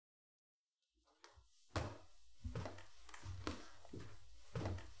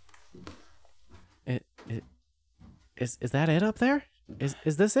Is that it up there? Is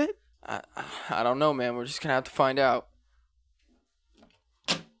this it? I don't know, man. We're just gonna have to find out.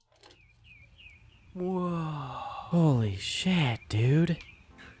 Whoa. Holy shit, dude.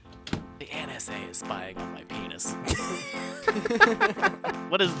 The NSA is spying on my penis.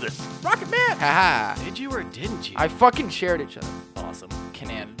 What is this? Rocket Man! Haha. Did you or didn't you? I fucking shared each other. Awesome.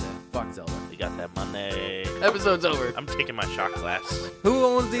 Canada. Fuck Zelda. We got that money. Episode's over. I'm taking my shot glass. Who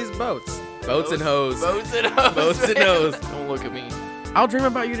owns these boats? Boats and hoes. Boats and hoes. Boats and hoes. Don't look at me. I'll dream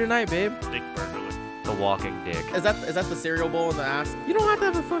about you tonight, babe. Dick burglar. The walking dick. Is that the cereal bowl in the ass? You don't have to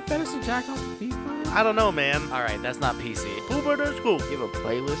have a foot fetish to jack off the feet for it. I don't know, man. All right, that's not PC. Poop or no school? You have a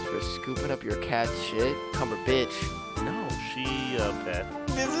playlist for scooping up your cat's shit? Cumber bitch. No, she a pet.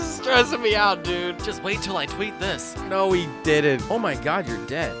 This is stressing me out, dude. Just wait till I tweet this. No, he didn't. Oh my god, you're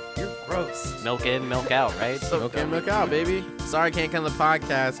dead. You're gross. Milk in, milk out, right? Milk in, milk out, baby. Sorry I can't come to the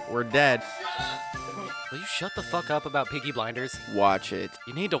podcast. We're dead. Will you shut the fuck up about Peaky Blinders? Watch it.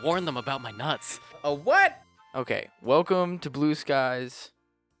 You need to warn them about my nuts. A what? Okay, welcome to Blue Skies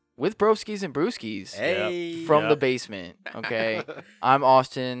with Broskies and Brewskis Hey. from Yep. the basement. Okay, I'm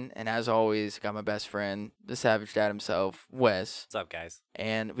Austin, and as always, got my best friend, the Savage Dad himself, Wes, What's up, guys?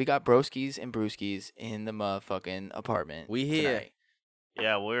 and we got Broskies and Brewskis in the motherfucking apartment. We here. tonight.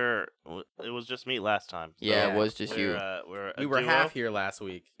 Yeah, it was just me last time. So Yeah, it was just we're, you. We're a We were duo. half here last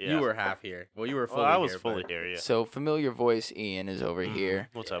week. Yeah. You were half here. Well, you were fully Well, I was here, fully but- here, yeah. So familiar voice Ian is over Mhm. here,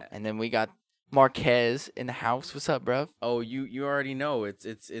 What's up? and then we got Marquez in the house. What's up, bruv? Oh, you already know. It's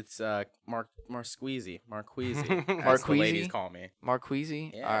Marqueezy. Marqueezy. As the Marqueezy? ladies call me.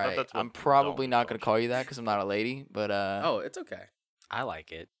 Marqueezy? Yeah. All I thought right, that's what- I'm probably don't- not gonna don't call you that because I'm not a lady, but Oh, it's okay. I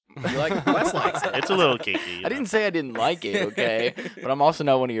like it. You like Wes likes it. It's a little kinky. you I didn't say I didn't like it, okay? But I'm also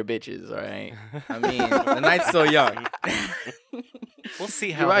not one of your bitches, all right? I mean, the night's still young. We'll see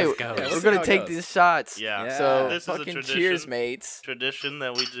You're how right. this goes. Yeah, we'll We're see gonna how it take goes. these shots. Yeah. Yeah. So This is a fucking tradition. cheers, mates. Tradition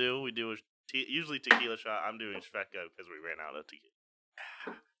that we do. We do usually tequila shot. I'm doing Shveka because we ran out of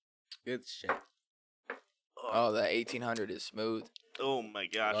tequila. Good shit. Oh, the 1800 is smooth. Oh my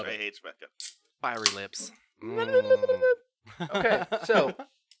gosh, Love I it. hate Shveka. Fiery lips. Okay, so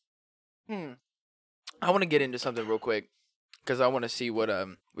I want to get into something real quick because I want to see what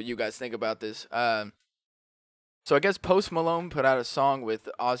you guys think about this. So I guess Post Malone put out a song with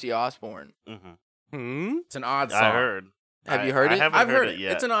Ozzy Osbourne. Mm-hmm. It's an odd song. I heard. Have you heard I it? haven't I've heard it.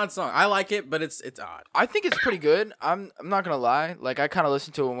 yet. It's an odd song. I like it, but it's odd. I think it's pretty good. I'm not gonna lie. Like I kind of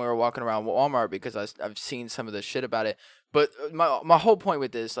listened to it when we were walking around Walmart because I've seen some of the shit about it. But my whole point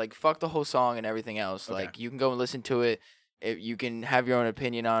with this, like, fuck the whole song and everything else. Okay. Like you can go and listen to it. You can have your own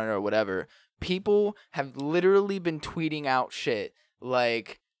opinion on it or whatever. People have literally been tweeting out shit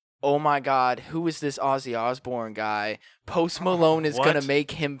like, "Oh my God, who is this Ozzy Osbourne guy? Post Malone is gonna What?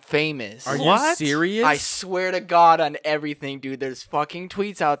 make him famous." Are you What? serious? I swear to God on everything, dude. There's fucking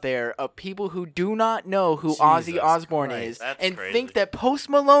tweets out there of people who do not know who Ozzy Jesus Osbourne Christ. is That's and crazy. think that Post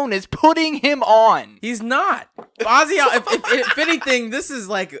Malone is putting him on. He's not. Ozzy, if anything, this is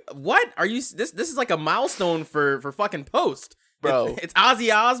like, what are you? This is like a milestone for fucking Post, Bro. It's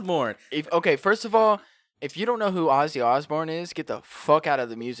Ozzy Osbourne. Okay, first of all, if you don't know who Ozzy Osbourne is, get the fuck out of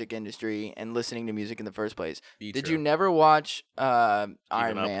the music industry and listening to music in the first place. Did you never watch Iron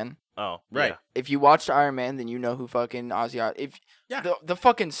Up. Man? Oh, Right. If you watched Iron Man, then you know who fucking Yeah. the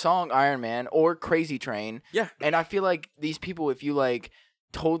fucking song Iron Man or Crazy Train. Yeah. And I feel like these people, if you like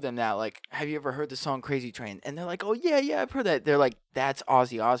told them that, like, have you ever heard the song Crazy Train? And they're like, oh yeah, I've heard that. They're like, that's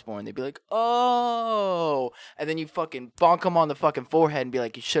Ozzy Osbourne. They'd be like, oh, and then you fucking bonk them on the fucking forehead and be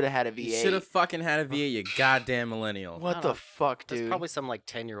like, you should have had a V8. You should have fucking had a V8, you goddamn millennial. What I the don't- fuck, There's dude? probably some like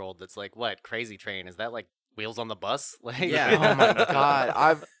 10-year-old that's like, what, Crazy Train? Is that like Wheels on the Bus? Like, Yeah. Oh my God,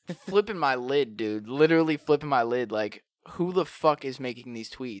 I'm flipping my lid, dude. Literally flipping my lid. Like, who the fuck is making these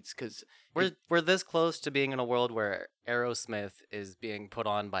tweets? Because We're this close to being in a world where Aerosmith is being put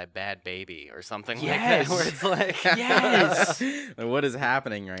on by Bad Baby or something Yes. like that. Where it's like, Yes. Like, what is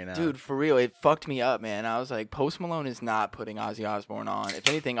happening right now? dude, for real, it fucked me up, man. I was like, Post Malone is not putting Ozzy Osbourne on. If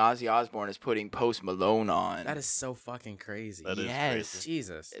anything, Ozzy Osbourne is putting Post Malone on. That is so fucking crazy. That is Yes. crazy.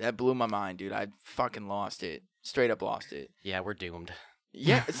 Jesus. That blew my mind, dude. I fucking lost it. Straight up lost it. yeah, we're doomed.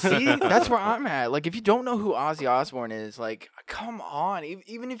 Yeah, see, that's where I'm at. Like, if you don't know who Ozzy Osbourne is, like, come on.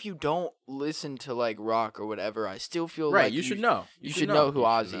 Even if you don't listen to like rock or whatever, I still feel Right, like you should know. You should know who You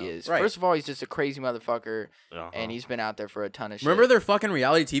should Ozzy know. is. Right. First of all, he's just a crazy motherfucker, Uh-huh. and he's been out there for a ton of shit. Remember their fucking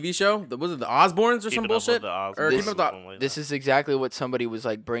reality TV show? Was it the Osbournes or some Keeping Up with bullshit? the Osmonds Or This- Keeping Up with the- something like This that. is exactly what somebody was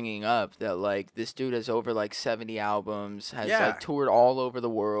like bringing up, that like this dude has over like 70 albums, has Yeah. like toured all over the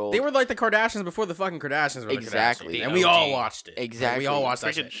world. They were like the Kardashians before the fucking Kardashians were Exactly. the Kardashians. And we all OG. watched it. Exactly. We all I'll watch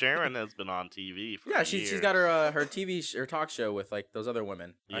that freaking shit. Sharon has been on TV for Yeah, years. she's got her her talk show with like those other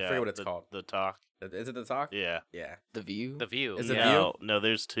women. I Yeah, forget what it's the, called. The Talk. Is it the talk? Yeah. Yeah. The View. The View. Is it yeah. View? No,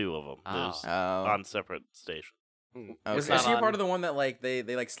 there's two of them. Oh. There's Oh. on separate stations. Mm. Is Okay. she a Not part on- of the one that like they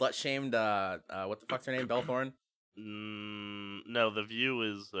like slut shamed what the fuck's her name, Belle Thorne? No, The View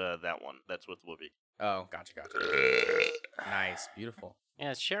is that one. That's with Whoopi. Oh, gotcha. Nice, beautiful.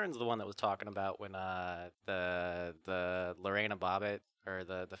 Yeah, Sharon's the one that was talking about when the Lorena Bobbitt, or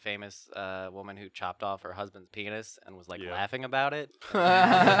the famous woman who chopped off her husband's penis and was like Yeah. laughing about it on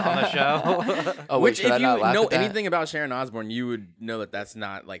the show. Oh wait, Which, should I if you not laugh know at that? anything about Sharon Osbourne, you would know that that's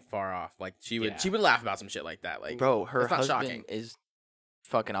not like far off. Like she would Yeah. laugh about some shit like that. Like Bro, her that's not husband shocking. is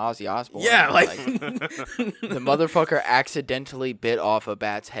fucking Ozzy Osbourne. Yeah, like the motherfucker accidentally bit off a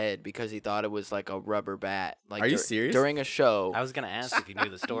bat's head because he thought it was like a rubber bat. Like Are you serious? During a show. I was gonna ask if you knew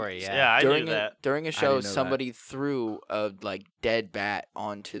the story. Yeah. Yeah, I during knew a, that. during a show, didn't know that. somebody threw a like dead bat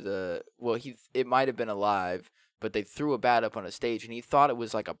onto the. Well, it might have been alive, but they threw a bat up on a stage, and he thought it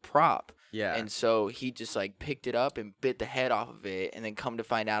was like a prop, yeah. and so he just like picked it up and bit the head off of it, and then come to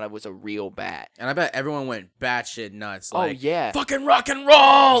find out it was a real bat. And I bet everyone went batshit nuts. Oh Like, yeah, fucking rock and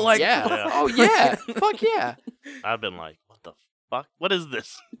roll. Like, yeah. Yeah. Oh yeah, fuck yeah. I've been like, what the fuck? What is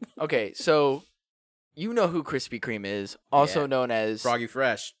this? Okay, so you know who Krispy Kreme is, also Yeah. known as Froggy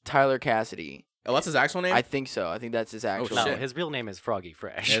Fresh. Tyler Cassidy. Oh, that's his actual name. I think so. I think that's his actual No, shit. name. his real name is Froggy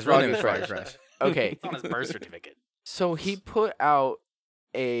Fresh. Yeah, his real name is Froggy Froggy Fresh. Okay, It's on his birth certificate. so he put out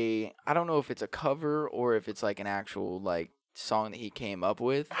I don't know if it's a cover or if it's like an actual like song that he came up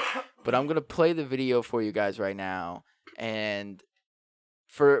with, but I'm going to play the video for you guys right now. And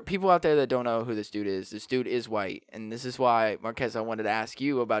for people out there that don't know who this dude is white. And this is why, Marquez, I wanted to ask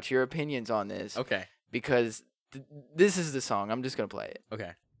you about your opinions on this. Okay. Because this is the song. I'm just going to play it.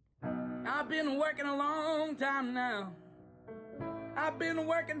 Okay. I've been working a long time now. I've been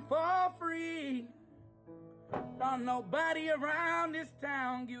working for free. Don't nobody around this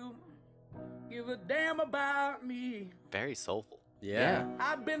town give a damn about me. Very soulful. Yeah.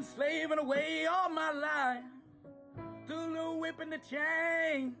 I've been slaving away all my life through the whip and the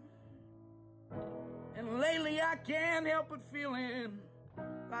chain. And lately I can't help but feeling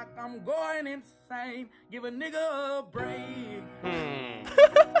like I'm going insane. Give a nigga a break.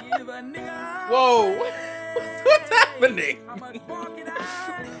 Give a nigga a Whoa. break. What's happening? How much more can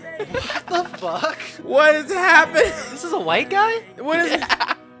I take? What the fuck? What is happening? This is a white guy? What is?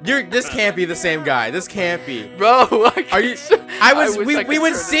 This can't be the same guy. This can't be. Bro, Are you? We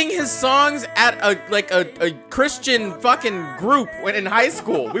would sing his songs at a Christian fucking group when in high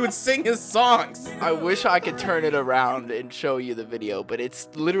school. We would sing his songs. I wish I could turn it around and show you the video, but it's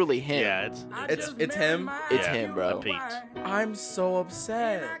literally him. Yeah, It's him. It's Yeah, him, bro. Pete. I'm so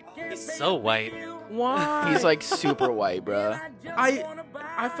upset. He's so white. Why? He's like super white, bro.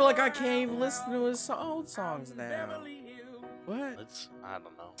 I feel like I can't even listen to his old songs now. What? I don't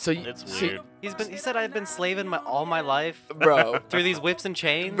know. So It's so- weird. He said I've been slaving all my life bro. through these whips and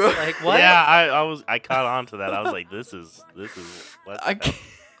chains. Bro. Like what? Yeah, I caught on to that. I was like, this is what I the hell?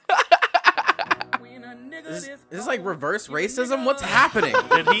 can't. Is this like reverse racism? What's happening?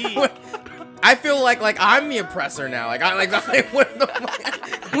 Did he? I feel like I'm the oppressor now. Like what,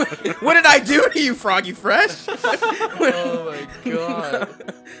 what did I do to you, Froggy Fresh? Oh my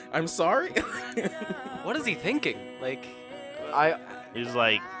god. I'm sorry. What is he thinking? Like, He's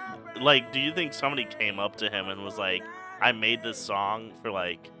like, do you think somebody came up to him and was like, I made this song for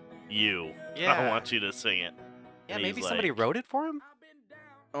like you. I Yeah. want you to sing it. yeah, And maybe he's somebody like- wrote it for him.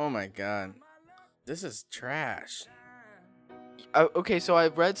 Oh my god, this is trash. Okay, so I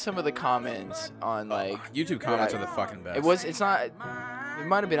read some of the comments on like YouTube comments are the fucking best. it's not. It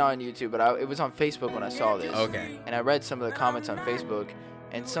might have been on YouTube, but it was on Facebook when I saw this. Okay. And I read some of the comments on Facebook,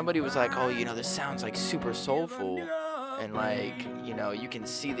 and somebody was like, "Oh, this sounds like super soulful," and like, you can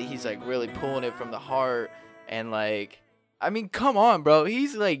see that he's like really pulling it from the heart, and like, I mean, come on, bro,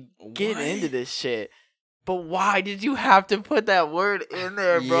 he's like getting What? into this shit. But why did you have to put that word in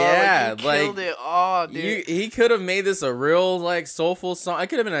there, bro? Yeah, like, you killed it. Oh, dude. He could have made this a real like soulful song. It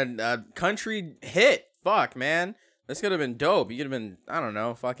could have been a country hit. Fuck, man, this could have been dope. You could have been, I don't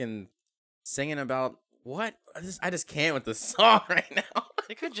know, fucking singing about what? I just can't with this song right now.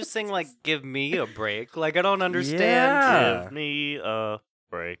 They could just sing like "Give Me a Break." Like I don't understand. Yeah. Give me a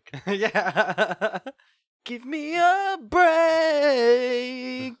break. Yeah. Give me a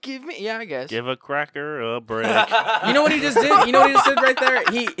break. Yeah, I guess. Give a cracker a break. You know what he just did? You know what he just did right there?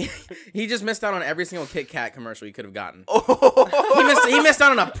 He just missed out on every single Kit Kat commercial he could have gotten. He missed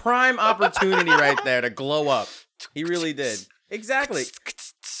out on a prime opportunity right there to glow up. He really did. Exactly.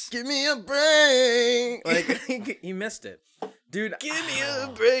 Give me a break. Like he missed it. dude. Give me a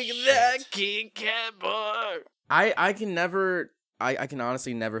Oh, break of that shit. Kit Kat bar. I can never I can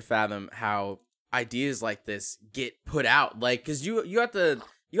honestly never fathom how ideas like this get put out. Like, cause you have to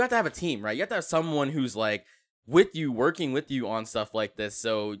have a team, right? You have to have someone who's like with you, working with you on stuff like this.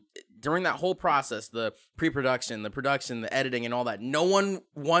 So during that whole process, the pre-production, the production, the editing, and all that, no one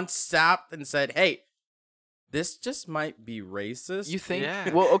once sat and said, "Hey, this just might be racist." You think?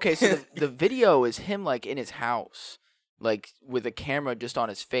 Yeah. Well, okay. So the video is him like in his house, like with a camera just on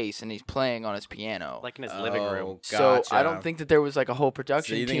his face, and he's playing on his piano. Like in his living room. Oh, So I gotcha. don't think that there was like a whole So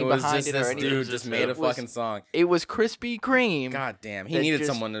production you think team it was behind just it or this anything. dude just made a It was- fucking song? It was Krispy Kreme. God damn, he that needed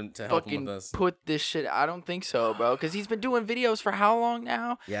just someone to help him Fucking with this. put this shit. I don't think so, bro. Because he's been doing videos for how long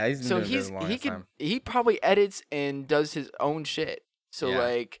now? Yeah, he's been So doing this a long he time. he probably edits and does his own shit. So Yeah.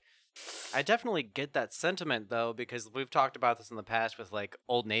 like, I definitely get that sentiment though, because we've talked about this in the past with like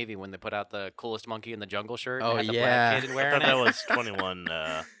Old Navy when they put out the coolest monkey in the jungle shirt. Oh, and had the yeah. black kid I wearing thought that it. was 21.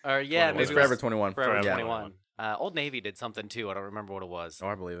 Or yeah, 21. maybe It's it Forever was 21. Forever Forever yeah. 21. Old Navy did something too. I don't remember what it was. Oh,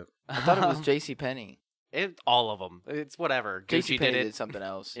 I believe it. I thought it was J.C. Penney. All of them. It's whatever. J.C. Gucci Penney did did it. something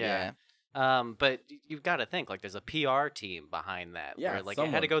else. Yeah. Yeah. But you've got to think like there's a PR team behind that. Yeah, where, like it had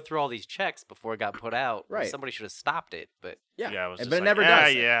someone. to go through all these checks before it got put out. Right. Somebody should have stopped it. But Yeah, I was but just it never like,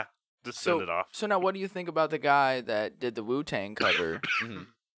 does. Yeah, just send So it off. so now, what do you think about the guy that did the Wu-Tang cover?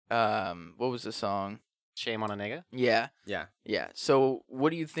 Mhm. What was the song? shame on a nigga. Yeah. Yeah. Yeah. So,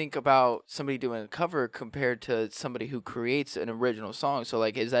 what do you think about somebody doing a cover compared to somebody who creates an original song? So,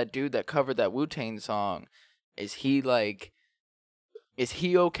 like, is that dude that covered that Wu-Tang song, is he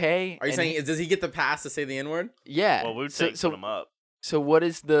okay? Are you And saying does he get the pass to say the N word? yeah. Well, Wu so, Tang so, put him up. so what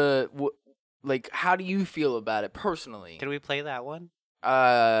is like, how do you feel about it personally? Can we play that one?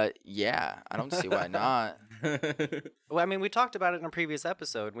 Yeah. I don't see why not. Well, I mean, we talked about it in a previous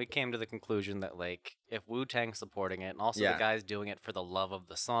episode, and we came to the conclusion that, like, if Wu Tang's supporting it, and also Yeah. the guy's doing it for the love of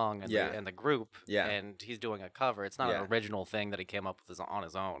the song and, Yeah. and the group, Yeah. and he's doing a cover, it's not Yeah. an original thing that he came up with on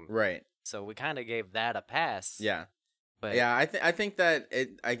his own. Right. So we kind of gave that a pass. Yeah. But Yeah, I think that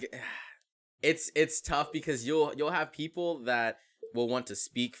it's tough because you'll have people that will want to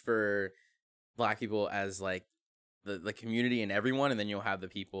speak for black people as like the community and everyone, and then you'll have the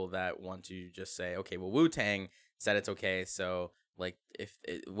people that want to just say, okay, well, Wu-Tang said it's okay, so like if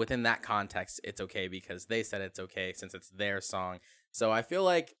within that context it's okay because they said it's okay since it's their song. So I feel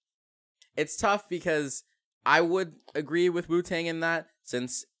like it's tough because I would agree with Wu-Tang in that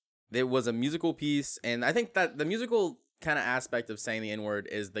since there was a musical piece, and I think that the musical kind of aspect of saying the N-word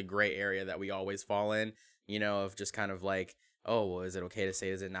is the gray area that we always fall in, you know, of just kind of like, oh, well, is it okay to say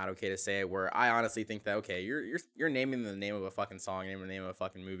it? Is it not okay to say it? Where I honestly think that, okay, you're naming the name of a fucking song, naming the name of a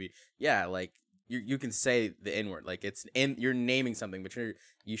fucking movie. Yeah, like you can say the N-word, like you're naming something, but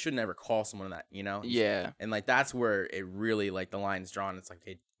you should never call someone that, you know? Yeah. And like that's where it really like the line's drawn. It's like,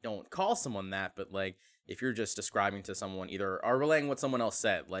 okay, don't call someone that, but like if you're just describing to someone either or relaying what someone else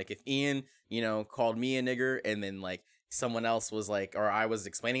said, like if Ian, you know, called me a nigger and then like someone else was like, or I was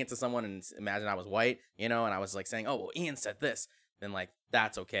explaining it to someone and imagine I was white, you know, and I was like saying, oh, well, Ian said this, then like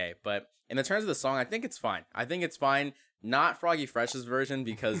that's okay. But in the terms of the song, I think it's fine. I think it's fine. Not Froggy Fresh's version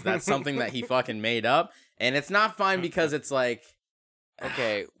because that's something that he fucking made up, and it's not fine because it's like,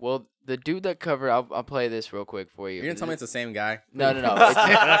 Okay. Well, the dude that covered, I'll play this real quick for you. you're gonna tell me it's the same guy? No.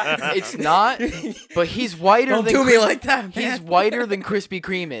 It's not. But he's whiter Don't than do me like that, He's man. whiter than Krispy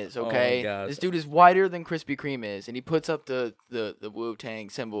Kreme is, Oh my okay? God. This dude is whiter than Krispy Kreme is, and he puts up the Wu-Tang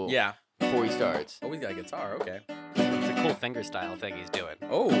symbol Yeah. before he starts. Oh, he's got a guitar. Okay. it's a cool finger style thing he's doing.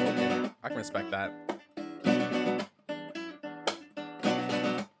 Oh, okay. I can respect that.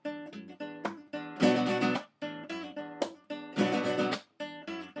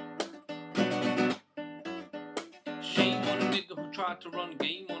 Shame on a nigga who tried to run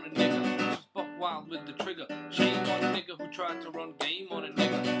game on a nigga who's buck wild with the trigger. Shame on a nigga who tried to run game on a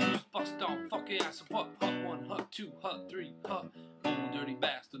nigga who's bust off fuck ass and hut 1, hut 2, hut 3, hut. Old dirty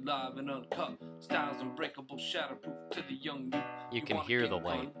bastard live and uncut. Styles unbreakable, shatterproof to the young youth. You can wanna hear get the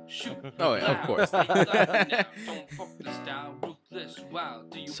gun, weight. Shoot. Oh, yeah, of loud, course. stay loud now. Don't fuck the style, ruthless,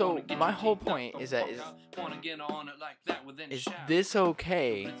 wild. Do you So, wanna get my your whole teeth knocked point the is that fuck is- out? Wanna get on it like that within Is shout. this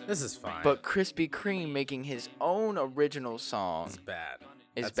okay? This is fine. But Krispy Kreme making his own original song it's bad.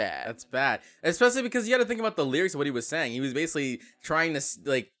 is That's bad. That's bad. Especially because you got to think about the lyrics of what he was saying. He was basically trying to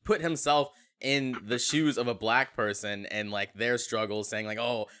like put himself in the shoes of a black person and like their struggles, saying like,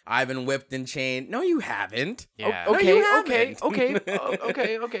 "Oh, I've been whipped and chained." No, you haven't. Yeah. No, Okay, you okay, haven't.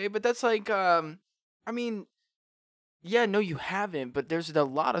 okay, okay. But that's like, I mean, Yeah, no, you haven't. But there's a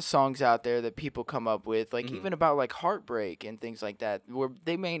lot of songs out there that people come up with, like Mhm. even about like heartbreak and things like that, where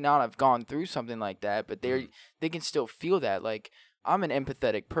they may not have gone through something like that, but they can still feel that. Like I'm an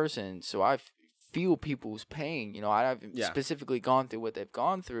empathetic person, so I feel people's pain. You know, I haven't Yeah. specifically gone through what they've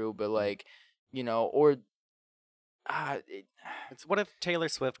gone through, but like, you know, or it, It's what if Taylor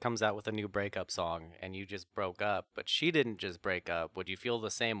Swift comes out with a new breakup song and you just broke up, but she didn't just break up? Would you feel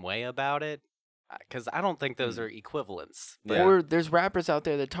the same way about it? Because I don't think those are equivalents. Yeah. or there's rappers out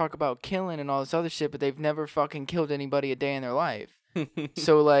there that talk about killing and all this other shit, but they've never fucking killed anybody a day in their life.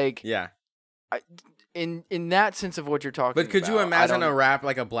 So like, yeah. in that sense of what you're talking But could you about, I imagine don't- a rap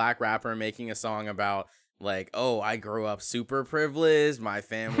like a black rapper making a song about like, oh, I grew up super privileged, my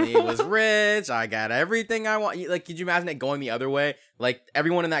family was rich, I got everything I want. Like, could you imagine it going the other way? Like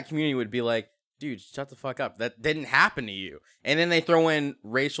everyone in that community would be like, dude, shut the fuck up. That didn't happen to you. And then they throw in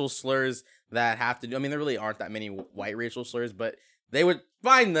racial slurs that have to do. I mean, there really aren't that many white racial slurs, but they would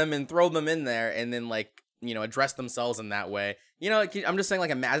find them and throw them in there, and then like, you know, address themselves in that way. You know, like, I'm just saying,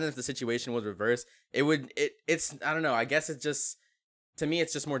 like, imagine if the situation was reversed. It's I don't know. I guess it's just, to me,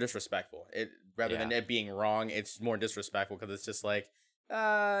 it's just more disrespectful. Rather than it being wrong, it's more disrespectful because it's just like,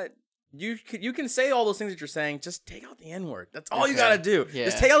 you can say all those things that you're saying, just take out the N-word. That's all you gotta do. Yeah.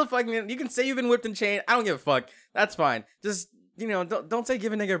 Just take out the fucking. You can say you've been whipped and chained. I don't give a fuck. That's fine. Just, you know, don't say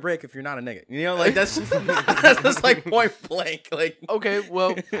give a nigga a break if you're not a nigga. You know, like that's that's just like point blank. Like, Okay,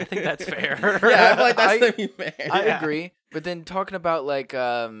 well, I think that's fair. yeah, I feel like that's I- to be fair. I Yeah. agree. But then talking about like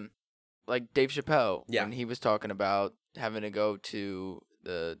Dave Chappelle, Yeah. when he was talking about having to go to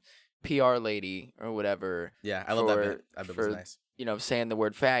the PR lady or whatever, Yeah, I love that for- bit. That bit was for- nice. you know, saying the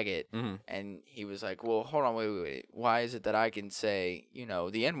word faggot. Mm-hmm. And he was like, well, hold on, wait. Why is it that I can say, you know,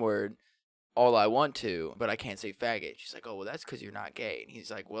 the N-word all I want to, but I can't say faggot? She's like, oh, well, that's because you're not gay. And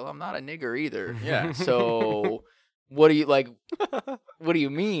he's like, well, I'm not a nigger either. Yeah. So what do you, like, what do you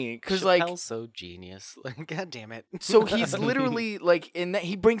mean? Because, like, Chappelle's so genius. Like, God damn it. so he's literally, like, in that,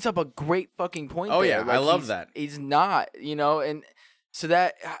 he brings up a great fucking point Oh, there. yeah, I Like, love he's- that. He's not, you know, and so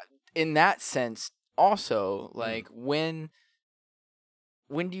that, in that sense, also, like, when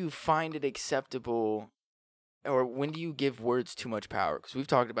do you find it acceptable, or when do you give words too much power? Because we've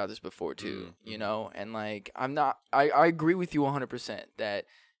talked about this before too, you know. And like, I agree with you 100% that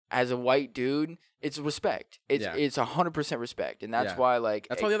as a white dude, it's respect. It's Yeah. it's 100% respect, and that's Yeah. why like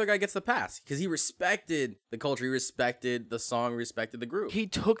That's why the other guy gets the pass, because he respected the culture, he respected the song, respected the group. he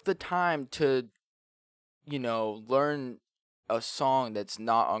took the time to, you know, learn a song that's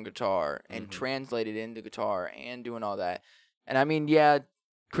not on guitar and Mhm. translate it into guitar and doing all that. And I mean, yeah,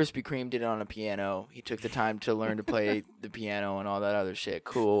 Krispy Kreme did it on a piano. He took the time to learn to play the piano and all that other shit.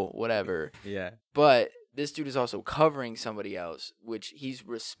 Cool, whatever. Yeah. But this dude is also covering somebody else, which he's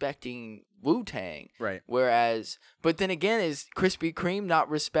respecting Wu-Tang. Right. Whereas, but then again, is Krispy Kreme not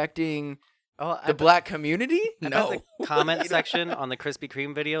respecting Oh, the black community? I bet No. the comment section on the Krispy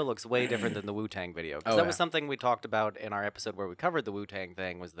Kreme video looks way different than the Wu-Tang video. Because Oh, that yeah. was something we talked about in our episode where we covered the Wu-Tang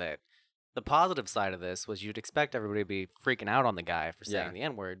thing, was that the positive side of this was you'd expect everybody to be freaking out on the guy for saying Yeah. the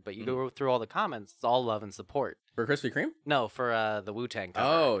N-word, but you Mhm. go through all the comments, it's all love and support. For Krispy Kreme? No, for the Wu-Tang cover.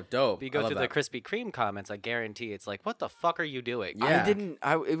 Oh, dope. But you I go love through that. the Krispy Kreme comments, I guarantee it's like, what the fuck are you doing? Yeah. I didn't.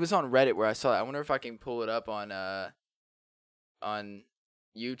 It was on Reddit where I saw it. I wonder if I can pull it up on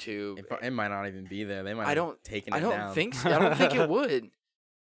YouTube. It might not even be there. They might I have don't- taken I it don't down. think so. I don't think it would.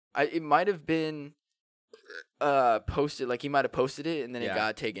 It might have been posted. Like he might have posted it and then Yeah. it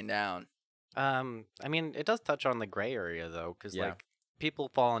got taken down. I mean, it does touch on the gray area though, because Yeah. like people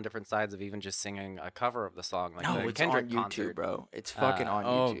fall on different sides of even just singing a cover of the song. Like No, the it's Kendrick on YouTube, concert. bro. It's fucking on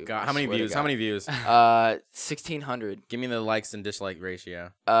Oh, YouTube. God. I How many swear to views? How God. many views? 1,600. Give me the likes and dislike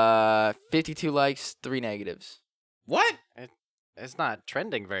ratio. 52 likes, 3 negatives. What? It's not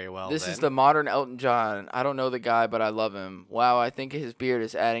trending very well. This is then. the modern Elton John. I don't know the guy, but I love him. Wow, I think his beard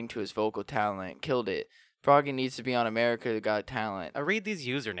is adding to his vocal talent. Killed it. Froggy needs to be on America Got Talent. I read these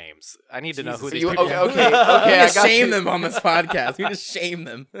usernames. I need to know who Jesus, these you- people okay, are. okay, We okay, I just got shame you. them on this podcast. We just shame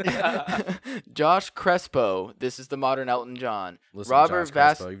them. Josh Crespo. This is the modern Elton John. Listen, Josh Robert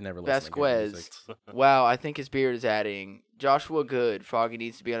Crespo, you've never listened to good Vasquez. music. Wow, I think his beard is adding. Joshua Good. Froggy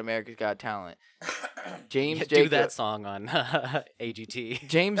needs to be on America's Got Talent. James Yeah, do Jacobs. that song on AGT.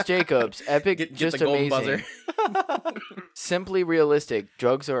 James Jacobs. Epic. Get just the golden amazing. buzzer. Simply realistic.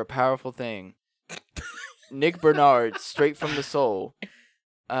 Drugs are a powerful thing. Nick Bernard, straight from the soul.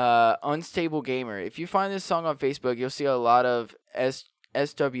 Unstable gamer. If you find this song on Facebook, you'll see a lot of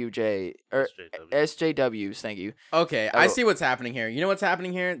SWJ or SJWs. Thank you. Okay, I Oh. see what's happening here. You know what's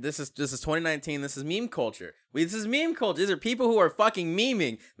happening here? This is 2019. This is meme culture. This is meme culture. These are people who are fucking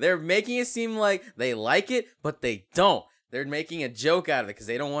memeing. They're making it seem like they like it, but they don't. They're making a joke out of it because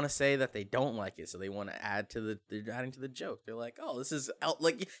they don't want to say that they don't like it, so they want to add to the. They're adding to the joke. They're like, "Oh, this is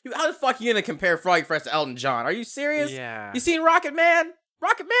like, how the fuck are you gonna compare Froggy Fresh to Elton John? Are you serious? Yeah. You seen Rocket Man?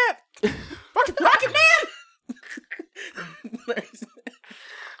 Rocket Man? Rocket Man?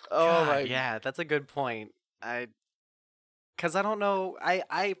 Oh God, my. yeah, that's a good point. Because I don't know,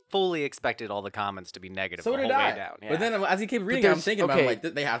 I fully expected all the comments to be negative So the did whole I. way down. Yeah. But then as you keep reading, I'm there's- thinking about okay, like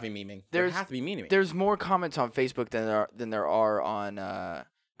they have to be memeing. They there's- have to be memeing. There's more comments on Facebook than there are on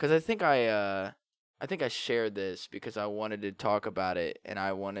because I think I shared this because I wanted to talk about it and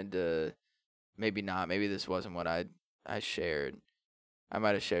I wanted to maybe not, maybe this wasn't what I shared. I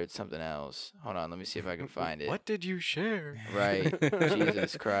might have shared something else. Hold on, let me see if I can find it. What did you share? Right.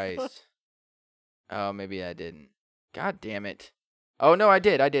 Jesus Christ. Oh, maybe I didn't. God damn it. Oh no, I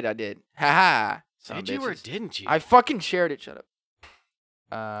did. Haha. Son of Did you or bitches. didn't you? I fucking shared it. Shut up.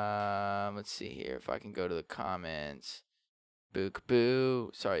 Let's see here if I can go to the comments. Book boo.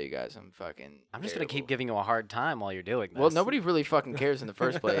 Sorry, you guys. I'm just gonna keep terrible. giving you a hard time while you're doing this. Well, nobody really fucking cares in the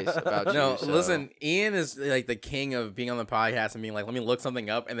first place about you. No, so- listen, Ian is like the king of being on the podcast and being like, let me look something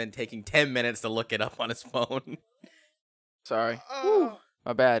up and then taking 10 minutes to look it up on his phone. Sorry.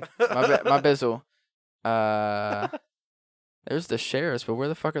 My bad. My bizzle. There's the shares, but where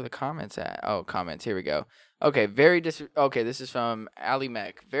the fuck are the comments at? Oh, comments. Here we go. Okay, okay, this is from Ali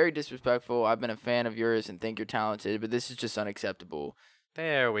Mech. Very disrespectful. I've been a fan of yours and think you're talented, but this is just unacceptable.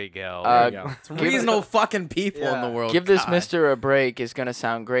 There we go. There you go. give Some reasonable fucking people in the Yeah. world. Give this God. mister a break. It's gonna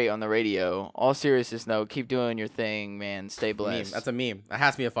sound great on the radio. All seriousness, though, keep doing your thing, man. Stay Meme. blessed. That's a meme. That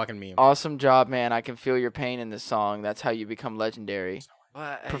has to be a fucking meme. Awesome job, man. I can feel your pain in this song. That's how you become legendary.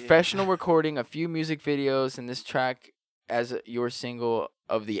 What? Professional recording, a few music videos, and this track as your single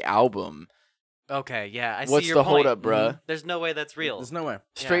of the album. Okay, yeah, I What's see your the point. holdup, bruh? There's no way that's real. There's no way.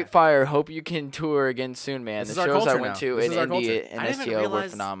 Straight Yeah. fire. Hope you can tour again soon, man. This The is our shows I culture went now. to This in is our India culture. and I didn't STL were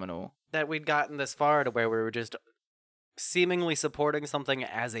realize- phenomenal. That we'd gotten this far to where we were just seemingly supporting something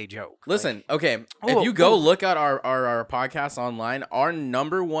as a joke. Listen, okay, Oh, if you go oh. look at our podcast online, our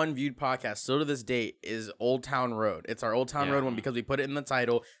number one viewed podcast still to this date is Old Town Road. It's our Old Town Yeah. Road one because we put it in the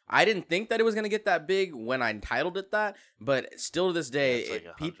title. I didn't think that it was going to get that big when I titled it that, but still to this day, it's like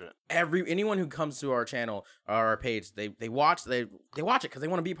it- 100. anyone who comes to our channel or our page, they watch it because they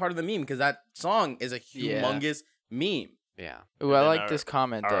want to be part of the meme because that song is a Yeah. humongous meme. Yeah. Ooh, And I then like our- this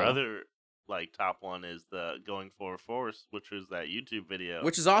comment Our though. other like top one is the Going for Force, which was that YouTube video.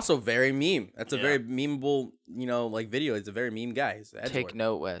 Which is also very meme. That's a Yeah. very memeable, like video. It's a very meme guy. He's Take Edgeworth.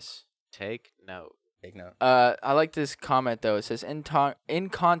 note, Wes. Take note. Take note. I like this comment though. It says, in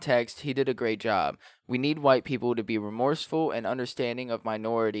context, he did a great job. We need white people to be remorseful and understanding of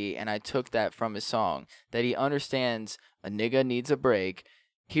minority, and I took that from his song. That he understands a nigga needs a break.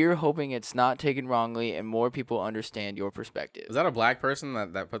 Here, hoping it's not taken wrongly and more people understand your perspective. Was that a black person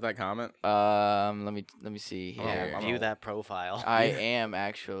that put that comment? Let me see Oh, here. I'm View a- that profile. I am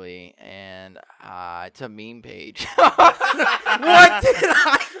actually, and it's a meme page. What did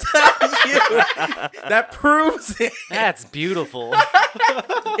I tell you? That proves it. That's beautiful.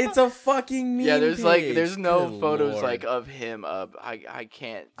 It's a fucking meme. Yeah, there's page. there's no Good photos Lord. like of him up. I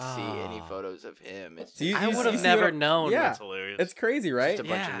can't see any Ah. photos of him. It's So you- I you would see have never what- known. Yeah. That's hilarious. It's crazy, right? just a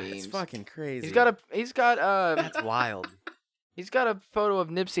bunch Yeah, of It's memes. fucking crazy. He's got That's wild. he's got a photo of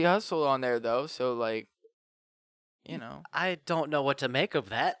Nipsey Hussle on there though, so like, you know, I don't know what to make of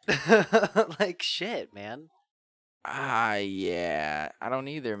that. Like shit, man. yeah, I don't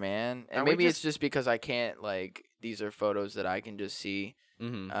either, man. And Are we maybe it's just- just because I can't like these are photos that I can just see,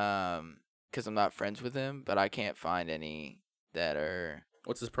 hmm because I'm not friends with him, but I can't find any that are.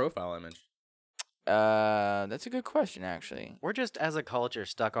 What's his profile image? That's a good question actually. We're just as a culture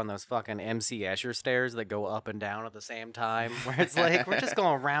stuck on those fucking MC Escher stairs that go up and down at the same time. Where it's like we're just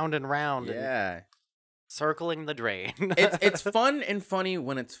going round and round and Yeah, circling the drain. it's fun and funny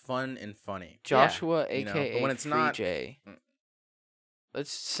when it's fun and funny. Joshua, you know, but aka when it's Free not- J. Mm.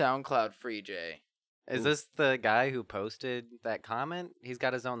 Let's SoundCloud Free J. Is this the guy who posted that comment? He's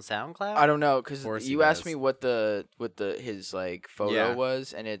got his own SoundCloud? I don't know, cause course he you asked does. me what his like photo Yeah.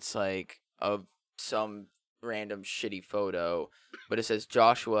 was, and it's like of some random shitty photo, but it says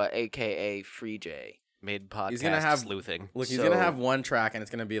Joshua, aka Free J. Mid podcast He's gonna have- sleuthing. Look, he's gonna So- have one track and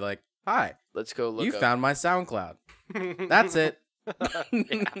it's gonna be like, "Hi, Let's go look you up found my SoundCloud." That's it.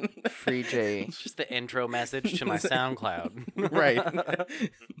 Free J. It's just the intro message to my SoundCloud. Right.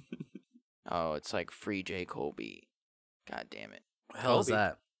 Oh, it's like Free J Colby. God damn it. What the hell is Kobe.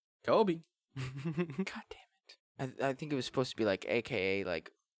 that? Kobe. God damn it. I think it was supposed to be like AKA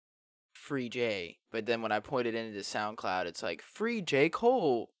like Free J, but then when I put it into SoundCloud, it's like Free J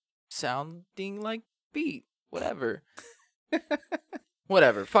Cole sounding like beat. Whatever.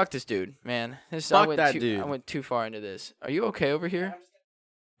 Whatever. Fuck this dude, man. Fuck that dude. I went too far into this. Are you okay over here?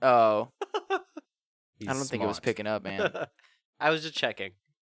 Oh, He's I don't think it was smart. picking up, man. I was just checking.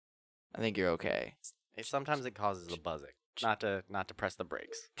 I think you're okay. Sometimes it causes the buzzing. Not to press the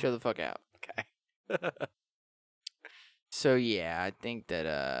brakes. Chill the fuck out. Okay. So yeah, I think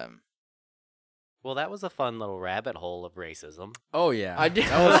that Well, that was a fun little rabbit hole of racism. Oh yeah. I did.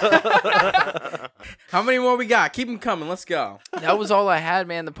 How many more we got? Keep them coming. Let's go. That was all I had,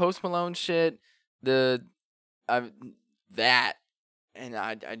 man. The Post Malone shit, that, and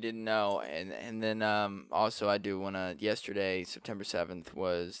I didn't know, and then also I do want to. Yesterday, September 7th,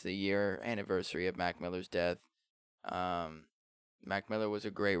 was the year anniversary of Mac Miller's death. Mac Miller was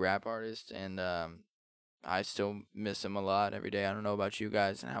a great rap artist, and I still miss him a lot every day. I don't know about you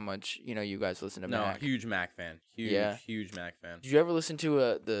guys and how much you guys listen to No, Mac. huge Mac fan. Huge, Yeah. huge Mac fan. Did you ever listen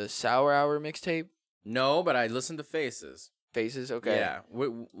to the Sour Hour mixtape? No, but I listened to Faces. Faces, okay. Yeah.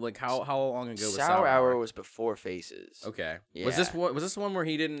 Like how long ago was Sour Hour was before Faces. Okay. Yeah. Was this one where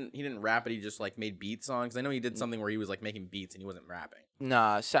he didn't rap it? He just like made beat songs. I know he did something where he was like making beats and he wasn't rapping.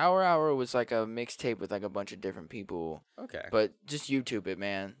 Nah, Sour Hour was like a mixtape with like a bunch of different people. Okay. But just YouTube it,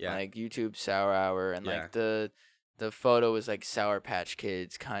 man. Yeah. Like YouTube Sour Hour, and Yeah. like the photo is like Sour Patch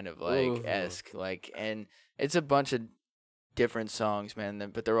Kids kind of like Ooh. esque, like, and it's a bunch of different songs, man.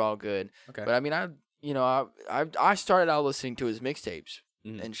 But they're all good. Okay. But I mean, I started out listening to his mixtapes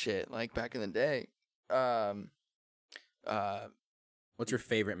Mhm. and shit like back in the day. What's your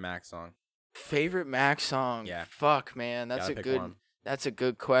favorite Mac song? Favorite Mac song? Yeah. Fuck, man, that's Gotta a pick good. one. That's a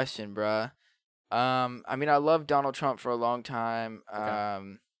good question, bruh. I mean, I loved Donald Trump for a long time.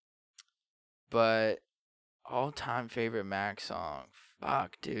 Okay. But all-time favorite Mac song.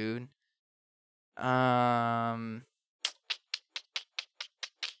 Fuck, dude.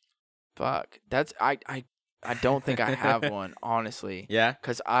 Fuck. That's I don't think I have one, honestly. Yeah.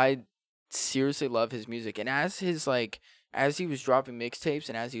 Cause I seriously love his music, and as he was dropping mixtapes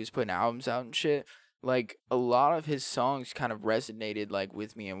and as he was putting albums out and shit, like a lot of his songs kind of resonated like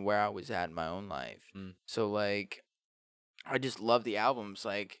with me and where I was at in my own life. Mm. So like, I just love the albums.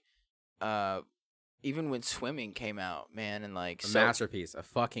 Like, even when Swimming came out, man, and like A masterpiece. A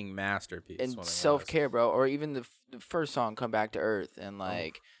fucking masterpiece. and Swimming was. Self-Care, bro, or even the first song, Come Back to Earth, and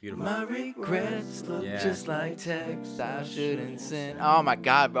like. Beautiful. My regrets look Yeah. just like text I shouldn't send. Oh my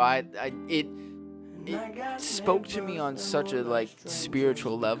god, bro! It spoke to me on such a like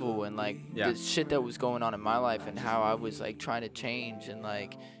spiritual level, and like Yeah. the shit that was going on in my life, and how I was like trying to change and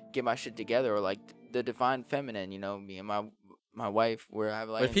like get my shit together, or like the divine feminine. Me and my wife, where I have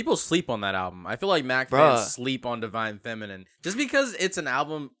like. But people sleep on that album. I feel like Mac Bruh. fans sleep on Divine Feminine. Just because it's an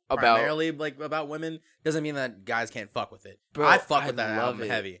album About- primarily like about women doesn't mean that guys can't fuck with it. Bro, I fuck I with that love album it.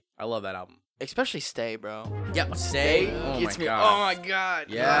 heavy. I love that album. Especially Stay, bro. Yeah, Stay. Oh gets my me. god. Oh my god.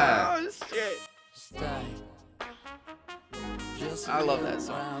 Yeah. Oh shit. I love that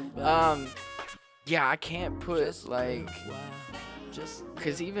song. Yeah, I can't put like,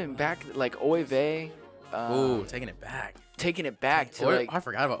 cause even back like Oy Vey, Ooh, taking it back. taking it back to Oy- like I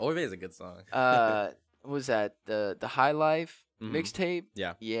forgot about Oy Vey is a good song. what was that, the High Life Mhm. mixtape?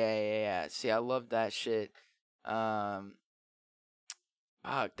 Yeah. Yeah. See, I love that shit. Fuck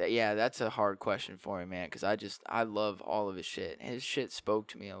that. Yeah, that's a hard question for me, man, because I love all of his shit. His shit spoke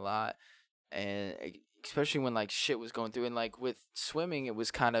to me a lot, and especially when like shit was going through, and like with Swimming, it was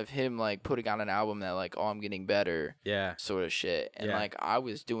kind of him like putting out an album that like, oh, I'm getting better, Yeah. sort of shit, and Yeah. like I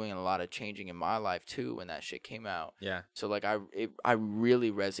was doing a lot of changing in my life too when that shit came out. Yeah. So like I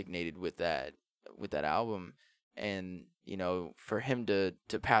really resonated with that album, and for him to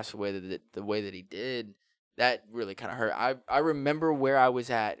pass away the way that he did, that really kind of hurt. I remember where I was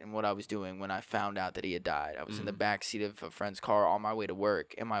at and what I was doing when I found out that he had died. I was in the back seat of a friend's car on my way to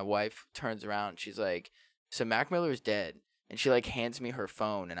work, and my wife turns around and she's like, "So Mac Miller is dead." And she like hands me her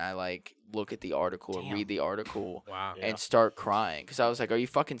phone, and I like look at the article and read the article Wow. Yeah. and start crying, because I was like, "Are you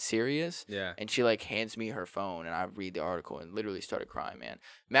fucking serious?" Yeah. And she like hands me her phone, and I read the article and literally started crying, man.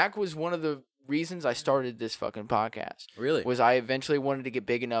 Mac was one of the reasons I started this fucking podcast. Really? Was I eventually wanted to get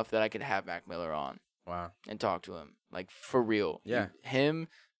big enough that I could have Mac Miller on Wow. and talk to him, like for real. Yeah. Him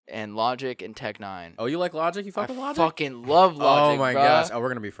and Logic and Tech Nine. Oh, you like Logic? You fuck with I Logic? fucking love Logic. Oh my bruh. gosh. Oh, we're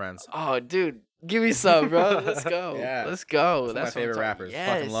gonna be friends. Oh, dude, give me some, bro. Let's go. Yeah. Let's go. That's That's my what I'm favorite talking- rappers.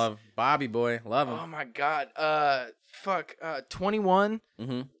 Yes. Fucking love Bobby Boy. Love him. Oh my god. Fuck. 21.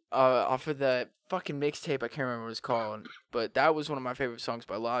 Mm-hmm. off of that fucking mixtape. I can't remember what it's called, but that was one of my favorite songs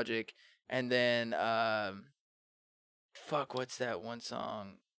by Logic. And then, fuck, what's that one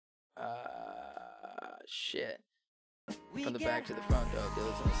song? Shit. From the back to the front door,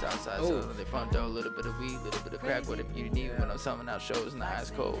 dealers on the south side, so on the front door, a little bit of weed, a little bit of crack, whatever you need when I'm selling out shows and the ice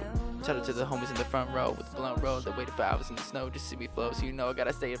cold. Shout out to the homies in the front row with the blunt road that waited for hours in the snow just to see me flow, so you know I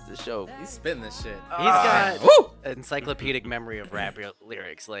gotta stay up to the show. He's spitting this shit. He's got Woo! encyclopedic memory of rap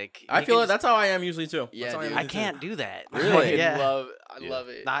lyrics. Like I he feel can like that's how I am usually too. Yeah, That's how dude. am I usually, can't do that. Really? yeah. I Yeah. love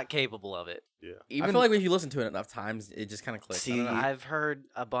it. Not capable of it. Yeah. Even I feel like if you listen to it enough times, it just kind of clicks. I See, don't know. I've heard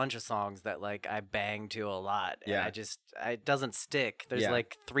a bunch of songs that like I bang to a lot. And Yeah. it doesn't stick. There's Yeah.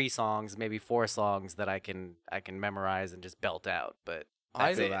 like 3 songs, maybe 4 songs that I can memorize and just belt out. But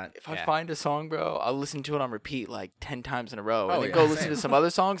I feel that. if I Yeah. find a song, bro, I'll listen to it on repeat like 10 times in a row, Oh, and then yeah, go listen same. to some other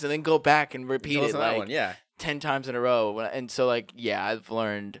songs, and then go back and repeat So it listen to that like one, yeah. 10 times in a row. And so like, yeah, I've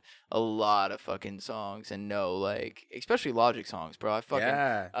learned a lot of fucking songs and know like, especially Logic songs, bro. I fucking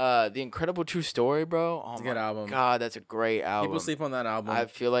Yeah. The Incredible True Story, bro. Oh It's a my good album. god, that's a great album. People sleep on that album. I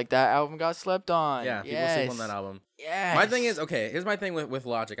feel like that album got slept on. Yeah, people yes. sleep on that album. Yes. My thing is, okay, here's my thing with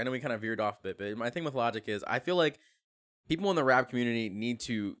Logic. I know we kind of veered off a bit, but my thing with Logic is I feel like people in the rap community need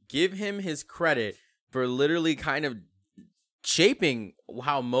to give him his credit for literally kind of shaping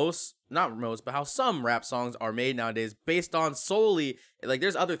how how some rap songs are made nowadays based on solely, like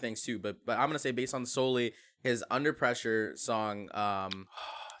there's other things too, but I'm going to say based on solely his Under Pressure song.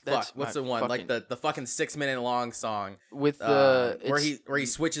 That's What's my the one? Like fucking- the fucking 6-minute long song with the where it's- he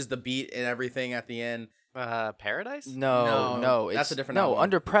switches the beat and everything at the end. Paradise? no, No, it's that's a different no album.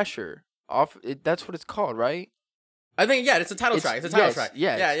 Under Pressure. That's what it's called, right? I think it's a title track. It's a title yes, track.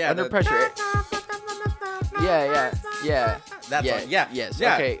 Yes, yeah. Under Pressure. Yeah. That yeah, song. Yeah, Yes.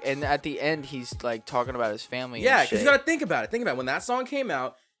 yeah. Okay. And at the end, he's like talking about his family. Yeah, and because shit. you got to think about it. Think about it. When that song came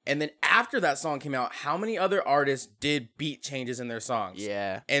out, and then after that song came out, how many other artists did beat changes in their songs?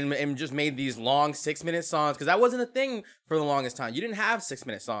 Yeah. And just made these long 6-minute songs, because that wasn't a thing for the longest time. You didn't have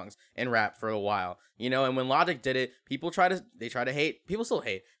 6-minute songs in rap for a while, you know. And when Logic did it, people try to hate. People still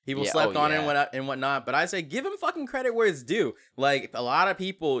hate. People Yeah, slept oh, on it yeah. and whatnot. But I say give him fucking credit where it's due. Like a lot of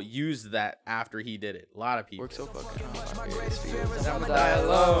people used that after he did it. A lot of people. Work so fucking hard. I'ma die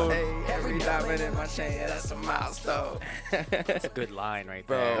alone. Hey, every diamond in my chain, that's a milestone. That's a good line right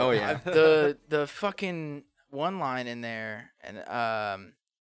Bro, there. Oh, yeah. the fucking one line in there, and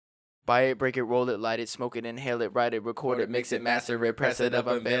buy it, break it, roll it, light it, smoke it, inhale it, write it, record it, mix it, master it, press it up,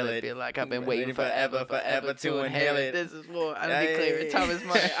 unveil it. Feel like I've been waiting forever to inhale it. This is war. I don't declare it. Time is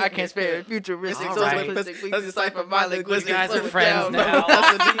money. I can't spare it. Futuristic, All so right. simplistic. Let's decipher my linguistics. You guys are Slow it friends down. now.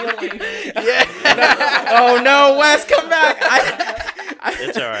 That's a yeah. Oh no, Wes, come back!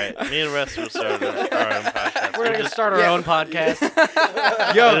 It's all right. Me and Russ will start our own podcast. We're gonna start our own podcast.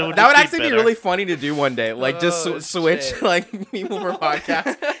 Yo, And it would that would just be actually be better. really funny to do one day. Like just Oh, switch shit. like people for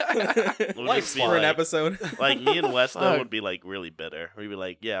podcasts We'll just be for an like- episode. Like me and Wes though Fuck. would be like really bitter. We'd be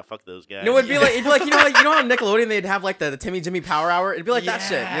like, yeah, fuck those guys. No, it'd be like you know on Nickelodeon they'd have like the Timmy Jimmy Power Hour. It'd be like that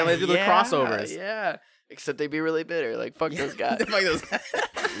shit. You know, they'd do the crossovers. Yeah. Except they'd be really bitter. Like, fuck those guys. Fuck those guys.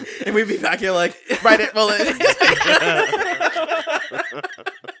 And we'd be back here like, write it, roll it.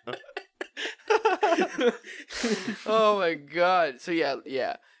 Oh my god. So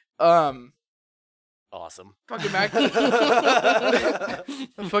yeah. Awesome. Fucking Mac. I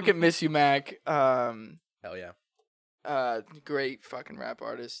fucking miss you, Mac. Hell yeah. Great fucking rap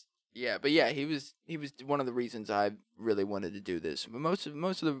artist. Yeah, but yeah, he was one of the reasons I really wanted to do this. But most of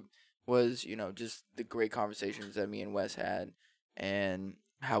the was, you know, just the great conversations that me and Wes had, and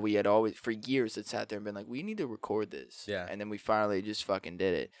how we had always for years had sat there and been like, we need to record this. Yeah. And then we finally just fucking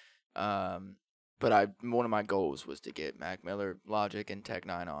did it. But one of my goals was to get Mac Miller, Logic, and Tech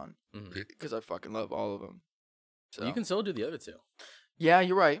Nine on, Mhm. because I fucking love all of them. So You can still do the other two. yeah,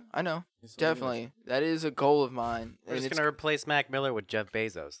 you're right. I know. You can still do the other Definitely. That is a goal of mine. We're And just it's gonna replace Mac Miller with Jeff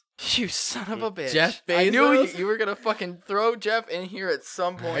Bezos. You son of a bitch. Jeff I knew Bezos? you were going to fucking throw Jeff in here at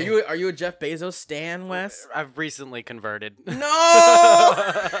some point. Are you a Jeff Bezos stan, Wes? I've recently converted. No.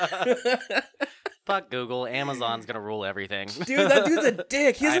 Fuck Google. Amazon's gonna rule everything. Dude, that dude's a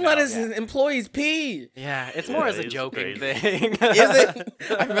dick. He I doesn't let know, his yeah. employees pee. Yeah, it's Yeah, more as a he's joking crazy. thing. Is it?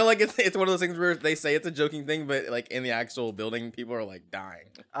 I feel like it's one of those things where they say it's a joking thing, but like in the actual building, people are like dying.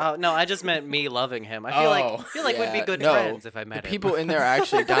 Oh no, I just meant me loving him. I Oh. feel like we'd Yeah, be good no, friends if I the met him. people in there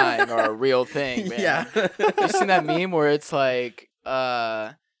actually dying are a real thing, man. Yeah. You seen that meme where it's like,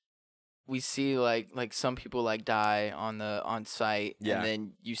 we see like some people like die on site, Yeah. and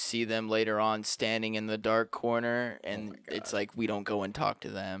then you see them later on standing in the dark corner, and my it's God. like we don't go and talk to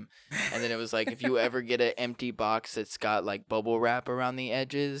them. And then it was like if you ever get an empty box that's got like bubble wrap around the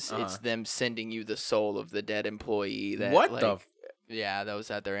edges, it's them sending you the soul of the dead employee. That What like, the yeah, that was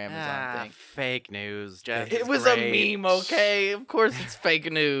at their Amazon thing. Fake news. Jeff It is was great. a meme, okay? Of course it's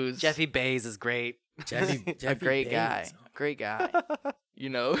fake news. Jeffy Bays is great. Jeffy, a great Bezos. guy. Great guy. You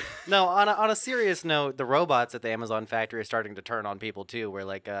know? No, on a serious note, the robots at the Amazon factory are starting to turn on people too. Where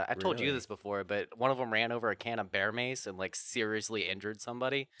like I told you Really? this before, but one of them ran over a can of bear mace and like seriously injured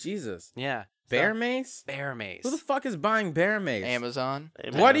somebody. Jesus. Yeah, Bear so- mace? bear mace. Who the fuck is buying bear mace? Amazon.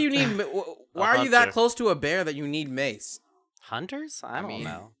 Why do you need? Why are you that hunter. close to a bear that you need mace? Hunters? I don't mean,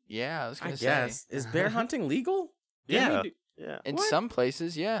 know. Yeah, I was I gonna guess say. is bear hunting legal? Can Yeah. we do- Yeah. In What? some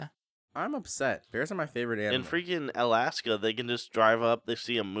places, yeah. I'm upset. Bears are my favorite animal. In freaking Alaska, they can just drive up. They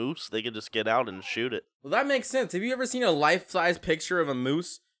see a moose. They can just get out and shoot it. Well, that makes sense. Have you ever seen a life-size picture of a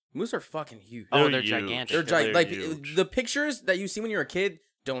moose? Moose are fucking huge. Oh, They're they're huge. gigantic. They're like huge. the pictures that you see when you're a kid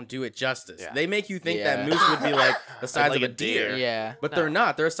don't do it justice. Yeah. They make you think Yeah. that moose would be like the size Like of a a deer. deer. Yeah. But No. they're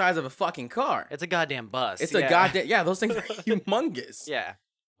not. They're the size of a fucking car. It's a goddamn bus. It's yeah. a goddamn those things are humongous. Yeah.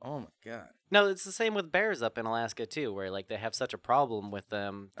 Oh my god. No, it's the same with bears up in Alaska too, where like they have such a problem with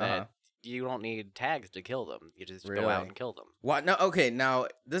them that Uh-huh. you don't need tags to kill them. You just go Really? out and kill them. What? No. Okay. Now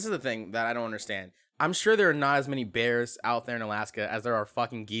this is the thing that I don't understand. I'm sure there are not as many bears out there in Alaska as there are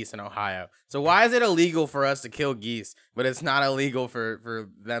fucking geese in Ohio. So why is it illegal for us to kill geese, but it's not illegal for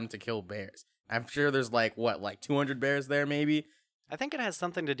them to kill bears? I'm sure there's like 200 bears there maybe. I think it has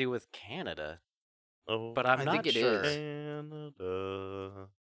something to do with Canada, Oh, but I'm I not think it sure. is. Canada.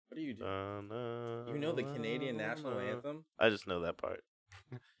 What do you do? Da-na, You know the Canadian national anthem? I just know that part.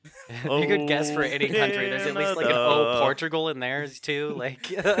 You could guess for any country. There's at least like an Canada. Portugal in theirs too. Like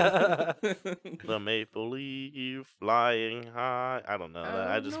The maple leaf flying high. I don't know that.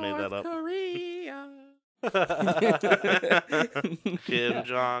 I just made that up. Kim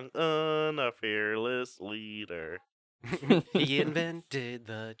Jong Un, a fearless leader. he invented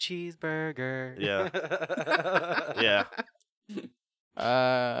the cheeseburger. Yeah.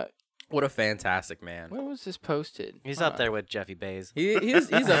 What a fantastic man. Where was this posted? He's Hold up on. there with Jeffy Bays. He's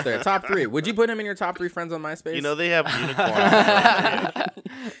up there, top 3. Would you put him in your top 3 friends on MySpace? You know they have unicorns.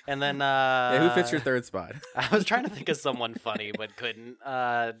 And then yeah, who fits your third spot? I was trying to think of someone funny but couldn't.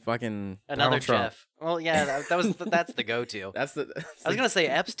 Fucking Another Donald Trump. Jeff. Well, yeah, that's the go-to. That's the. I was gonna say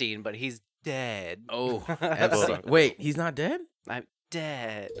Epstein, but he's dead. Oh, Epstein. Wait, he's not dead? I'm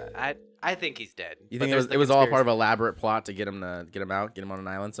dead. I think he's dead. You but think there's it the was all part conspiracy. of an elaborate plot to get him out, get him on an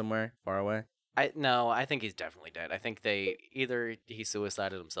island somewhere far away? No, I think he's definitely dead. I think either he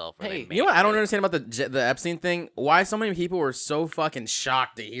suicided himself or Hey, they You know what? I don't made understand about the Epstein thing. Why so many people were so fucking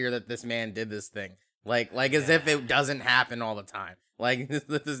shocked to hear that this man did this thing? Like as if it doesn't happen all the time. Like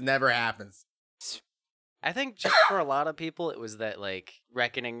this never happens. I think just for a lot of people, it was that like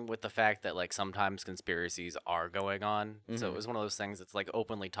reckoning with the fact that like sometimes conspiracies are going on. So it Mhm. was one of those things that's like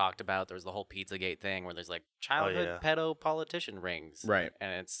openly talked about. There was the whole Pizzagate thing where there's like childhood yeah. pedo politician rings, Right.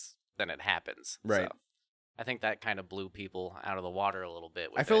 And then it happens, Right. So I think that kind of blew people out of the water a little bit.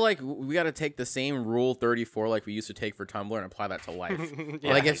 I feel like we got to take the same Rule 34 like we used to take for Tumblr and apply that to life.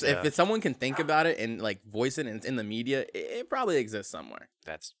 yeah, Like if Yeah. someone can think about it and like voice it and it's in the media, it probably exists somewhere.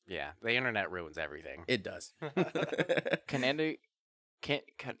 that's the internet ruins everything. It does. Canada.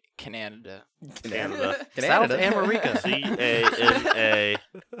 Canada. Canada. South America.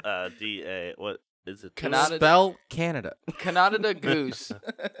 CANADA. What is it? Canada. Spell Canada. Canada goose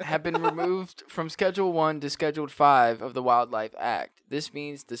have been removed from Schedule 1 to Schedule 5 of the Wildlife Act. This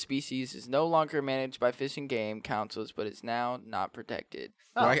means the species is no longer managed by Fish and Game councils, but is now not protected.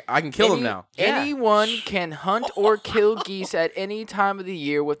 Oh. I can kill them Any- now. Yeah. Anyone can hunt or kill geese at any time of the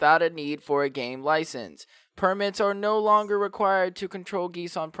year without a need for a game license. Permits are no longer required to control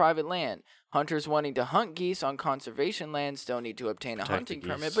geese on private land. Hunters wanting to hunt geese on conservation land still need to obtain a Protect the hunting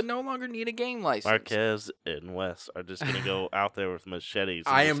permit, geese. but no longer need a game license. Marquez and Wes are just gonna go out there with machetes.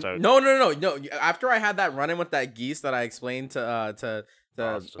 And I just am start no. After I had that run-in with that geese that I explained to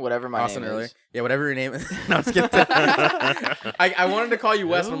Austin. Whatever my Austin name earlier. is. Yeah, whatever your name is. No, I'm just kidding. I wanted to call you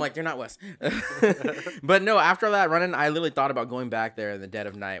Wes, but I'm like, you're not Wes. But no, after that run-in, I literally thought about going back there in the dead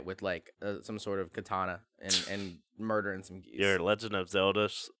of night with like some sort of katana and murdering some geese. Your Legend of Zelda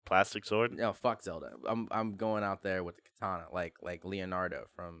plastic sword. No, fuck Zelda. I'm going out there with the katana, like Leonardo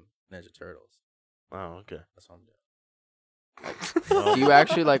from Ninja Turtles. Oh, okay. That's what I'm doing. Well, Do you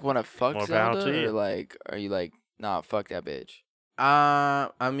actually like want to fuck More power to Zelda, or you. like are you like nah fuck that bitch?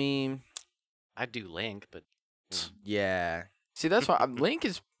 I mean, I'd do Link, but yeah. See, that's why Link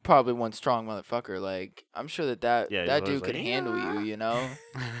is probably one strong motherfucker. Like, I'm sure that Yeah, he's that always dude could like, handle you, you know?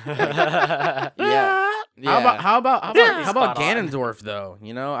 yeah. Yeah. How about Spot on. Ganondorf though?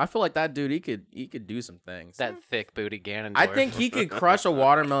 You know, I feel like that dude he could do some things. That thick booty Ganondorf. I think he could crush a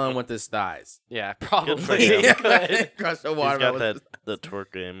watermelon with his thighs. Yeah, for probably. him. he could. Crush a He's watermelon. got with that his- the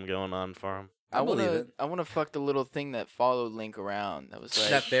twerk game going on for him. I believe it. I wanna fuck the little thing that followed Link around. That was like,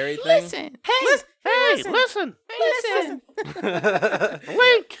 That fairy thing. listen, Hey, listen,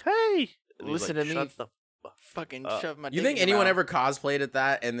 Link, hey. And he's Listen like, to me. "Shut the fucking Uh, shove my You dick think in your anyone mouth. ever cosplayed at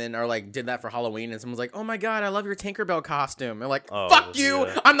that and then or like did that for Halloween and someone's like, "Oh my god, I love your Tinkerbell costume." They're like, Oh, "Fuck you!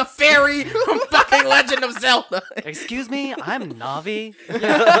 yeah. I'm the fairy from fucking Legend of Zelda." Excuse me, I'm Navi.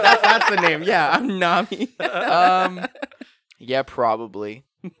 That's the name. Yeah, I'm Nami. Yeah, probably.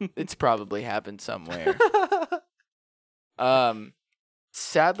 It's probably happened somewhere.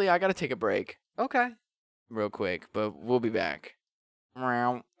 Sadly, I gotta take a break Okay. real quick, but we'll be back.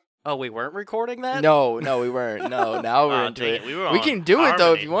 Meow. Oh, we weren't recording that? No, we weren't. No, now we're Oh, into dang it. it, we were We on can do it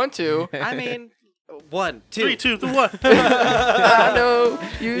though if Harmony. you want to. I mean, 1, 2. 3, 2, 1. I know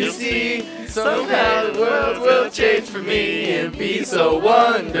you You'll see, see, somehow the world will change for me and be so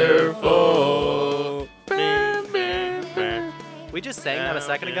wonderful. We just sang that a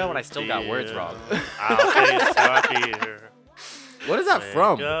second ago and I still got words wrong. I'll taste our beer. What is that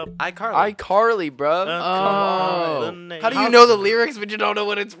from? Wake up, iCarly. iCarly, bruh. come on. the name. How do you know the lyrics but you don't know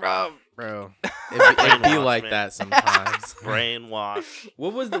what it's from? Bro, it'd be Brainwash, like man. that sometimes. Brainwash.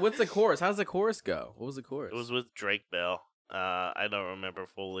 What's the chorus? How's the chorus go? What was the chorus? It was with Drake Bell. I don't remember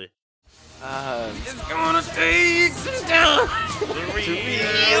fully. It's gonna take some time.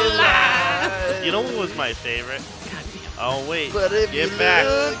 You know what was my favorite? Oh wait, But if get you back.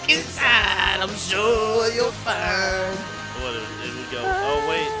 look inside, I'm sure you'll find. What it would go? Oh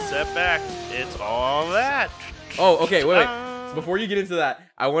wait, step back. It's all that. Oh, okay, wait. Before you get into that,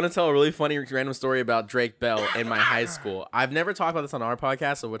 I want to tell a really funny random story about Drake Bell in my high school. I've never talked about this on our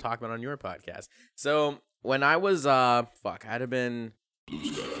podcast, so we'll talk about it on your podcast. So when I was I'd have been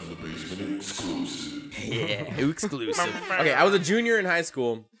yeah, exclusive. Okay, I was a junior in high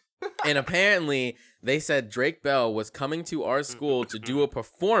school, and apparently they said Drake Bell was coming to our school to do a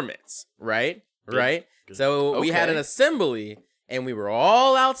performance, right? Right? Good. So we had Okay. an assembly, and we were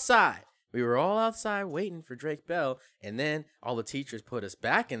all outside. We were all outside waiting for Drake Bell, and then all the teachers put us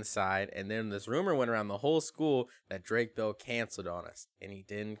back inside, and then this rumor went around the whole school that Drake Bell canceled on us, and he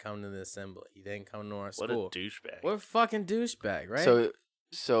didn't come to the assembly. He didn't come to our What school. a douchebag. What a fucking douchebag, right?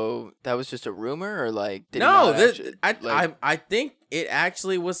 So that was just a rumor, or like? Did he No, not this actually- I think it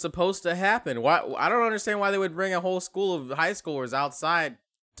actually was supposed to happen. Why I don't understand why they would bring a whole school of high schoolers outside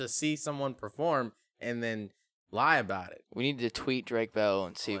to see someone perform and then lie about it. We need to tweet Drake Bell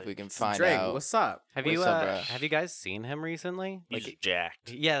and see if we can find Drake, out. what's up? Have What's you up, bro? have you guys seen him recently? He's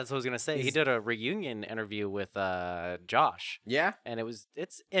jacked. Yeah, that's what I was gonna say. He He's- did a reunion interview with Josh, Yeah, and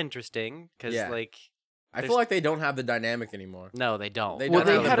it's interesting because Yeah. like I There's- feel like they don't have the dynamic anymore. no, they don't. They Well, don't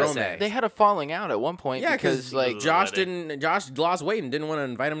they have had the a bromance. they had a falling out at one point Yeah, because like the Josh wedding. Josh lost weight and didn't want to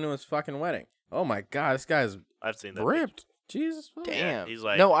invite him to his fucking wedding. Oh my god, this guy's I've seen that. ripped. Jesus. fuck. Damn. Yeah, he's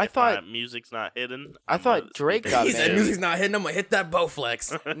like, No, I if thought- music's not hidden. I I'm thought gonna Drake speak got He it. said married. music's not hitting. I'm gonna hit that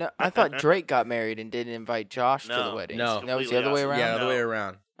Bowflex. no, I thought Drake got married and didn't invite Josh to the No, wedding. No. that was the other way around. Yeah, the other way No.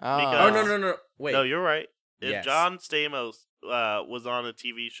 around. Oh. Oh no. Wait. No, you're right. If Yes. John Stamos was on a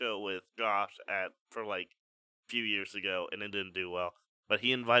TV show with Josh for like a few years ago, and it didn't do well, but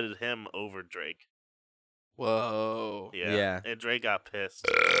he invited him over Drake. Whoa. Yeah, Yeah. and Drake got pissed.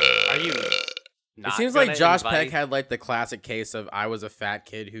 Are you? It Not seems like gonna Josh invite- Peck had like the classic case of I was a fat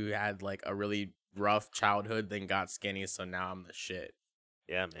kid who had like a really rough childhood, then got skinny, so now I'm the shit.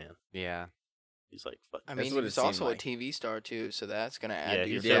 Yeah, man. Yeah. He's like, fuck. I That's mean, what he it was seemed also like. a TV star too, so that's gonna Yeah, add to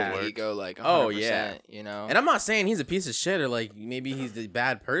he's your got filthy work. ego like 100%, Oh, yeah. you know. And I'm not saying he's a piece of shit or like maybe he's a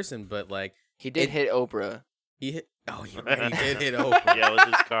bad person, but like he did it- hit Oprah. he hit. Oh, you're right. He did hit Oprah. Yeah, with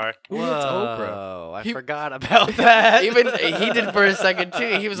his car. Who hits Oprah? Whoa, I He- forgot about that. Even he did for a second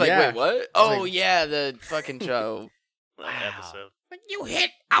too. He was like, Yeah. "Wait, what? Oh like- yeah, the fucking show." That Wow. episode. You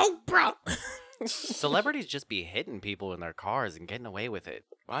hit Oprah. Celebrities just be hitting people in their cars and getting away with it.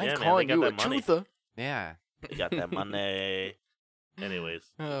 I'm Yeah, man, they calling got you a that money. truther. Yeah. They got that money. Anyways,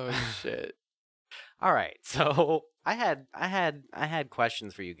 Oh shit. All right. So I had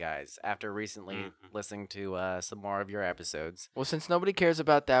questions for you guys after recently Mhm. listening to some more of your episodes. Well, since nobody cares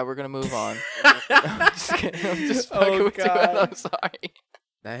about that, we're gonna move on. I'm just kidding. I'm just fucking Oh, with you. God. I'm sorry.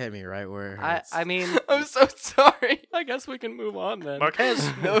 That hit me right where it I hurts. I mean, I'm so sorry. I guess we can move on then. Marquez,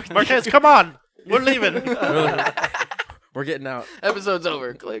 No, Marquez, come on, we're leaving. We're getting out. Episode's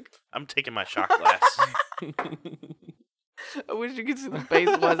over. Click. I'm taking my shot glass. I wish you could see the face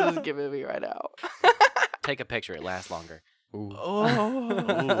Wes is giving me right now. Take a picture. It lasts longer. Ooh. Oh.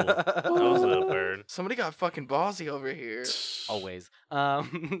 That was a burn. Somebody got fucking ballsy over here. Always.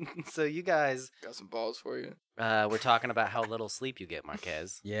 So you guys, Got some balls for you. we're talking about how little sleep you get,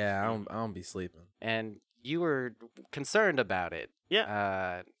 Marquez, Yeah, I don't be sleeping. and you were concerned about it.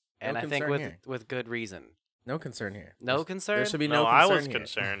 Yeah. And No I think concern here. with good reason. No concern here. No There concern. should be No, no I concern was here.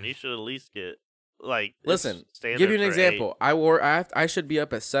 concerned. You should at least get like. it's Listen, standard give you an for example. I should be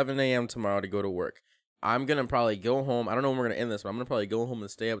up at 7 a.m. tomorrow to go to work. I'm gonna probably go home. I don't know when we're gonna end this, but I'm gonna probably go home and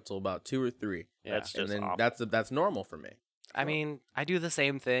stay up till about 2 or 3. Yeah. That's And just then awful. that's normal for me. I mean, I do the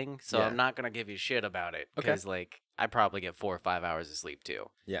same thing, so Yeah. I'm not gonna give you shit about it Okay. because like I probably get 4 or 5 hours of sleep too.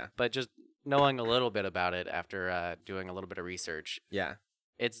 Yeah, But just knowing a little bit about it after doing a little bit of research, yeah.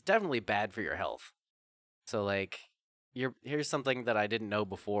 it's definitely bad for your health. So like here's something that I didn't know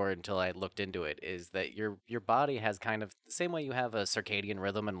before until I looked into it is that your body has kind of the same way you have a circadian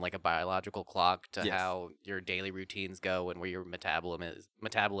rhythm and like a biological clock to Yes. how your daily routines go and where your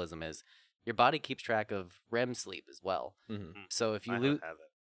metabolism is. Your body keeps track of REM sleep as well. hmm So if you I lose don't have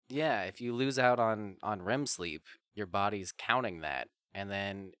it. yeah, if you lose out on REM sleep, your body's counting that, and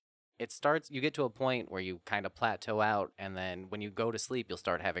then you get to a point where you kind of plateau out, and then when you go to sleep, you'll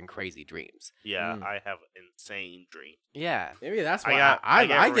start having crazy dreams. Yeah, Mm. I have insane dreams. Yeah. Maybe that's I why got I ran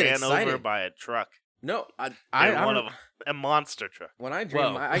get over excited. by a truck. No, I And one don't- of a monster truck. when I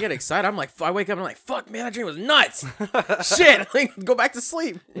dream, Whoa. I get excited. I'm like, I wake up and I'm like, fuck, man, that dream was nuts. Shit, like, go back to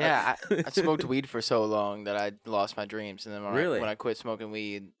sleep. Yeah, I smoked weed for so long that I lost my dreams, and then Really? when I quit smoking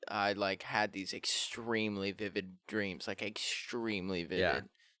weed, I like had these extremely vivid dreams, like extremely vivid. Yeah.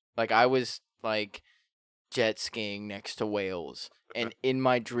 Like I was like jet skiing next to whales, and in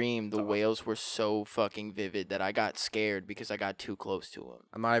my dream, the whales were so fucking vivid that I got scared because I got too close to them.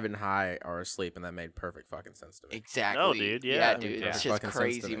 I'm not even high or asleep, and that made perfect fucking sense to me. Exactly. dude, Yeah, yeah. dude. Yeah. It's Fucking just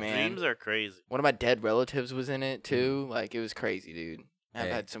sense to crazy, me. man. Dreams are crazy. One of my dead relatives was in it too. Like it was crazy, dude. I've Hey.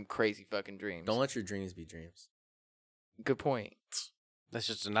 had some crazy fucking dreams. Don't let your dreams be dreams. Good point, That's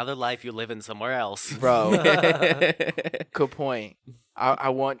just another life you live in somewhere else. bro. Good point. I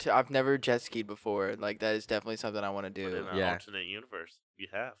want to. I've never jet skied before. Like that is definitely something I want to But in do. an Yeah. alternate universe, you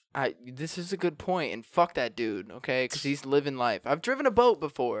have. This is a good point, and fuck that dude, okay? Because he's living life. I've driven a boat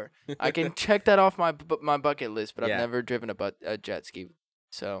before. I can check that off my my bucket list, but Yeah. I've never driven a jet ski.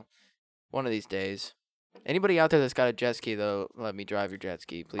 So, one of these days. Anybody out there that's got a jet ski though, let me drive your jet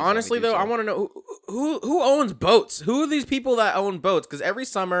ski, please. let me Honestly, do though, so. I want to know who owns boats. Who are these people that own boats? Because every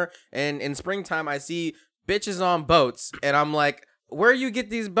summer and in springtime, I see bitches on boats, and I'm like, where you get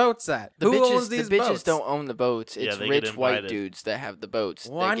these boats at? The Who bitches, owns these the bitches boats? don't own the boats. Yeah, It's they get rich white invited. dudes that have the boats.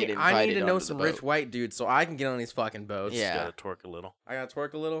 Well, that get I invited need to know onto the some boat. rich white dudes so I can get on these fucking boats. Yeah. Gotta twerk a little. I gotta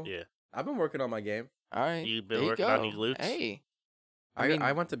twerk a little. Yeah. I've been working on my game. All right, You've been there working you on go. your glutes? Hey, I I mean-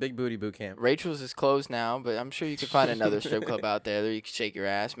 I went to Big Booty Boot Camp. Rachel's is closed now, but I'm sure you could find another strip club out there that you can shake your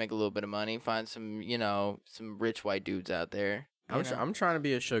ass, make a little bit of money, find some, some rich white dudes out there. you know? I'm trying to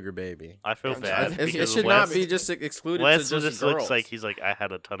be a sugar baby. I feel I'm bad. sorry. It because should Wes, not be just excluded Wes to just just girls. looks like he's like, I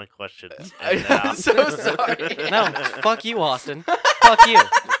had a ton of questions. I- and now- I'm so sorry. No, fuck you, Austin. Fuck you.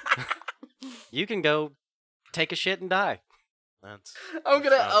 You can go take a shit and die. That's, I'm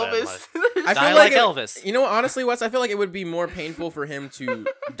gonna Not bad Elvis. I Die feel like like Elvis. You know what? Honestly, Wes, I feel like it would be more painful for him to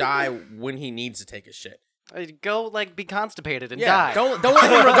die when he needs to take a shit. Go like be constipated and Yeah, die. don't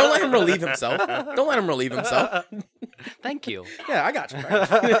let him relieve himself. Don't let him relieve himself. Thank you. Yeah, I got you.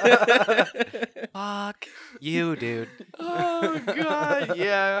 Fuck you, dude. Oh god,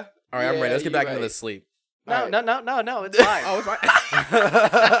 yeah. All right, I'm ready. Let's get you're back into right. the sleep. No, Alright. no, it's fine. Oh, it's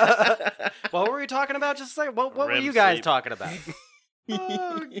fine. What were we talking about? Just say what were REM you guys sleep. talking about?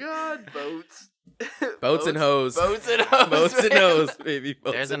 Oh god, boats. Boats and hoes. Boats and hoes. Boats and man. hoes, baby.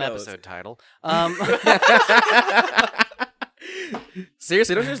 Boats There's an and hoes. episode title.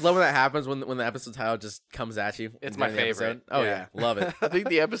 Seriously, don't you just love when that happens when the episode title just comes at you? It's during my the episode? favorite. Oh Yeah. yeah, love it. I think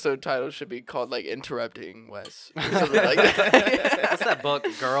the episode title should be called like "Interrupting Wes" or something like that. What's that book?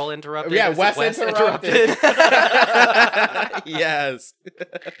 Girl Interrupted? Yeah, Or is it Wes interrupted. Yes.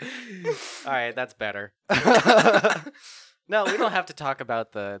 All right, that's better. No, we don't have to talk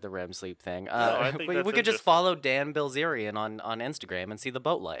about the REM sleep thing. I think we that's could just interesting. follow Dan Bilzerian on Instagram and see the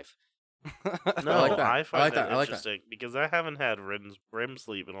boat life. No, I like that. I find I like that that. I like that. interesting because I haven't had REM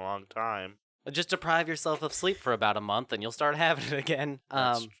sleep in a long time. Just deprive yourself of sleep for about a month and you'll start having it again.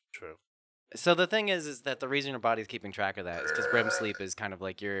 That's true. So the thing is that the reason your body's keeping track of that is because REM sleep is kind of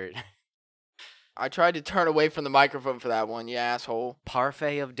like your I tried to turn away from the microphone for that one, you asshole.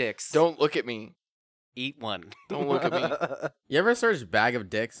 parfait of dicks. Don't look at me. eat one. Don't look at me. You ever search "bag of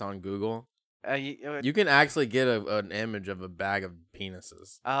dicks" on Google? You can actually get an image of a bag of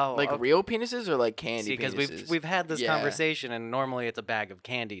penises. Oh, Like okay. real penises or like candy Because penises? we've had this Yeah. conversation, and normally it's a bag of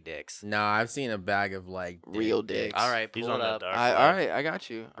candy dicks. No, I've seen a bag of like Real dicks. All right, He's pull on it that up. dark All web. right, I got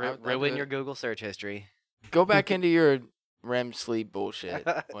you. I'll Ruin do your it. Google search history, Go back into your REM sleep bullshit.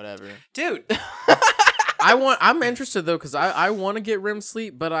 Whatever. dude. I'm interested though because I want to get REM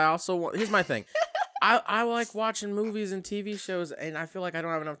sleep, but I also want. Here's my thing. I like watching movies and TV shows, and I feel like I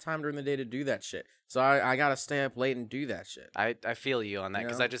don't have enough time during the day to do that shit. So I gotta stay up late and do that shit. I feel you on that You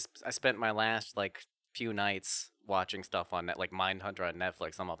because know? I spent my last like few nights watching stuff on like Mindhunter on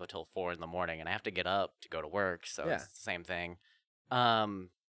Netflix. I'm up until 4 a.m, and I have to get up to go to work, so Yeah. it's the same thing.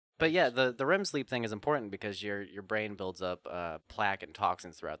 But yeah, the REM sleep thing is important because your brain builds up plaque and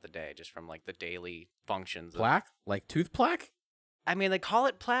toxins throughout the day just from like the daily functions. Plaque, like tooth plaque. I mean, they call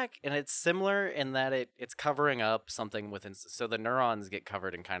it plaque, and it's similar in that it's covering up something within. So the neurons get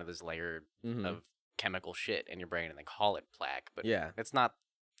covered in kind of this layer Mhm. of chemical shit in your brain, and they call it plaque, but Yeah, it's not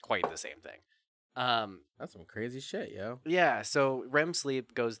quite the same thing. that's some crazy shit, yo. Yeah, so REM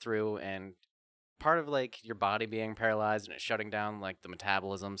sleep goes through, and part of like your body being paralyzed and it's shutting down like the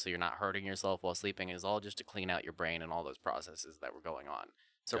metabolism so you're not hurting yourself while sleeping is all just to clean out your brain and all those processes that were going on.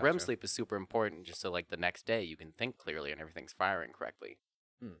 So REM Gotcha. sleep is super important just so like the next day you can think clearly and everything's firing correctly.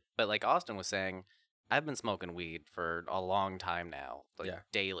 Hmm. But like Austin was saying, I've been smoking weed for a long time now, like Yeah.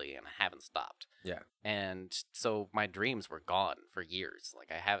 daily, and I haven't stopped. Yeah. And so my dreams were gone for years.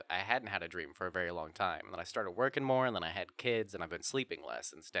 Like I hadn't had a dream for a very long time. And then I started working more, and then I had kids, and I've been sleeping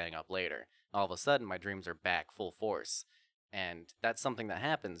less and staying up later. All of a sudden my dreams are back full force. And that's something that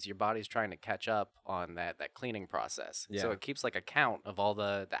happens. Your body's trying to catch up on that cleaning process. So Yeah. it keeps like a count of all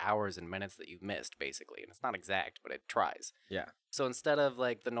the hours and minutes that you've missed, basically. And it's not exact, but it tries. Yeah. So instead of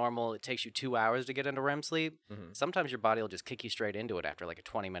like the normal, it takes you 2 hours to get into REM sleep, Mhm. sometimes your body will just kick you straight into it after like a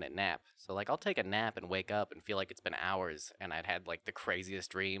 20-minute nap. So like I'll take a nap and wake up and feel like it's been hours and I'd had like the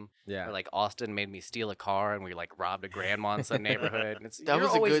craziest dream. Yeah. Or like Austin made me steal a car and we like robbed a grandma in some neighborhood. And That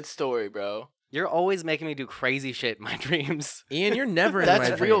was a good story, bro. You're always making me do crazy shit in my dreams. Ian, you're never in my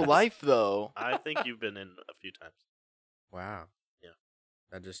That's real dreams. life, though. I think you've been in a few times, Wow. Yeah.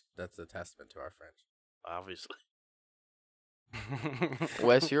 That's a testament to our friendship. obviously.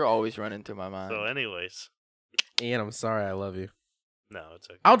 Wes, you're always running through my mind. So, anyways, Ian, I'm sorry, I love you. no, it's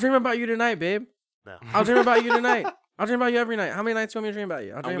okay. I'll dream about you tonight, babe. No. I'll dream about you tonight. I'll dream about you every night. How many nights do you want me to dream about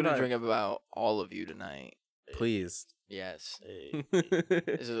you? I'll I'm dream gonna about drink about all of you tonight. Please. Yes, Hey.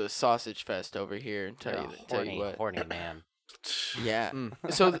 this is a sausage fest over here. Tell You're you, a tell you what. horny man. Yeah. Mm.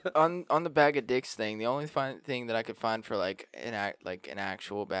 So on the bag of dicks thing, the only thing that I could find for like an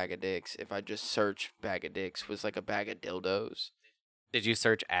actual bag of dicks, if I just search bag of dicks, was like a bag of dildos. Did you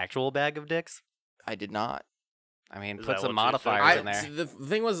search actual bag of dicks? I did not. I mean, Is put that some what you modifiers searched? in there. See, the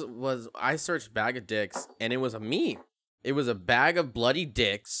thing was I searched bag of dicks and it was a meme. It was a bag of bloody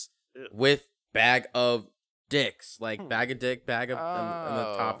dicks Ew. with bag of dicks, like Hmm. bag of dick, bag of in the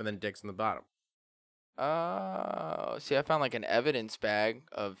top, Oh. and then dicks in the bottom. Oh, see, I found like an evidence bag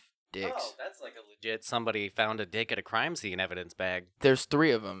of dicks. Oh, that's like a legit somebody found a dick at a crime scene evidence bag. There's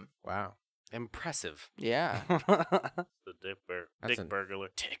 3 of them. Wow. Impressive. Yeah. The That's dick an- burglar.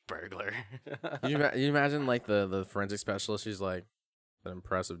 Dick burglar. You imagine like the forensic specialist? She's like, an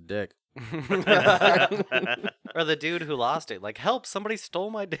impressive dick. Or the dude who lost it. Like, help! Somebody stole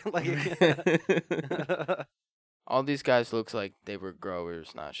my dick. Like, All these guys looks like they were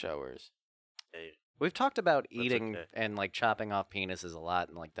growers, not showers. Hey, we've talked about eating okay. and like chopping off penises a lot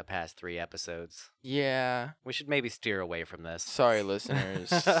in like the past 3 episodes. Yeah. We should maybe steer away from this. Sorry,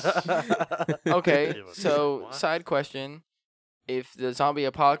 listeners. Okay, Give a so what? side question. If the zombie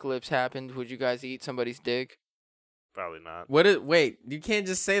apocalypse happened, would you guys eat somebody's dick? probably not. Wait, you can't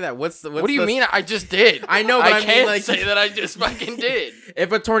just say that. What's What do you mean? I just did. I know, but I mean, can't like- say that I just fucking did.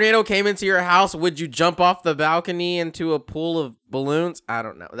 If a tornado came into your house, would you jump off the balcony into a pool of balloons? I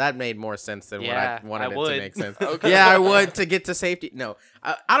don't know. That made more sense than Yeah, what I wanted I it would. to make sense. Okay. Yeah, I would to get to safety. No,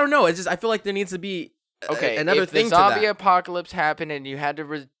 I don't know. It's just I feel like there needs to be Okay, another if thing the zombie to that. apocalypse happened and you had to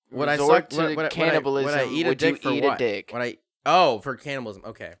Would I resort suck? to cannibalism, Would I eat a would dick you for eat what? a dick? Would I? For cannibalism.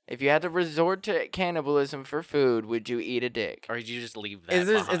 Okay. If you had to resort to cannibalism for food, would you eat a dick? Or did you just leave that Is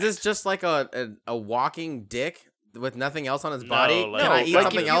this behind? just like a walking dick with nothing else on his body? like- Can I eat like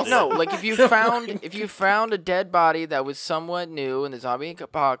something if you, else? No, like if you found a dead body that was somewhat new in the zombie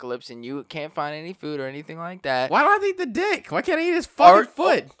apocalypse and you can't find any food or anything like that. Why do I eat the dick? Why can't I eat his fucking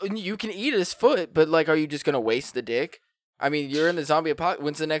foot? You can eat his foot, but like, are you just gonna waste the dick? I mean, you're in the zombie apocalypse.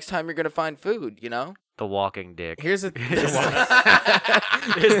 When's the next time you're gonna find food? You know? The walking dick. Here's the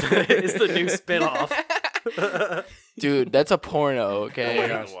Is the new spinoff. Dude, that's a porno, okay? Oh my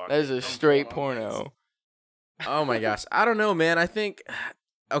gosh. That is a straight porno. Oh my gosh, I don't know, man. I think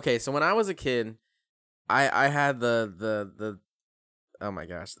okay. So when I was a kid, I had the oh my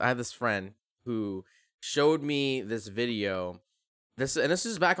gosh, I had this friend who showed me this video. This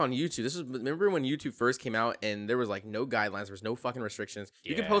is back on YouTube. Remember when YouTube first came out and there was like no guidelines, there was no fucking restrictions.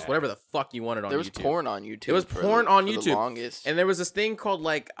 You could post Yeah. whatever the fuck you wanted on There was YouTube. porn on YouTube. It was for porn the- on for the YouTube. longest. And there was this thing called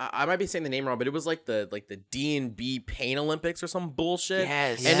like I might be saying the name wrong, but it was like the D&B Pain Olympics or some bullshit.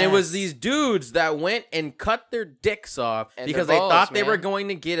 Yes. And it was Yes. these dudes that went and cut their dicks off And because their they balls, thought they were man. going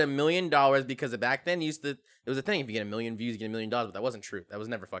to get $1 million because back then it was a thing. If you get 1 million views, you get $1 million, but that wasn't true. That was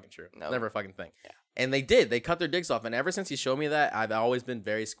never fucking true. No. Never a fucking thing. Yeah. And they did. They cut their dicks off. And ever since he showed me that, I've always been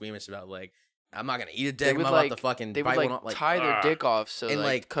very squeamish about like, I'm not gonna eat a dick. I'm would, about to fucking they bite would like, one off. Like, tie their ah. dick off so And, like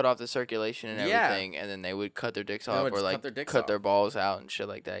like- cut off the circulation and Yeah. everything, and then they would cut their dicks They off would or just cut like their dicks cut their off. balls out and shit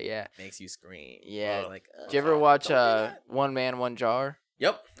like that. Yeah. makes you scream. Yeah. Like, Did you ever watch don't do that. One Man One Jar?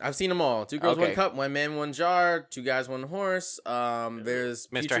 Yep, I've seen them all. 2 girls, Okay. 1 cup, 1 man, 1 jar, 2 guys, 1 horse. There's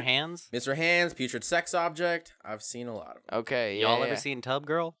Mr. Putrid- Hands. Mr. Hands, Putrid Sex Object. I've seen a lot of them. Okay. Yeah. Y'all yeah. ever seen Tub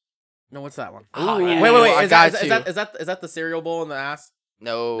Girl? No, what's that one? Oh, Ooh, yeah. Wait. I Is got that, you. is that the cereal bowl in the ass?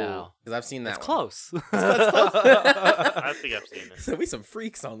 No. No. Because I've seen that It's one. close. I think I've seen it. So we some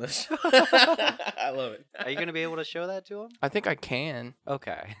freaks on this show. I love it. Are you gonna be able to show that to him? I think I can.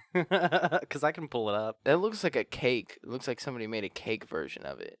 Okay, because I can pull it up. That looks like a cake. It looks like somebody made a cake version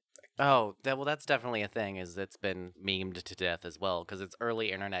of it. Oh, that's definitely a thing. Is it's been memed to death as well because it's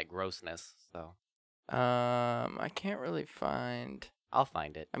early internet grossness. So I can't really find. I'll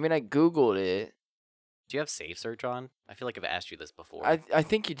find it. I mean, I googled it. Do you have Safe Search on? I feel like I've asked you this before. I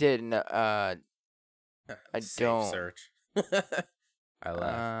think you did. No, I Safe don't. Search. I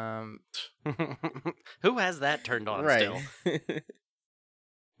laugh. Who has that turned on right. still?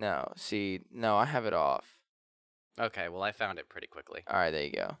 No. See, no, I have it off. Okay, well I found it pretty quickly. All right, there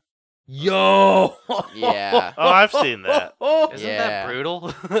you go. Yo. Yeah. Oh, I've seen that. Isn't Yeah. that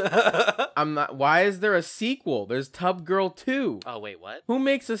brutal? I'm not. Why is there a sequel? There's Tub Girl 2. Oh wait, what? Who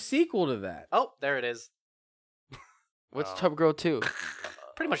makes a sequel to that? Oh, there it is. What's Oh. Tub Girl 2?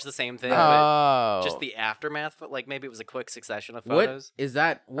 Pretty much the same thing, but Oh. just the aftermath. But like maybe it was a quick succession of What photos. is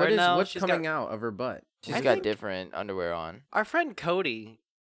that? What Or is no, what's she's coming got- out of her butt? She's I got think- different underwear on. Our friend Cody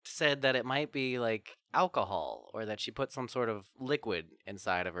said that it might be like alcohol or that she put some sort of liquid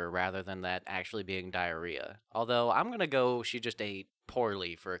inside of her rather than that actually being diarrhea. Although I'm going to go she just ate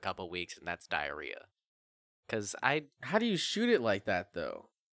poorly for a couple weeks and that's diarrhea. Cuz How do you shoot it like that though?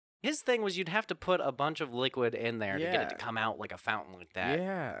 his thing was you'd have to put a bunch of liquid in there to get it to Yeah. come out like a fountain like that.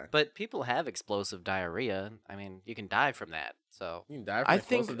 Yeah. But people have explosive diarrhea. I mean, you can die from that. So You can die from I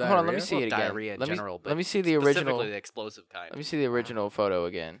think. explosive Hold on, let me diarrhea? see Well, it again. diarrhea in let general, me, but let me see the specifically original. the explosive kind. Let me see the original photo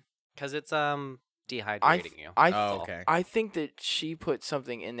again. Cuz it's I dehydrating you. I Oh, okay. I think that she put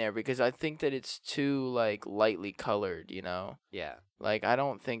something in there because I think that it's too like lightly colored, you know. Yeah. Like I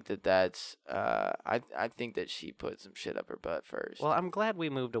don't think that that's I think that she put some shit up her butt first. Well, I'm glad we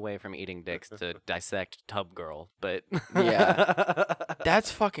moved away from eating dicks to dissect Tub Girl, but Yeah.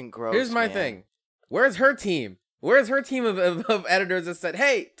 That's fucking gross. Here's my man. thing. Where's her team? Where's her team of editors that said,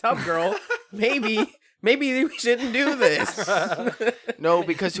 "Hey, Tub Girl, maybe we shouldn't do this." No,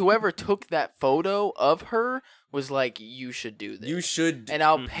 because whoever took that photo of her was like, "You should do this, you should. and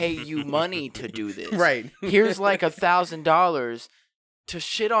I'll pay you money to do this." Right. Here's like $1,000 to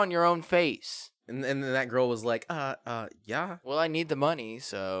shit on your own face. And then that girl was like, yeah. Well, I need the money,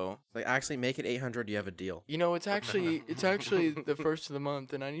 so Like, actually, make it 800. You have a deal. you know it's actually the first of the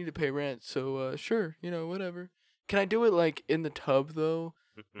month, and I need to pay rent. So sure, you know whatever. Can I do it like in the tub though?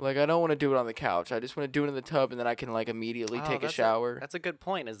 Like I don't want to do it on the couch. I just want to do it in the tub, and then I can like immediately Oh, take a that's shower. That's a good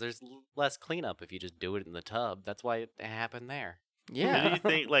point. Is there's less cleanup if you just do it in the tub. That's why it happened there. What do Yeah. you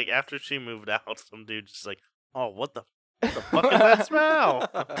think? Like after she moved out, some dude just like, oh, what the fuck is that smell?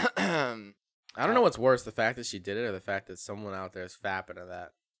 I don't know what's worse, the fact that she did it or the fact that someone out there is fapping to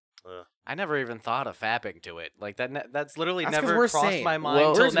that. I never even thought of fapping to it. Like that. That's literally That's 'cause never we're crossed sane. my mind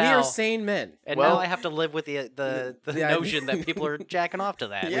Well, till We now. are sane men. And Well- now I have to live with the Yeah, notion that people are jacking off to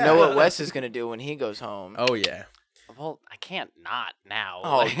that. You Yeah. know what Wes is gonna do when he goes home? Oh, yeah. Well, I can't not now.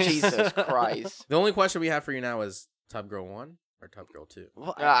 Oh, Like- Jesus Christ! The only question we have for you now is Tub Girl 1 or Tub Girl 2?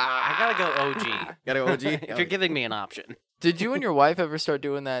 Well, I gotta go OG. Gotta go OG? If you're giving me an option. Did you and your wife ever start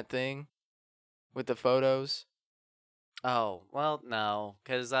doing that thing with the photos? Oh well, no,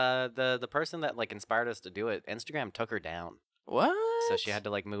 because the person that like inspired us to do it, Instagram took her down, What? so she had to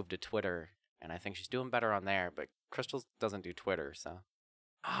like move to Twitter, and I think she's doing better on there. But Crystal doesn't do Twitter, so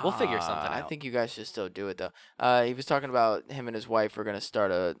we'll figure something I out. think you guys should still do it though. He was talking about him and his wife were gonna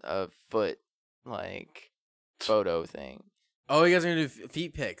start a foot like photo thing. Oh, you guys are gonna do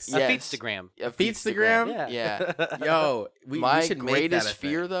feet pics. Yeah. A Yes. Feetstagram. A Feetstagram? Yeah. Yeah. Yo, we My should make that greatest a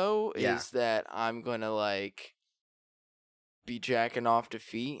fear thing. though Yeah. is that I'm gonna like be jacking off to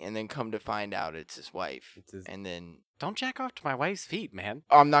feet and then come to find out it's his wife. It's his- And then Don't jack off to my wife's feet, man.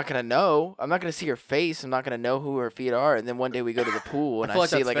 I'm not gonna know. I'm not gonna see her face. I'm not gonna know who her feet are. And then one day we go to the pool and I feel I like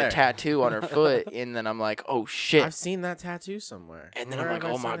see that's like fair. a tattoo on her foot, and then I'm like, oh shit. I've seen that tattoo somewhere. And then Where I'm like,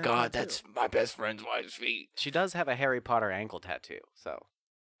 have I oh seen my that god, tattoo? that's my best friend's wife's feet. She does have a Harry Potter ankle tattoo, so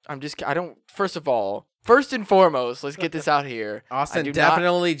I don't. First and foremost, let's get this out here. Austin do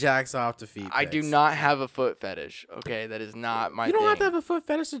definitely jacks off to feet. I do pics. not have a foot fetish. Okay, that is not my You don't thing. have to have a foot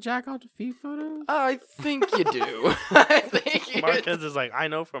fetish to jack off to feet photos. I think you do. I think you Marquez is like, I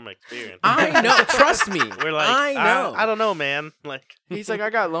know from experience. I know. Trust me. We're like, I know. I don't know, man. Like, He's like,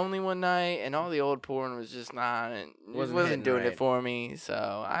 I got lonely one night, and all the old porn was just not, it Wasn't wasn't hitting doing right. it for me, so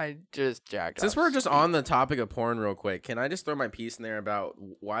I just jacked Since off we're just feet. on the topic of porn real quick, can I just throw my piece in there about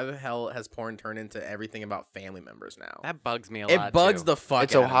why the hell has porn turned into everything about family members now? that bugs me a It lot. bugs too. the fuck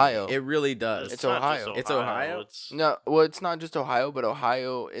It's out of me. Ohio. It really does. It's not Ohio. just It's Ohio? It's No, well, it's not just Ohio, but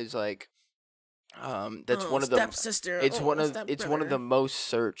Ohio is like, that's one of the. stepsister. It's one of the most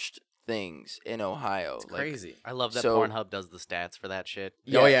searched things in Ohio. It's Like, crazy. I love that So- Pornhub does the stats for that shit.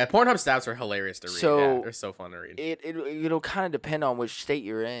 Oh yeah, Pornhub stats are hilarious to read. So- Yeah, they're so fun to read. It'll kind of depend on which state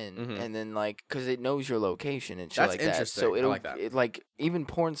you're in, Mhm. and then like because it knows your location and shit That's like that. interesting. So I it'll like that. It, like even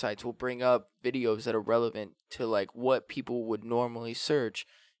porn sites will bring up videos that are relevant to like what people would normally search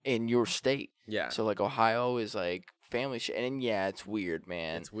in your state. Yeah, So like Ohio is like family shit, and yeah, it's weird,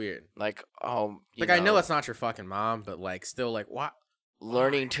 man. it's weird. Like Like I know that's not your fucking mom, but like still like what?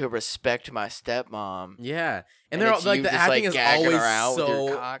 learning to respect my stepmom. Yeah, and And they're all, it's like you the just, acting like, is gagging always her out with your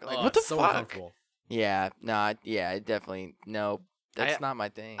so cock. Like, oh, what the it's so fuck? uncomfortable. Yeah, it definitely no. That's I- not my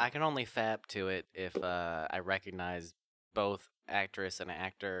thing. I can only fap to it if I recognize both actress and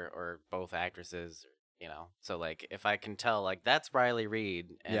actor or both actresses, you know. So like if I can tell like that's Riley Reid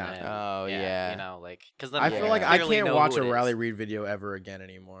and Yeah. then, Oh, yeah. you know, like cuz I feel like I clearly can't know watch who a it Riley is. Reid video ever again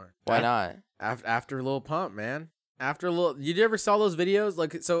anymore. Why not? After Lil Pump, man. After Lil, you ever saw those videos?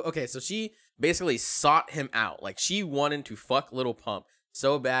 Like, so okay, so she basically sought him out. Like, she wanted to fuck Lil Pump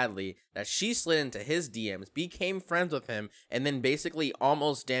so badly that she slid into his DMs, became friends with him, and then basically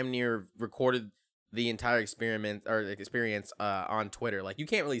almost damn near recorded the entire experience on Twitter. Like, you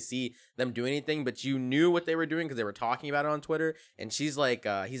can't really see them do anything, but you knew what they were doing because they were talking about it on Twitter. And she's like,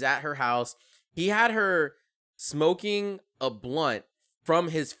 he's at her house. He had her smoking a blunt from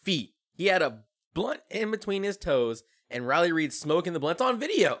his feet. He had a blunt in between his toes, and Riley Reid smoking the blunt. It's on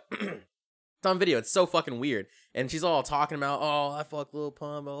video. It's on video. It's so fucking weird. And she's all talking about, oh, I fuck Lil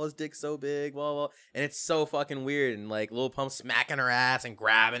Pump. Oh, his dick's so big. Blah, blah. And it's so fucking weird. And like Lil Pump smacking her ass and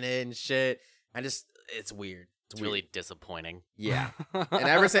grabbing it and shit. It's weird. It's really disappointing. Yeah. And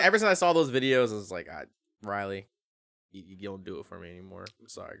ever since I saw those videos, I was like, Riley, you don't do it for me anymore. I'm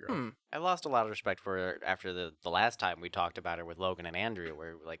sorry, girl. I lost a lot of respect for her after the last time we talked about her with Logan and Andrew,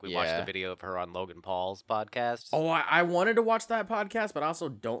 where like we watched Yeah. the video of her on Logan Paul's podcast. Oh, I wanted to watch that podcast, but I also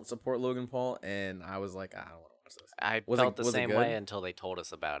don't support Logan Paul. And I was like, I don't want to watch this. I Was felt it- the was it same good? way until they told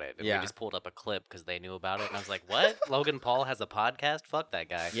us about it. And Yeah. we just pulled up a clip because they knew about it. And I was like, what? Logan Paul has a podcast? Fuck that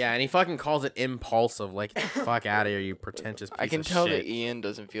guy. Yeah, and he fucking calls it impulsive. Like, fuck out of here, you pretentious piece I can of tell shit. that Ian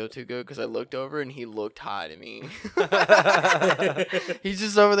doesn't feel too good because I looked over and he looked high to me. He's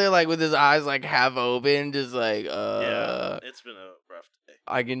just over there like with his eyes like half open, just like yeah, it's been a rough day.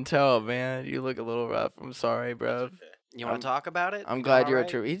 I can tell, man. You look a little rough. I'm sorry, bro. It's okay. You want I'm- to talk about it? I'm You glad doing you're alright?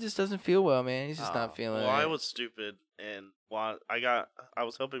 at your. He just doesn't feel well, man. He's just Oh, not feeling Well, I it. was stupid, and I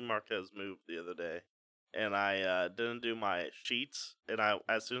was helping Marquez move the other day, and I didn't do my sheets. And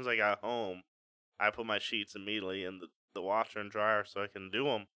as soon as I got home, I put my sheets immediately in the washer and dryer so I can do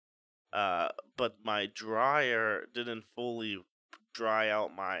them. But my dryer didn't fully dry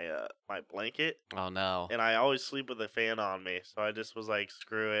out my my blanket, Oh, no. and I always sleep with a fan on me. So I just was like,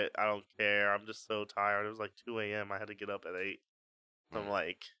 screw it, I don't care. I'm just so tired. It was like 2 a.m. I had to get up at 8. I'm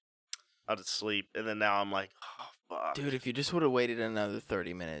like, I'll just sleep. And then now I'm like, oh, fuck. Dude, if you just would have waited another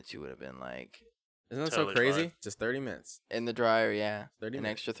 30 minutes, you would have been like Isn't that Totally so crazy? fine. Just 30 minutes. in the dryer, yeah. 30 An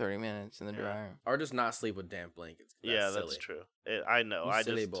minutes. extra 30 minutes in the Yeah. dryer. Or just not sleep with damp blankets. Yeah, that's silly. true. I know. You I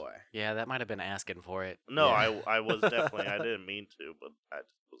silly just boy. Yeah, that might have been asking for it. no. Yeah. I was definitely. I didn't mean to, but I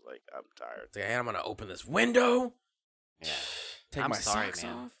just was like, I'm tired. It's like, hey, I'm gonna open this window. Yeah. Take I'm my sorry, socks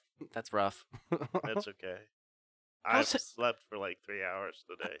man. off. That's rough. That's okay. I've How's it- slept for like 3 hours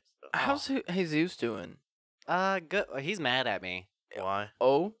today. So. How's Jesus doing? Good. He's mad at me. Why?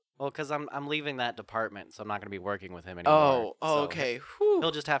 Oh, Well, because I'm leaving that department, so I'm not going to be working with him anymore. Oh, so okay. Whew. He'll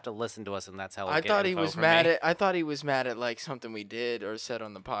just have to listen to us, and that's how he'll I get thought he info was from mad me. at. I thought he was mad at like something we did or said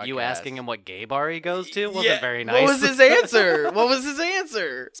on the podcast. You asking him what gay bar he goes to wasn't very nice. What was his answer? What was his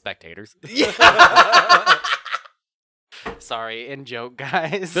answer? Spectators. Yeah. Sorry, in joke,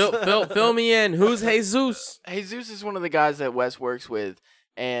 guys. Fill me in. Who's Jesus? Jesus is one of the guys that Wes works with,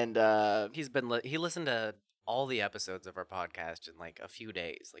 and He listened to all the episodes of our podcast in like a few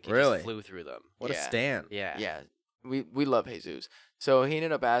days. Like he Really? just flew through them. What a Yeah. stan. Yeah. yeah, we love Jesus. So he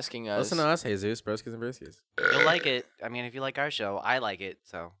ended up asking us. Listen to us, Jesus, broskies and briskies. You'll like it. I mean, if you like our show, I like it.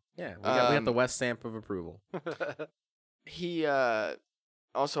 So Yeah, we got the West stamp of approval. He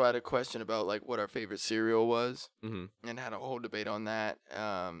also had a question about like what our favorite cereal was, Mm-hmm. and had a whole debate on that.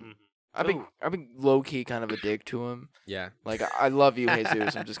 Mhm. I've been low key kind of a dick to him. Yeah. Like I love you,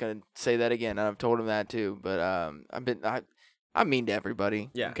 Jesus. I'm just gonna say that again. I've told him that too. But I'm mean to everybody.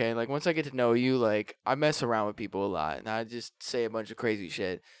 Yeah. Okay. Like once I get to know you, like I mess around with people a lot, and I just say a bunch of crazy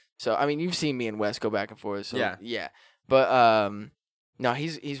shit. So I mean, you've seen me and Wes go back and forth. So Yeah. Yeah. But no,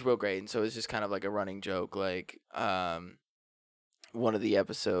 he's real great, and so it's just kind of like a running joke. Like one of the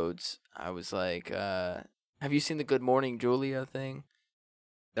episodes, I was like, "Have you seen the Good Morning Julia thing?"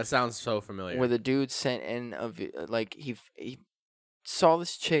 That sounds so familiar. Where the dude sent in like he saw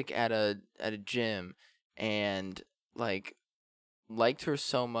this chick at a gym and like liked her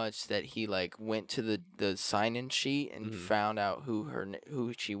so much that he like went to the sign-in sheet and Mhm. found out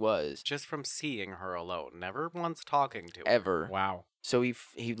who she was just from seeing her alone, never once talking to her. ever. Wow. So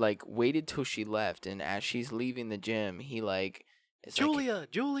he like waited till she left, and as she's leaving the gym, he like it's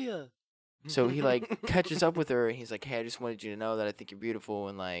like, Julia. so he like catches up with her, and he's like, "Hey, I just wanted you to know that I think you're beautiful,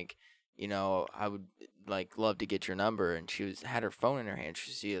 and like, you know, I would like love to get your number." And she had her phone in her hand.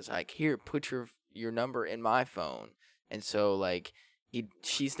 She was like, "Here, put your number in my phone." And so like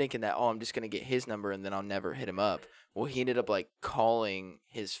she's thinking that, oh, I'm just gonna get his number and then I'll never hit him up. Well, he ended up like calling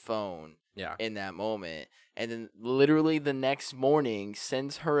his phone Yeah. in that moment, and then literally the next morning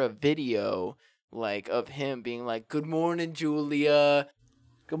sends her a video like of him being like, "Good morning, Julia.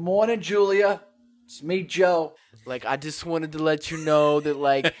 Good morning, Julia. It's me, Joe. Like, I just wanted to let you know that,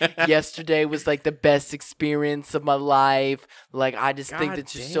 like, yesterday was, like, the best experience of my life. Like, I just think God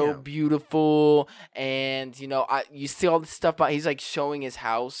that you're so damn. beautiful. And, you know, you see all this stuff. He's, like, showing his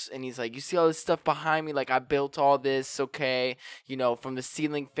house. And he's like, you see all this stuff behind me? Like, I built all this, okay? You know, from the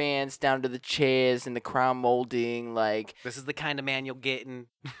ceiling fans down to the chairs and the crown molding. Like, This is the kind of man you'll get in.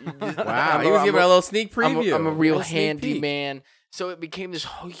 Wow. He was giving a little sneak preview. I'm a real Little sneak handy peek. man. So it became this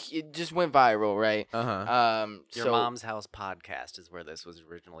whole, it just went viral, right? Uh-huh. Your So Mom's House podcast is where this was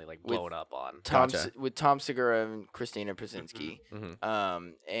originally like With blown up on. Gotcha. with Tom Segura and Christina Przinski.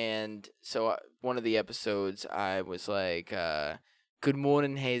 Mhm. And so one of the episodes, I was like, "Good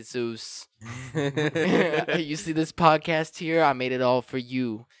morning, Jesus. You see this podcast here? I made it all for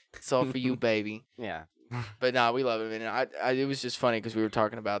you. It's all for you, baby." Yeah. But nah, we love him, and I it was just funny because we were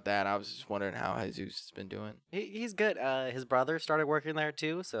talking about that. And I was just wondering how Jesus has been doing. He's good. His brother started working there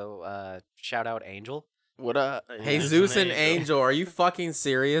too, so shout out Angel. What up? Hey, Zeus and Angel, are you fucking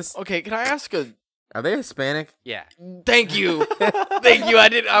serious? Okay, can I ask a? Are they Hispanic? Yeah. Thank you, thank you. I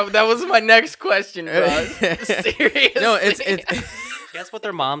did. That was my next question, bro. Seriously. No, it's Guess what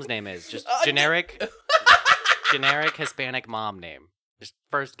their mom's name is? Just generic Hispanic mom name. Just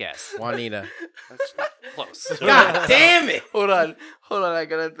first guess. Juanita. Close. God damn it! Hold on. I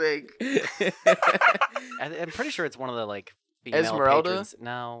gotta think. I'm pretty sure it's one of the like female Esmeralda? patrons.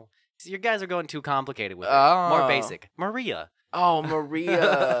 No. See, your guys are going too complicated with it. Oh. More basic. Maria. Oh,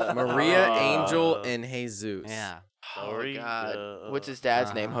 Maria. Maria, Oh. Angel, and Jesus. Yeah. Oh Maria. God. What's his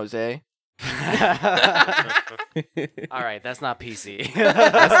dad's name? Jose. All right, that's not PC.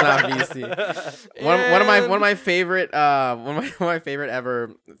 That's not VC. One of my favorite one of my favorite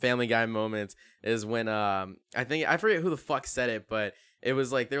ever Family Guy moments is when I forget who the fuck said it, but it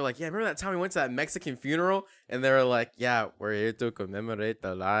was like they were like, yeah, remember that time we went to that Mexican funeral, and they were like, yeah, we're here to commemorate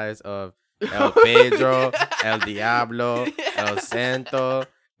the lives of El Pedro, El Diablo, El Santo,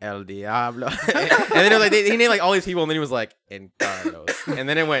 El Diablo, and then it was like he named like all these people, and then he was like, and Carlos, and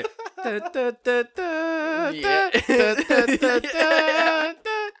then it went.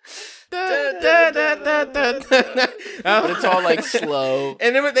 But it's all like slow.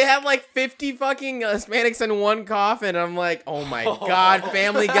 And then they have like 50 fucking Hispanics in one coffin. I'm like, oh my god,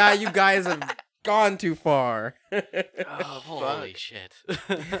 Family Guy, you guys have gone too far. Oh, Holy shit.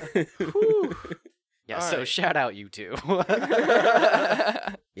 Whew. Yeah, All so right. shout out you two.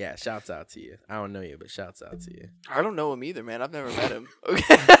 Yeah, shouts out to you. I don't know you, but shouts out to you. I don't know him either, man. I've never met him.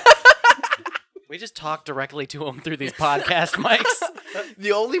 Okay. We just talk directly to him through these podcast mics.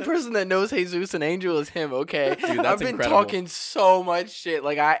 The only person that knows Jesus and Angel is him, okay? Dude, I've that's been incredible. talking so much shit.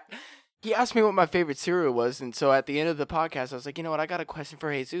 Like, he asked me what my favorite cereal was, and so at the end of the podcast, I was like, you know what? I got a question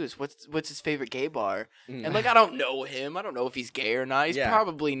for Jesus. What's his favorite gay bar? And like, I don't know him. I don't know if he's gay or not. He's Yeah.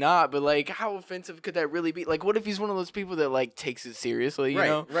 probably not. But like, how offensive could that really be? Like, what if he's one of those people that like takes it seriously? You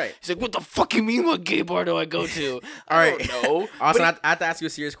know? Right. He's like, what the fuck you mean? What gay bar do I go to? All I right. don't know. Austin, But I have to ask you a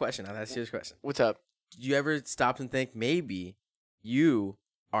serious question. what's up? Did you ever stop and think maybe you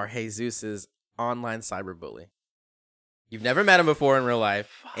are Jesus's online cyberbully? You've never met him before in real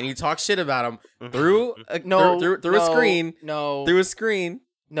life, and you talk shit about him through a, No, through a screen. No, Through a screen.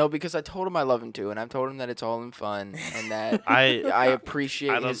 no, because I told him I love him too, and I've told him that it's all in fun, and that I I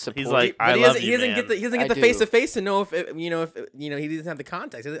appreciate I don't- his support. he's like, But I he love doesn't, you, he doesn't man. get the he doesn't I get the do. face to face to know if he doesn't have the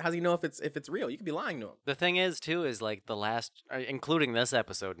context. How does he know if it's real? You could be lying to him. The thing is, too, is like the last, including this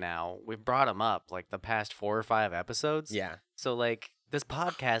episode now, we've brought him up like the past 4 or 5 episodes. Yeah. So like this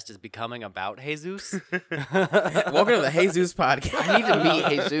podcast is becoming about Jesus. Welcome to the Jesus podcast. I need to meet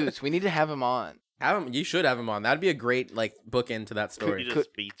Jesus. We need to have him on. Have him. You should have him on. That'd be a great like bookend to that He story.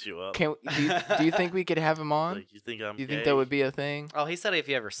 just beats you up. Do you think we could have him on? Like, you think I'm Do you think gay? that would be a thing? Oh, he said if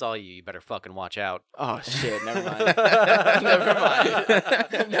he ever saw you, you better fucking watch out. Oh shit! Never mind. Never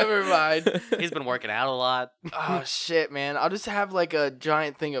mind. Never mind. He's been working out a lot. Oh shit, man! I'll just have like a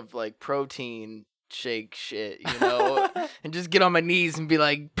giant thing of like protein shake shit, you know, and just get on my knees and be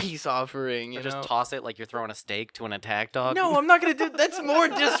like peace offering. You Or know? just toss it like you're throwing a steak to an attack dog. No, I'm not gonna do. That's more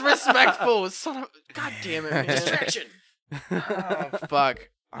disrespectful. Son of. God damn it, man. Distraction. Oh, fuck.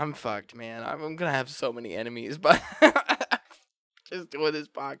 I'm fucked, man. I'm gonna have so many enemies, but just doing this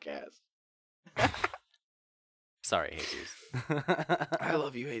podcast. Sorry, Jesus. I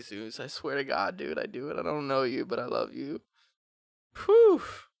love you, Jesus. I swear to God, dude. I do it. I don't know you, but I love you. Whew.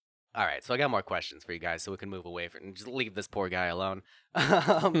 All right, so I got more questions for you guys, so we can move away from and just leave this poor guy alone.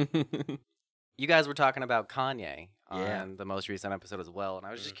 You guys were talking about Kanye on Yeah. the most recent episode as well, and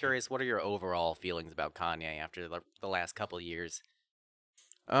I was just curious, what are your overall feelings about Kanye after the last couple of years?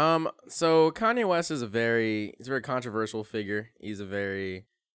 So Kanye West is he's a very controversial figure. He's a very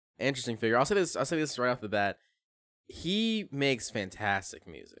interesting figure. I'll say this right off the bat. He makes fantastic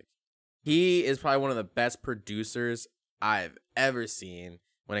music. He is probably one of the best producers I've ever seen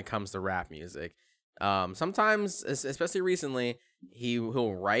when it comes to rap music. Sometimes, especially recently,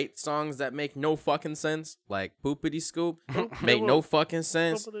 he'll write songs that make no fucking sense, like Poopity Scoop, make no fucking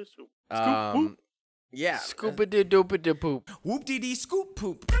sense. Yeah, Scoopa dee doopa dee poop. whoop dee dee scoop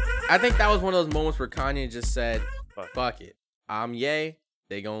poop. I think that was one of those moments where Kanye just said, "Fuck it, I'm Ye."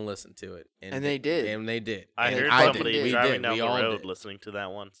 They gonna listen to it, And they did. And they did. I And heard I somebody did. We driving did. down We the all road did. listening to that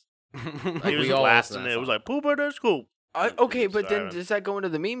once. Like, He was we all blasting listened to it. that It was song. like pooper the school. Okay, Just but then driving. does that go into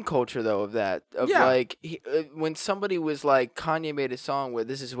the meme culture though of that? Of Yeah. like when somebody was like Kanye made a song where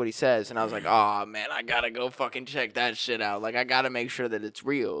this is what he says, and I was like, oh man, I gotta go fucking check that shit out. Like I gotta make sure that it's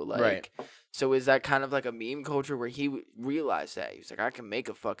real. Like, Right. So is that kind of like a meme culture where he realized that he was like, I can make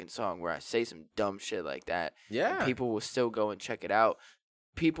a fucking song where I say some dumb shit like that, Yeah. and people will still go and check it out.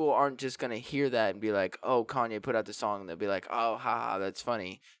 People aren't just gonna hear that and be like, oh, Kanye put out the song, and they'll be like, oh, haha, that's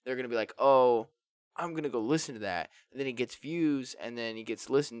funny. They're gonna be like, oh, I'm gonna go listen to that, and then he gets views, and then he gets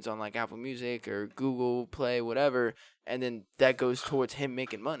listens on like Apple Music or Google Play, whatever, and then that goes towards him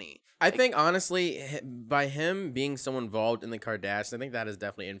making money. I think honestly, by him being so involved in the Kardashians, I think that has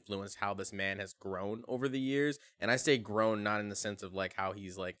definitely influenced how this man has grown over the years. And I say grown not in the sense of like how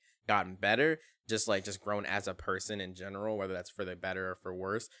he's like gotten better, just grown as a person in general, whether that's for the better or for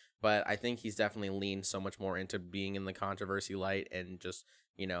worse. But I think he's definitely leaned so much more into being in the controversy light and just,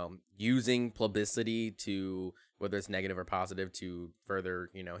 you know, using publicity to, whether it's negative or positive, to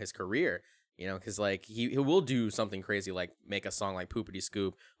further, you know, his career. You know, because like he will do something crazy like make a song like Poopity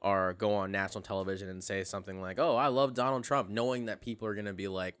Scoop or go on national television and say something like, oh, I love Donald Trump, knowing that people are going to be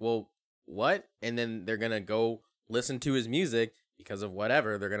like, well, what? And then they're going to go listen to his music because of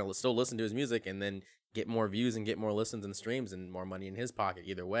whatever. They're going to still listen to his music and then get more views and get more listens and streams and more money in his pocket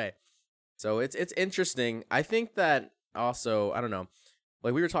either way. So it's interesting. I think that also, I don't know,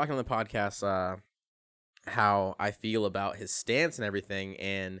 like we were talking on the podcast how I feel about his stance and everything,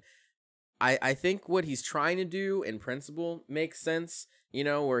 and I think what he's trying to do in principle makes sense, you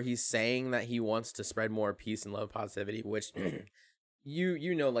know, where he's saying that he wants to spread more peace and love positivity, which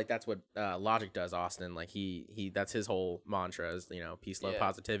you know, like that's what Logic does, Austin. Like he that's his whole mantra is, you know, peace, love, Yeah.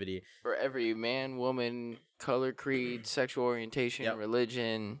 positivity. For every man, woman, color, creed, sexual orientation, Yep.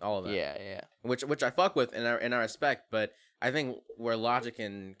 religion, All of that. Yeah. Which I fuck with and I respect, but I think where Logic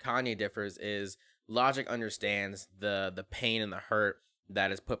and Kanye differs is Logic understands the pain and the hurt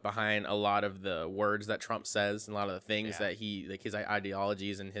that is put behind a lot of the words that Trump says and a lot of the things Yeah. that he like his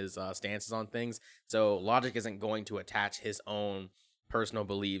ideologies and his stances on things. So Logic isn't going to attach his own personal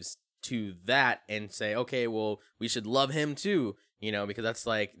beliefs to that and say, okay, well, we should love him too, because that's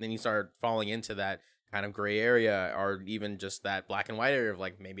like, then you start falling into that kind of gray area or even just that black and white area of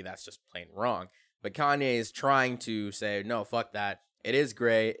like, maybe that's just plain wrong. But Kanye is trying to say, no, fuck that. It is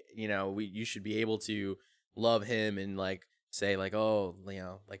gray. You should be able to love him and like say like, oh,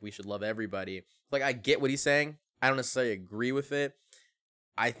 like we should love everybody. Like, I get what he's saying. I don't necessarily agree with it.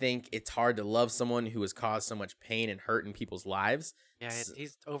 I think it's hard to love someone who has caused so much pain and hurt in people's lives. Yeah,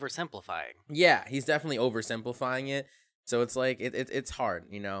 he's oversimplifying. Yeah, he's definitely oversimplifying it. So it's like it's hard,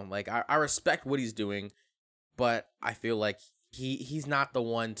 Like I respect what he's doing, but I feel like he's not the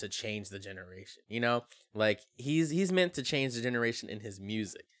one to change the generation, Like he's meant to change the generation in his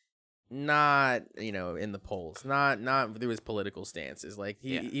music, not in the polls, not through his political stances. Like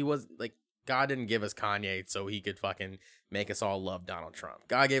he was like, God didn't give us Kanye so he could fucking make us all love Donald Trump.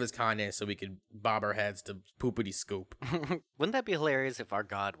 God gave us Kanye so we could bob our heads to poopity scoop. Wouldn't that be hilarious if our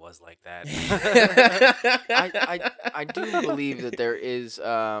God was like that? I do believe that there is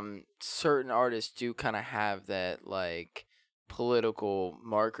certain artists do kind of have that like political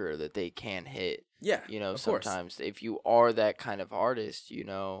marker that they can hit. Yeah, of course. Sometimes if you are that kind of artist,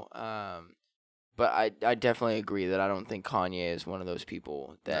 but I definitely agree that I don't think Kanye is one of those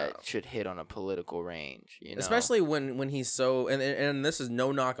people that should hit on a political range, Especially when he's so and this is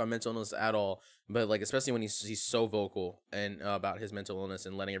no knock on mental illness at all, but like especially when he's so vocal and about his mental illness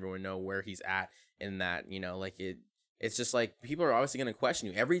and letting everyone know where he's at in that, like it's just like people are obviously going to question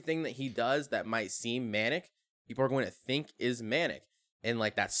you. Everything that he does that might seem manic, people are going to think is manic, and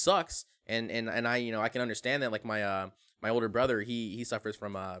like that sucks. And I I can understand that. Like my older brother, he suffers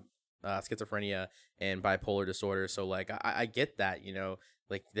from schizophrenia and bipolar disorder. So like I get that,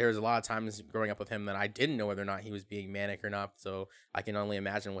 like there's a lot of times growing up with him that I didn't know whether or not he was being manic or not. So I can only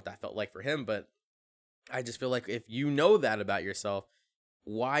imagine what that felt like for him. But I just feel like if you know that about yourself,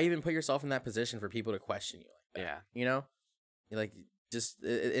 why even put yourself in that position for people to question you like that? Yeah. Like just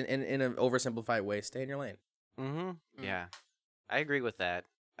in an oversimplified way, stay in your lane. Mm-hmm. Yeah, I agree with that.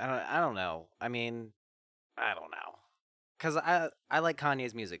 I don't know. I mean, I don't know. Because I like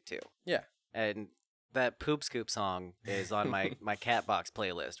Kanye's music too. Yeah. And that Poop Scoop song is on my Catbox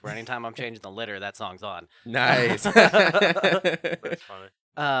playlist, where anytime I'm changing the litter, that song's on. Nice. That's funny.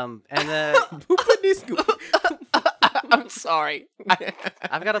 And Poopity scoop. I'm sorry.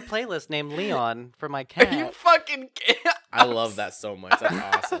 I've got a playlist named Leon for my cat. You fucking can't. I love that so much. That's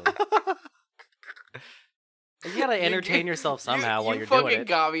awesome. You gotta entertain yourself somehow while you're doing it. You fucking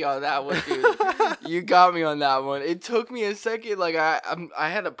got me on that one, dude. You got me on that one. It took me a second. Like I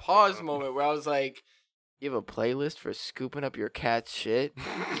had a pause moment where I was like, "You have a playlist for scooping up your cat's shit?"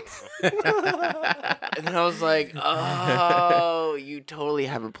 And then I was like, "Oh, you totally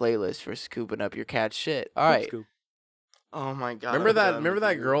have a playlist for scooping up your cat's shit." All right. Scoop. Oh my god. Remember I'm that? done Remember with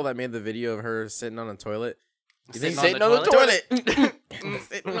that you. girl that made the video of her sitting on a toilet? Sitting on the toilet.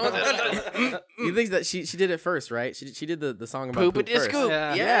 Sitting on the toilet. You think that she did it first, right? She did the song about Poop poop it first. scoop.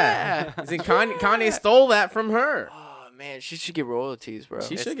 Yeah. Yeah. You think Kanye stole that from her? Oh man, she should get royalties, bro.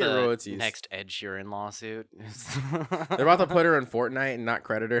 She It's should get the royalties. Next Ed Sheeran lawsuit. They're about to put her in Fortnite and not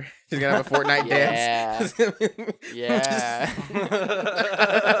credit her. She's gonna have a Fortnite dance. Yeah.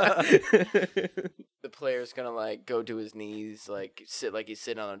 The player's gonna like go to his knees, like sit like he's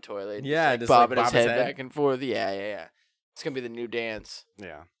sitting on a toilet. Yeah, just just, like, bobbing bob his his head head. back and forth. Yeah. It's gonna be the new dance.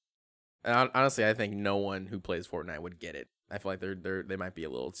 Yeah. And honestly, I think no one who plays Fortnite would get it. I feel like they might be a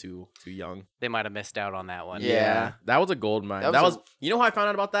little too young. They might have missed out on that one. Yeah. That was a gold mine. That That was was you know how I found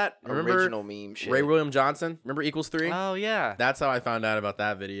out about that? Remember Original meme shit. Ray William Johnson? Remember Equals 3? Oh yeah. That's how I found out about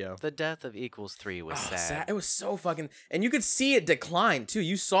that video. The death of Equals 3 was Oh, sad. It was so fucking, and you could see it decline too.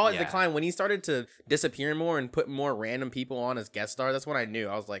 You saw it Yeah. decline when he started to disappear more and put more random people on as guest stars. That's when I knew.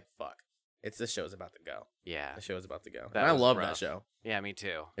 I was like, "Fuck, this show's about to go. Yeah. The show's about to go." That And I was love that rough. show. Yeah, me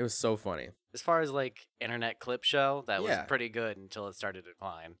too. It was so funny. As far as like internet clip show, that was Yeah. pretty good until it started to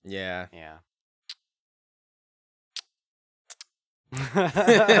decline. Yeah. Yeah.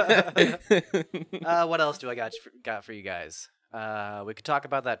 What else do I got for you guys? We could talk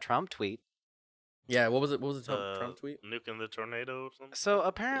about that Trump tweet. Yeah. What was it? What was the Trump tweet? Nuking the tornado or something? So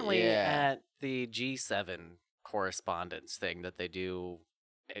apparently Yeah. at the G7 correspondence thing that they do,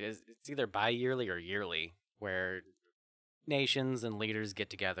 it's either bi-yearly or yearly, where nations and leaders get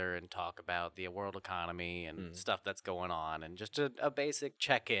together and talk about the world economy and stuff that's going on, and just a basic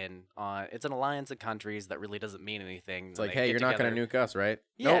check-in on. It's an alliance of countries that really doesn't mean anything. It's like, hey, you're not gonna nuke us, right?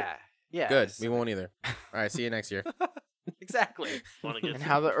 Yeah, Nope. yeah. Good. so- We won't either. All right. See you next year. Exactly. Want to get And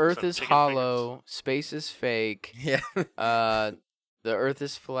how the Earth some is chicken hollow, space is fake, Yeah. the Earth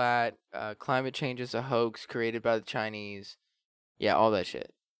is flat, climate change is a hoax created by the Chinese. Yeah, all that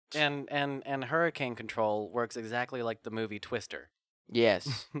shit. And hurricane control works exactly like the movie Twister,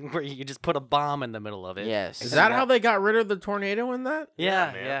 Yes. where you just put a bomb in the middle of it. Yes. Is that how they got rid of the tornado in that?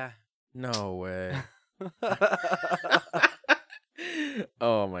 Yeah, man. No way. yeah.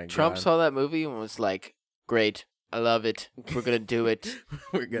 Oh my god. Trump saw that movie and was like, "Great, I love it. We're gonna do it.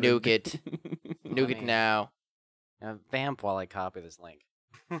 We're gonna Nuke it. Nuke it Funny. now." Vamp while I copy this link.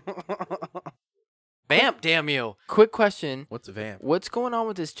 Vamp, damn you! Quick question: What's a vamp? what's going on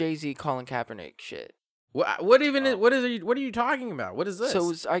with this Jay-Z Colin Kaepernick shit? What even? Oh. What are you talking about? What is this? So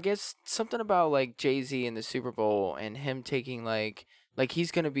it's, I guess something about like Jay-Z in the Super Bowl and him taking like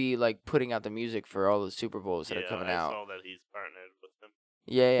he's gonna be like putting out the music for all the Super Bowls that are coming I out. saw that he's partnered with him.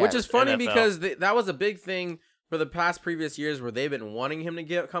 Yeah. Which is funny NFL. because that was a big thing for the past previous years where they've been wanting him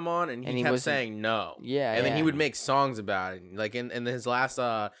to come on, and he kept wasn't- saying no. Yeah, And then he yeah. would make songs about it. Like in his last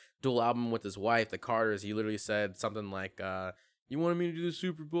dual album with his wife, The Carters, he literally said something like, "You wanted me to do the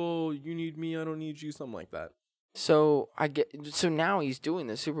Super Bowl? You need me, I don't need you," something like that. So so now he's doing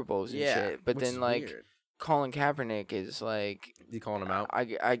the Super Bowls and shit, but which then is like weird. Colin Kaepernick is like You calling him out?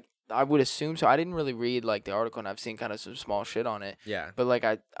 I would assume so. I didn't really read like the article, and I've seen kind of some small shit on it. Yeah, But like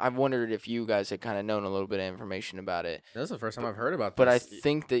I wondered if you guys had kind of known a little bit of information about it. that's the first time I've heard about this. But I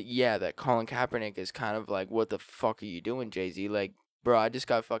think that that Colin Kaepernick is kind of like, what the fuck are you doing, Jay-Z? Like, bro, I just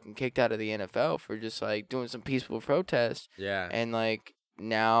got fucking kicked out of the NFL for just like doing some peaceful protest, yeah, and like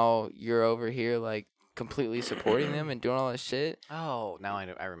now you're over here like completely supporting them and doing all this shit. Oh, now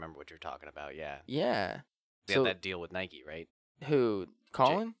I remember what you're talking about. Yeah, Yeah. they So had that deal with Nike, right? who?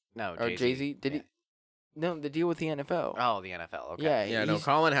 Colin No, or Jay-Z? Did he? No, the deal with the NFL. Oh, the NFL. Okay. Yeah. yeah. No, he's-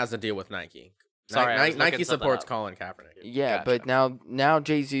 Colin has to deal with Nike. Sorry, I was Nike looking something supports up. Colin Kaepernick. Yeah, Gotcha. but now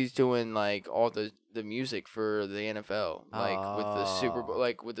Jay-Z's doing like all the music for the NFL, like with the Super Bowl, Oh.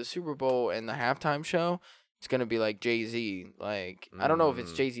 like with the Super Bowl and the halftime show. It's gonna be like Jay-Z. Like I don't know if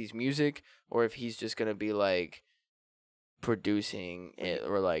it's Mm. Jay-Z's music or if he's just gonna be like producing it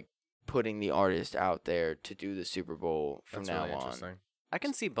or like putting the artist out there to do the Super Bowl from That's now really on. interesting. I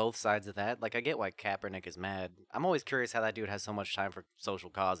can see both sides of that. Like, I get why Kaepernick is mad. I'm always curious how that dude has so much time for social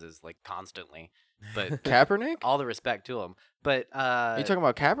causes, like constantly. But Kaepernick? all the respect to him. But Are you talking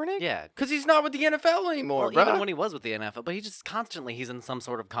about Kaepernick? yeah. Cause he's not with the NFL anymore, Well, bro. even when he was with the NFL, but he just constantly he's in some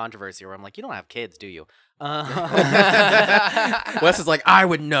sort of controversy where I'm like, you don't have kids, do you? Wes is like, I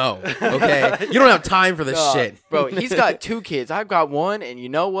would know. Okay, you don't have time for this Dog, shit, bro. He's got 2 kids. I've got 1, and you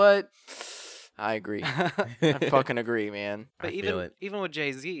know what? I agree. I fucking agree, man. I But feel it. even with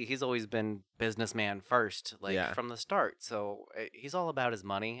Jay-Z, he's always been businessman first, like Yeah. from the start. So he's all about his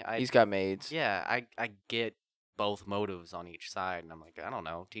money. He's got maids. Yeah, I get both motives on each side, and I'm like, I don't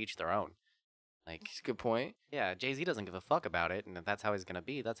know, to each their own. Like, It's a good point. yeah, Jay-Z doesn't give a fuck about it, and if that's how he's gonna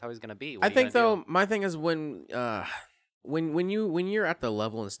be, that's how he's gonna be. What I are you think gonna though, do? my thing is when you're at the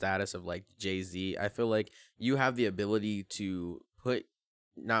level and status of like Jay-Z, I feel like you have the ability to put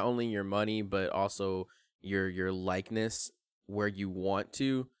not only your money but also your likeness where you want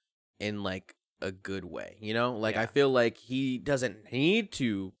to in like a good way, you know? Like I Yeah. feel like he doesn't need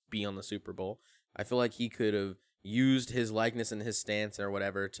to be on the Super Bowl. I feel like he could have used his likeness and his stance or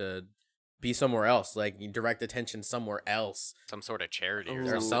whatever to be somewhere else, like direct attention somewhere else. Some sort of charity or Or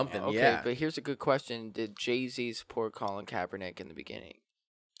something. something, Okay, yeah. but here's a good question: did Jay-Z support Colin Kaepernick in the beginning?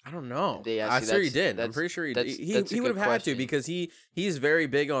 I don't know. Yeah, I'm see, sure he that's- did. I'm that's- pretty sure he that's- did. He that's a would good have had to question. because he's very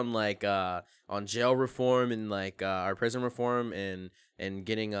big on like on jail reform and like our prison reform and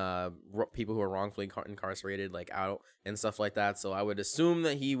getting people who are wrongfully incarcerated like out and stuff like that. So I would assume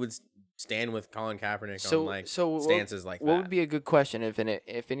that he would stand with Colin Kaepernick on like stances like what that. would be a good question if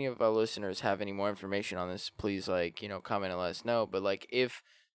any of our listeners have any more information on this? Please, like, comment and let us know. But like, if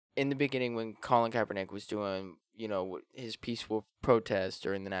in the beginning when Colin Kaepernick was doing his peaceful protest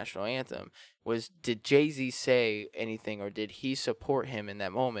during the national anthem, did Jay-Z say anything or did he support him in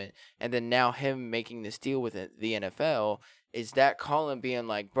that moment? And then now him making this deal with the NFL, is that Colin being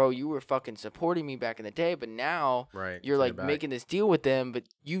like, bro, you were fucking supporting me back in the day, but now right. you're turn like it back. making this deal with them, but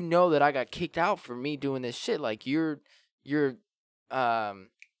you know that I got kicked out for me doing this shit. Like what's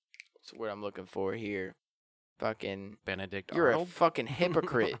the word I'm looking for here? Fucking, Benedict you're Arnold. a fucking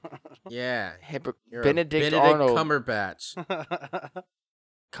hypocrite. Yeah. You're a Benedict Arnold. Cumberbatch.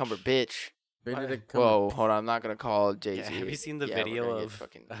 Cumberbitch. Benedict Whoa, hold on. I'm not gonna call Jay-Z. Yeah, have you seen the Yeah, we're video gonna get of,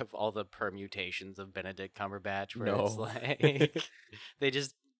 fucking... of all the permutations of Benedict Cumberbatch? Where No. it's like they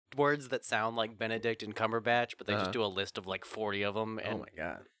just words that sound like Benedict and Cumberbatch, but they Uh-huh. just do a list of like 40 of them. Oh And my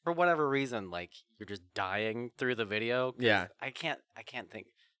god. for whatever reason, like you're just dying through the video. 'Cause Yeah. I can't think.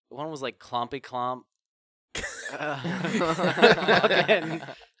 One was like Clompy Clomp. Fucking,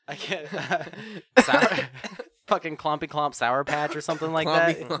 I can't. Fucking Clompy Clomp Sour Patch or something like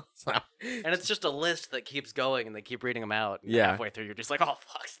that. And it's just a list that keeps going, and they keep reading them out. And Yeah. halfway through, you're just like, oh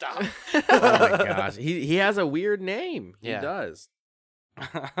fuck, stop. Oh my gosh, he has a weird name. He Yeah. does.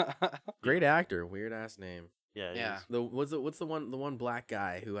 Great actor, weird ass name. Yeah. Yeah. What's the one black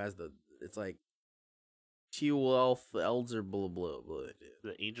guy who has it's like Chiwealth Elder blah blah blah.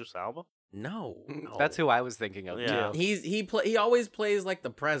 The Idris Alba. No, That's who I was thinking of Yeah. too. he always plays like the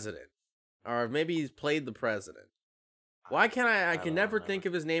president, or maybe he's played the president. Why can't I can don't never remember. think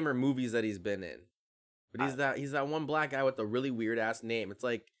of his name or movies that he's been in. But he's that one black guy with the really weird ass name. It's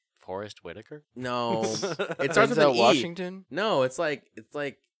like Forrest Whitaker. no, it starts with an Denzel E. Washington. No, it's like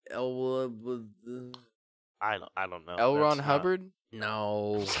El. I don't know. L. Ron That's not- Hubbard.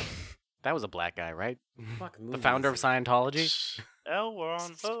 No, That was a black guy, right? fuck The founder of movies. Scientology. L.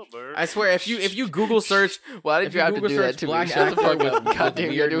 Ron Hubbard. I swear, if you Google search, Why did If you you have to Google do that search to me? black Shut the actor fuck up. with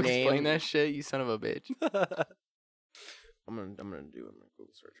Goddamn, you had to weird explain name. that shit, you son of a bitch. I'm gonna Google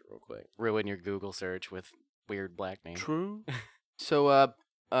search it real quick. Ruin your Google search with weird black name. True. So,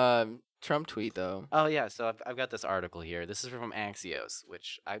 Trump tweet though. Oh yeah, so I've got this article here. This is from Axios,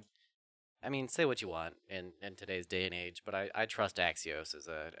 which I mean, say what you want in today's day and age, but I trust Axios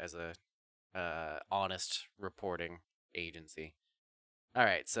as a honest reporting agency. All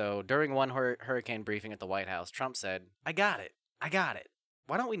right, so during one hurricane briefing at the White House, Trump said, I got it.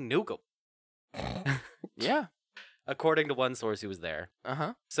 Why don't we nuke them?" Yeah. According to one source who was there.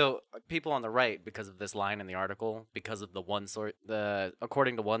 Uh-huh. So people on the right, because of this line in the article, because of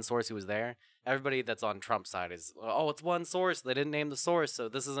according to one source who was there, everybody that's on Trump's side is, oh, it's one source. They didn't name the source, so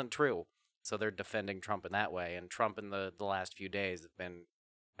this isn't true. So they're defending Trump in that way. And Trump in the last few days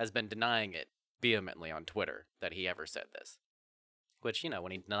has been denying it vehemently on Twitter that he ever said this. Which,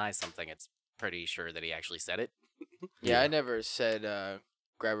 when he denies something, it's pretty sure that he actually said it. Yeah, I never said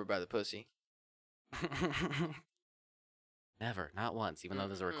grab her by the pussy. Never, not once, even though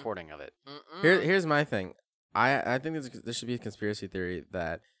there's a Mm-mm. recording of it. Here's my thing. I think this should be a conspiracy theory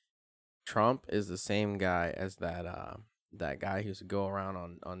that Trump is the same guy as that guy who used to go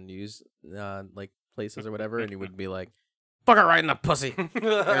around on news like places or whatever, and he would be like, "Fuck her right in the pussy," and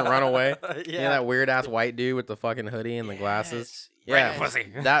run away. Yeah, that weird ass white dude with the fucking hoodie and the glasses. Right in Yeah, the pussy.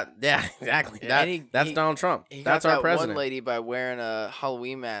 yeah, exactly. Yeah, and That's he- Donald Trump. He That's got our that president. one lady by wearing a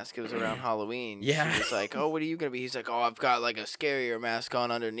Halloween mask. It was around Halloween. Yeah. She was like, oh, what are you going to be? He's like, oh, I've got like a scarier mask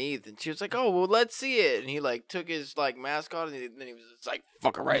on underneath. And she was like, oh, well, let's see it. And he like took his like mask off, and then he was just like,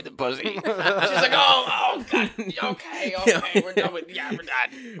 fuck her right in the pussy. She's like, oh, God. Okay, we're done with, yeah,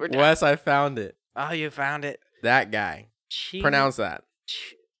 we're done. Wes, I found it. Oh, you found it. That guy. Pronounce that.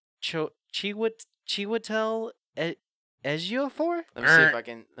 Chiwetel Ejiofor? Let me see if I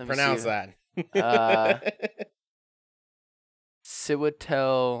can Pronounce see. that.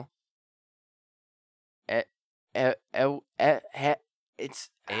 Siwatel. It's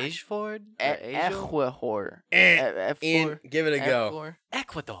Ejford? Ejiofor. Ian, give it a go.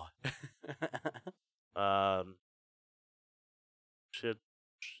 Ecuador.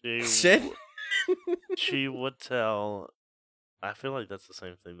 Shit. She would tell. I feel like that's the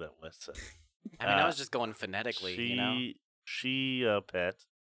same thing that Wes said. I mean, I was just going phonetically, She pet.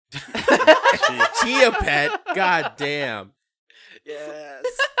 Chia pet. God damn. Yes.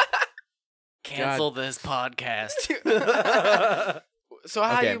 Cancel this podcast. So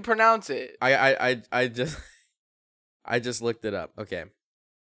how Okay. do you pronounce it? I just looked it up. Okay.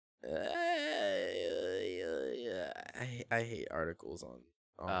 I hate articles on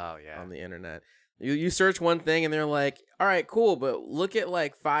Oh, yeah. on the internet. You search one thing and they're like, all right, cool, but look at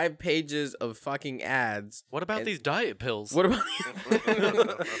like 5 pages of fucking ads. What about And- these diet pills? What about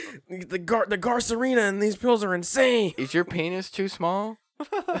the Garcerina and these pills are insane. Is your penis too small?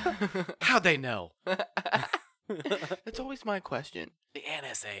 How'd they know? That's always my question. The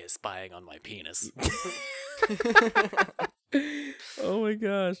NSA is spying on my penis. Oh my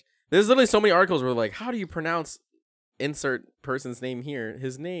gosh. There's literally so many articles where like, how do you pronounce insert person's name here,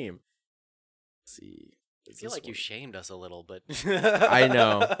 his name? Let's see. I feel like you shamed us a little, but I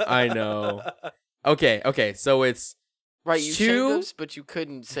know. Okay, so it's Right, you Chew- shamed us, but you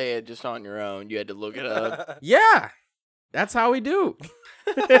couldn't say it just on your own. You had to look it up. yeah. That's how we do.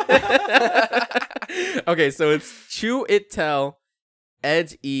 Okay, so it's Chiwetel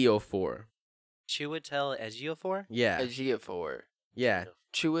Ejiofor. Chiwetel Ejiofor? Yeah. Ejiofor. Yeah.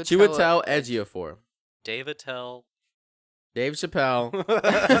 Chiwetel Chiwetel Ejiofor. Davitel Dave Chappelle.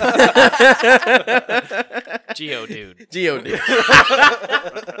 Geodude. Geodude.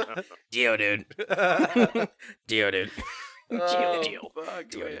 Geodude. Geodude. Geo. Fuck,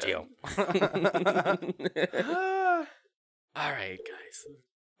 Geo. All right,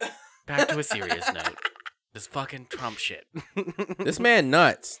 guys. Back to a serious note. This fucking Trump shit. This man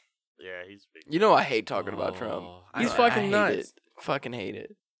nuts. Yeah, he's big. You know I hate talking about Trump. Oh, He's I- fucking I hate nuts. it. Fucking hate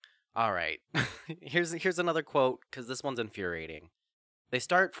it. All right. Here's another quote because this one's infuriating. They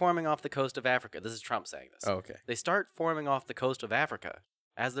start forming off the coast of Africa. This is Trump saying this. Oh, okay. They start forming off the coast of Africa.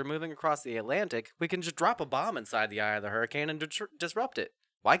 As they're moving across the Atlantic, we can just drop a bomb inside the eye of the hurricane and disrupt it.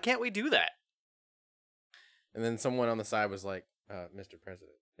 Why can't we do that? And then someone on the side was like, Mr.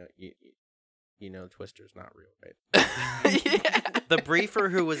 President, you know Twister's not real, right? Yeah. The briefer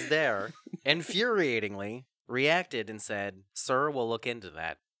who was there, infuriatingly, reacted and said, "Sir, we'll look into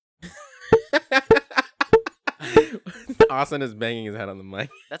that." Austin is banging his head on the mic.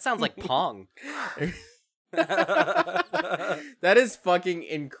 That sounds like Pong. That is fucking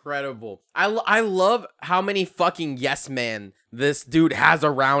incredible. I love how many fucking yes man this dude has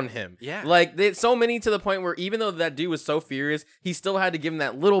around him. Yeah. Like, so many to the point where even though that dude was so furious, he still had to give him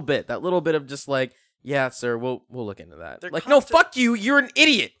that little bit of just like, yeah, sir, we'll look into that. They're Like, no, constant- fuck you. You're an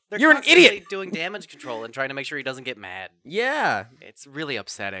idiot. They're You're an constantly idiot. doing damage control and trying to make sure he doesn't get mad. Yeah. It's really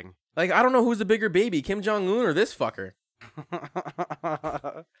upsetting. Like, I don't know who's the bigger baby, Kim Jong-un or this fucker.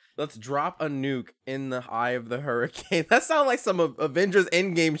 Let's drop a nuke in the eye of the hurricane. That sounds like some Avengers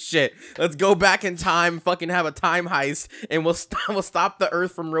Endgame shit. Let's go back in time, fucking have a time heist, and we'll stop the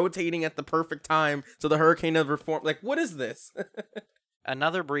Earth from rotating at the perfect time so the hurricane never forms. Like, what is this?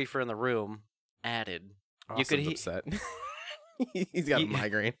 Another briefer in the room added, "You could Austin's upset. He's got a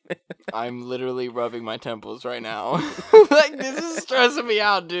migraine. I'm literally rubbing my temples right now. Like, this is stressing me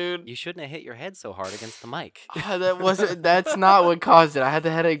out, dude. you shouldn't have hit your head so hard against the mic." That's not what caused it. I had the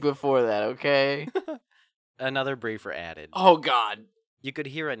headache before that, okay? Another briefer added, Oh, God. "You could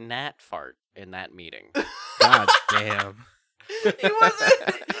hear a gnat fart in that meeting." God damn. It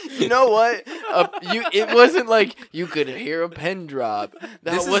wasn't. You know what? It wasn't like you could hear a pen drop. That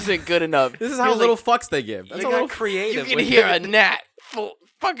This is- wasn't good enough. This is He how was little like, fucks they give. That's You a got little. you creative. could with hear it. a gnat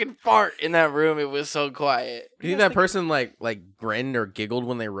fucking fart in that room. It was so quiet. Do you think that person like grinned or giggled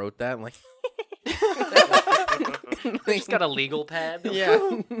when they wrote that? Like, They just got a legal pad.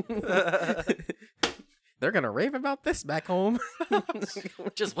 yeah. They're gonna rave about this back home.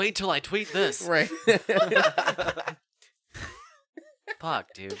 Just wait till I tweet this. Right.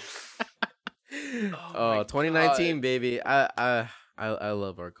 Fuck, dude. Oh, 2019, baby. I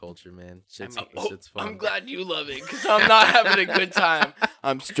love our culture, man. Shit's fun. I'm glad you love it because I'm not having a good time.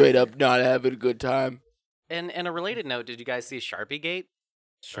 I'm straight up not having a good time. And a related note, did you guys see Sharpie Gate?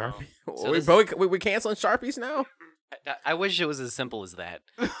 Sharpie. So we canceling Sharpies now? I wish it was as simple as that.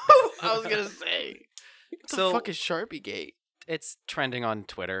 I was gonna say. What the So- fuck is Sharpie Gate? It's trending on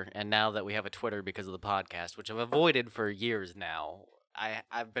Twitter, and now that we have a Twitter because of the podcast, which I've avoided for years now,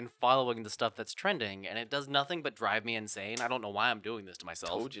 I've been following the stuff that's trending, and it does nothing but drive me insane. I don't know why I'm doing this to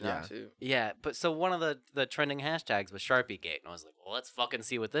myself. Told you not to. Yeah, but so one of the trending hashtags was Sharpie Gate, and I was like, well, let's fucking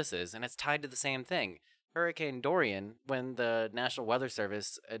see what this is, and it's tied to the same thing. Hurricane Dorian, when the National Weather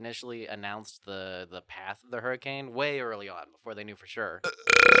Service initially announced the path of the hurricane way early on, before they knew for sure.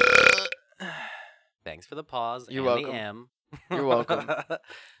 Thanks for the pause. You're and welcome. The M. You're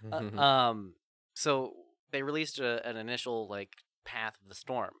welcome. So they released an initial path of the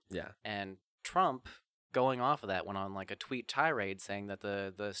storm, Yeah. and Trump, going off of that, went on a tweet tirade saying that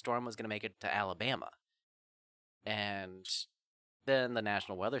the storm was going to make it to Alabama, and then the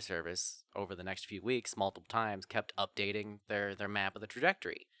National Weather Service over the next few weeks, multiple times, kept updating their map of the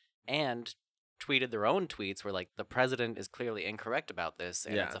trajectory, and tweeted their own tweets where the president is clearly incorrect about this,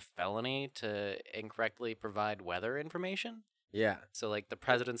 and it's Yeah. a felony to incorrectly provide weather information. Yeah. So the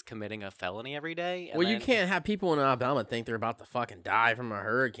president's committing a felony every day. And Well, you then- can't have people in Alabama think they're about to fucking die from a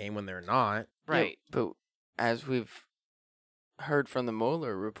hurricane when they're not. Right. Yeah, but as we've heard from the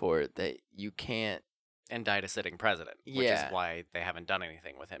Mueller report, that you can't. Indict a sitting president, which Yeah. is why they haven't done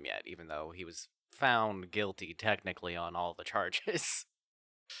anything with him yet, even though he was found guilty technically on all the charges.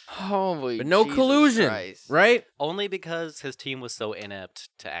 Holy. But no Jesus collusion, Christ. right? Only because his team was so inept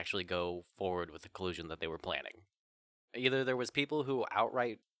to actually go forward with the collusion that they were planning. Either there was people who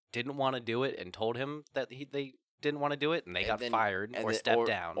outright didn't want to do it and told him that they didn't want to do it, and they And got then- fired and or then- stepped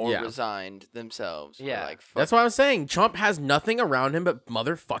down. Or Yeah. resigned themselves. Or Yeah. Fuck. That's what I'm saying. Trump has nothing around him but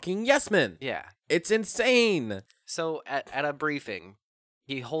motherfucking yes men. Yeah. It's insane. So at a briefing,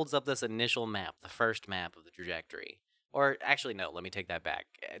 he holds up this initial map, the first map of the trajectory. Or actually, no, let me take that back.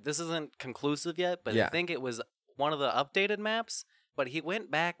 This isn't conclusive yet, but Yeah. I think it was one of the updated maps, but he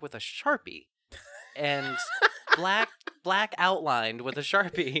went back with a Sharpie and black outlined with a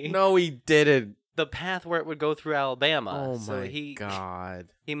Sharpie No, he didn't. the path where it would go through Alabama. Oh so my god.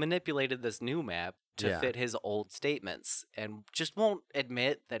 he manipulated this new map to Yeah. fit his old statements and just won't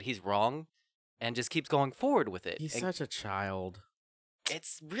admit that he's wrong and just keeps going forward with it. He's And such a child.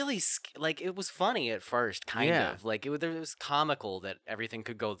 it's really like it was funny at first, kind Yeah. of like it was comical that everything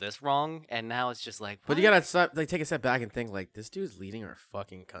could go this wrong, and now it's just like. But you what? gotta take a step back and think like this dude's leading our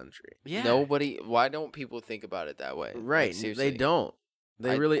fucking country. Yeah. Nobody. Why don't people think about it that way? Like, Right. seriously. They don't.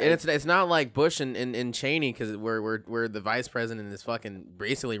 They I- really, I- and it's not like Bush and Cheney because we're the vice president is fucking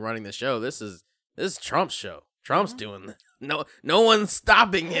basically running the show. This is Trump's show. Trump's doing this. No one's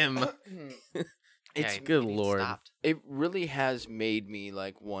stopping him. Yeah, It's he good needs lord. stopped. It really has made me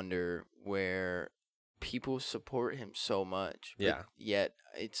like wonder where people support him so much. But Yeah. yet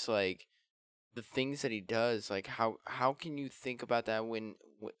it's like the things that he does. Like how can you think about that when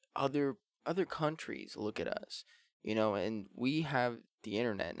other countries look at us, and we have the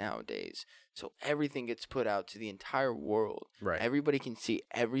internet nowadays, so everything gets put out to the entire world. Right. Everybody can see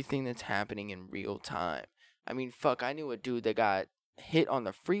everything that's happening in real time. I mean, fuck, I knew a dude that got hit on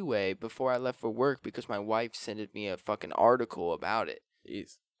the freeway before I left for work because my wife sent me a fucking article about it.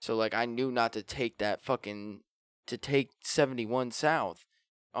 Jeez. So, like, I knew not to take to take 71 South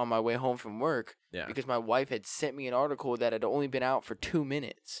on my way home from work Yeah. because my wife had sent me an article that had only been out for 2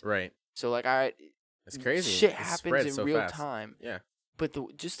 minutes. Right. So, like, It's crazy. Shit It happens spreads in so real fast. time. Yeah. But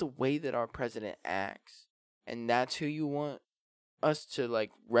just the way that our president acts, and that's who you want us to,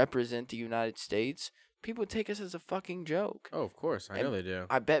 like, represent the United States, people take us as a fucking joke. Oh, of course. I know And they do.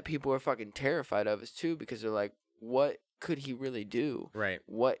 I bet people are fucking terrified of us, too, because they're like, what could he really do? Right.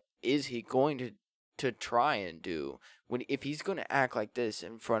 What is he going to try and do? If he's going to act like this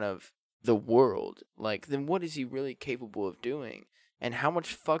in front of the world, like, then what is he really capable of doing? And how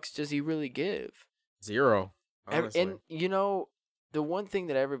much fucks does he really give? Zero. Honestly. And the one thing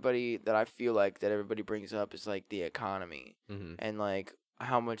that I feel like that everybody brings up is like the economy Mhm. and like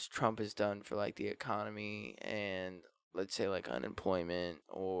how much Trump has done for like the economy and let's say like unemployment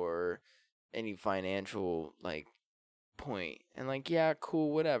or any financial like point. And like, yeah,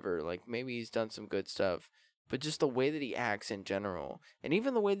 cool, whatever. Like maybe he's done some good stuff. But just the way that he acts in general, and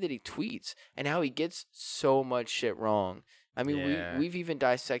even the way that he tweets, and how he gets so much shit wrong. I mean, Yeah. we've even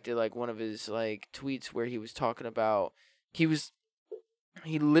dissected like one of his like tweets where he was talking about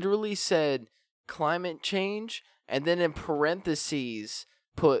he literally said climate change and then in parentheses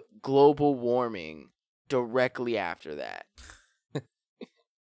put global warming directly after that.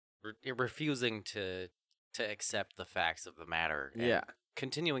 Refusing to accept the facts of the matter. And Yeah.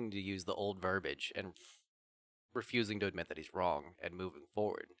 continuing to use the old verbiage and refusing to admit that he's wrong and moving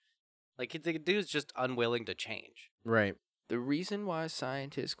forward. Like the dude's just unwilling to change. Right. The reason why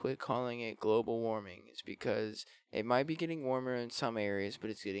scientists quit calling it global warming is because it might be getting warmer in some areas, but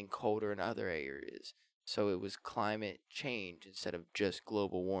it's getting colder in other areas. So it was climate change instead of just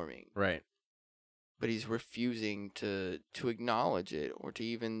global warming. Right. But he's refusing to acknowledge it or to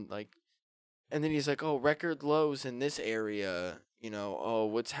even like. And then he's like, "Oh, record lows in this area. Oh,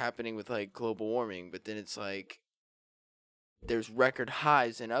 what's happening with like global warming?" But then it's like, there's record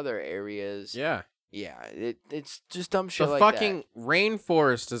highs in other areas. Yeah. Yeah, it's just dumb shit The like fucking that.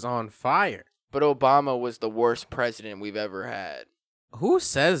 rainforest is on fire. But Obama was the worst president we've ever had. Who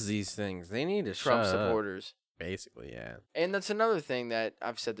says these things? They need to Trump shut up. supporters. Basically, yeah. And that's another thing that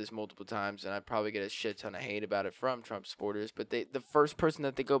I've said this multiple times, and I probably get a shit ton of hate about it from Trump supporters. But the first person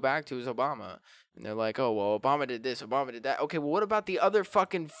that they go back to is Obama, and they're like, "Oh well, Obama did this, Obama did that." Okay, well, what about the other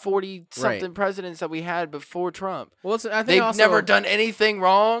fucking 40-something presidents that we had before Trump? Well, I think They've also, never done anything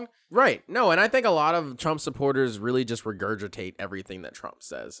wrong. Right. No, and I think a lot of Trump supporters really just regurgitate everything that Trump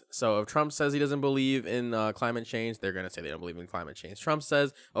says. So if Trump says he doesn't believe in climate change, they're going to say they don't believe in climate change. Trump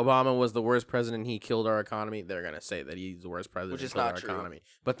says Obama was the worst president, he killed our economy, they're going to say that he's the worst president, Which is he killed not our true. economy.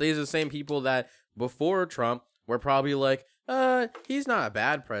 But these are the same people that before Trump were probably like, he's not a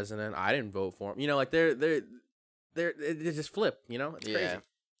bad president, I didn't vote for him. Like they just flip, It's crazy.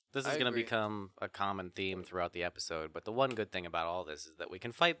 This I is going to agree. become a common theme throughout the episode, but the one good thing about all this is that we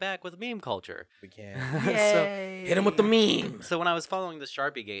can fight back with meme culture. We can. Hit him with the meme. So when I was following the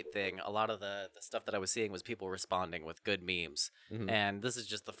Sharpie Gate thing, a lot of the stuff that I was seeing was people responding with good memes. Mhm. And this is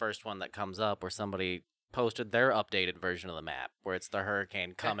just the first one that comes up where somebody posted their updated version of the map where it's the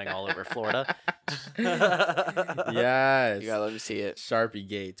hurricane coming all over Florida. Yes. You gotta let me see it. Sharpie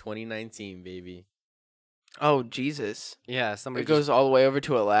Gate 2019, baby. Oh Jesus! Yeah, somebody It goes all the way over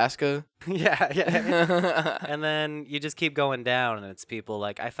to Alaska. yeah. And then you just keep going down, and it's people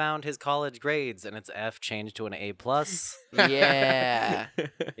like, I found his college grades, and it's F changed to an A+. Yeah.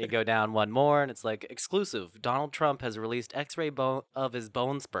 You go down one more, and it's like, exclusive. Donald Trump has released X-ray of his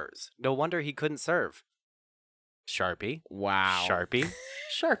bone spurs. No wonder he couldn't serve. Sharpie. Wow. Sharpie.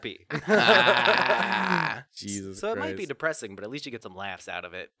 Sharpie. Jesus So it might be Christ. depressing, but at least you get some laughs out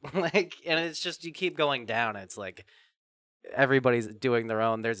of it. Like, and it's just you keep going down. And it's like everybody's doing their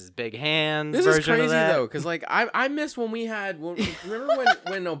own. There's this big hands. This version is crazy of that. though, because like I miss when we had remember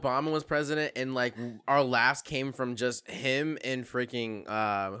when Obama was president and like our laughs came from just him and freaking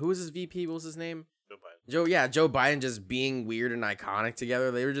who was his VP? What was his name? Joe Biden. Joe Biden just being weird and iconic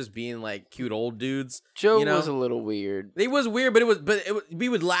together. They were just being like cute old dudes. Joe you know? was a little weird. It was weird, but we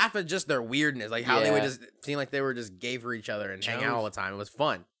would laugh at just their weirdness, like how they would Yeah. just seem like they were just gay for each other and hang out Joe's- all the time. It was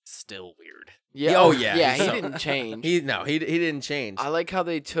fun. Still weird. Yeah. Oh, yeah, Yeah. he's He so- didn't change. He didn't change. I like how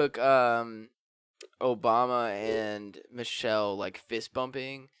they took Obama and Michelle like fist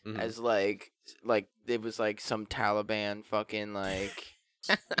bumping Mhm. as like it was like some Taliban fucking like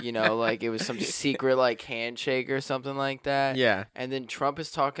you know like it was some secret like handshake or something like that. Yeah. And then Trump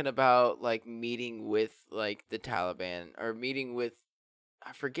is talking about like meeting with like the Taliban or meeting with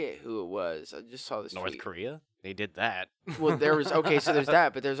I forget who it was. I just saw this North tweet. Korea? They did that. Well, there was okay, so there's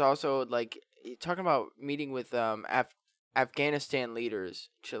that, but there's also like talking about meeting with Afghanistan leaders,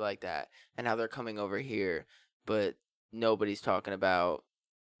 shit like that, and how they're coming over here, but nobody's talking about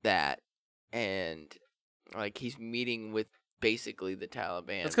that, and like he's meeting with basically the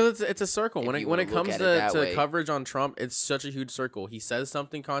Taliban. That's because it's a circle. If When you when wanna it look comes at it that to way. coverage on Trump, it's such a huge circle. He says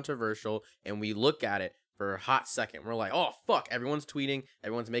something controversial, and we look at it for a hot second. We're like, oh fuck, everyone's tweeting,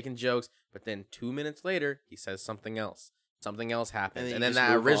 everyone's making jokes, but then 2 minutes later, he says something else. Something else happens, then and you then just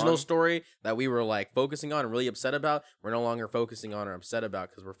that move original on. story that we were like focusing on and really upset about, we're no longer focusing on or upset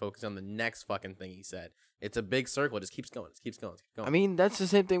about because we're focusing on the next fucking thing he said. It's a big circle. It just keeps going. It keeps going. It keeps going. I mean, that's the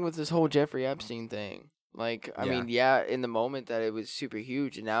same thing with this whole Jeffrey Epstein thing. Like, I Yeah. mean, yeah, in the moment that it was super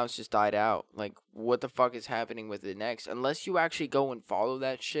huge, and now it's just died out. Like, what the fuck is happening with it next? Unless you actually go and follow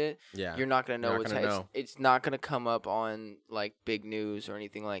that shit, yeah. you're not gonna know You're not what's gonna happening. know. It's not gonna come up on like big news or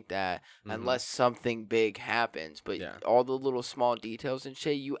anything like that, Mhm. unless something big happens. But Yeah. all the little small details and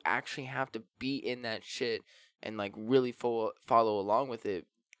shit, you actually have to be in that shit and like really follow along with it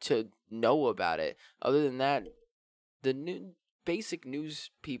to know about it. Other than that, the new basic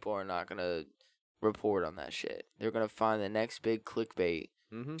news people are not gonna report on that shit. They're gonna find the next big clickbait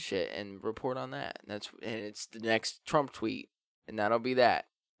Mm-hmm. shit and report on that. And it's the next Trump tweet, and that'll be that.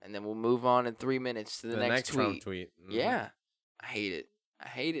 And then we'll move on in 3 minutes to the, next tweet. Trump tweet. Mhm. Yeah, I hate it. I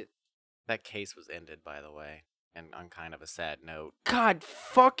hate it. That case was ended, by the way, and on kind of a sad note. God,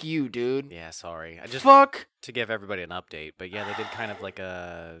 fuck you, dude. Yeah, sorry. I just Fuck. to give everybody an update, but yeah, they did kind of like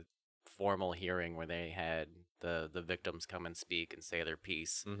a formal hearing where they had the victims come and speak and say their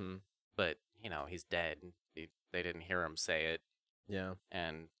piece. Mm-hmm. But you know, he's dead. They didn't hear him say it, Yeah.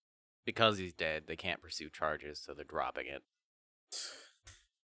 and because he's dead, they can't pursue charges, so they're dropping it.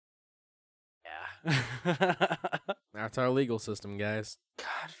 Yeah. That's our legal system, guys.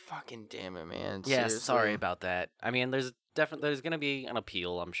 God fucking damn it, man. Yeah, Seriously. sorry about that. I mean, there's gonna be an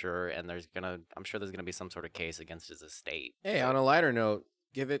appeal, I'm sure, and I'm sure there's gonna be some sort of case against his estate. Hey, on a lighter note,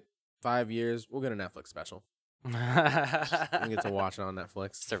 give it 5 years. We'll get a Netflix special. We get to watch it on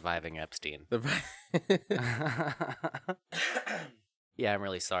Netflix. Surviving Epstein. The- Yeah, I'm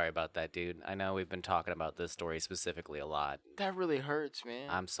really sorry about that, dude. I know we've been talking about this story specifically a lot. That really hurts, man.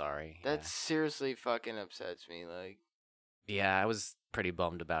 I'm sorry. That seriously fucking upsets me. Like, Yeah, I was pretty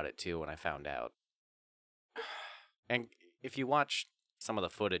bummed about it too when I found out. And if you watch some of the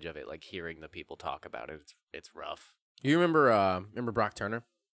footage of it, like hearing the people talk about it, it's rough. you remember Brock Turner?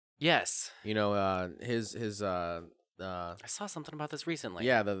 Yes, You know, his I saw something about this recently.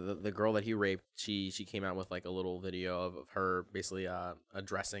 yeah, the girl that he raped, she came out with like a little video of her basically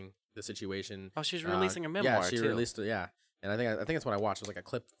addressing the situation. Oh, she's releasing a memoir Yeah, she too. released it. Yeah, and I think that's what I watched. It was like a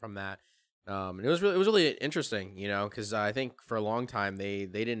clip from that. And it was really interesting, you know, because I think for a long time they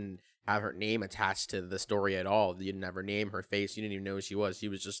didn't have her name attached to the story at all. They didn't have her name, her face. You didn't even know who she was. She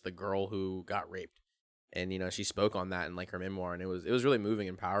was just the girl who got raped, and you know she spoke on that in like her memoir, and it was really moving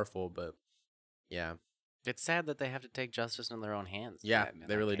and powerful. But yeah, It's sad that they have to take justice in their own hands. in Yeah, that- in they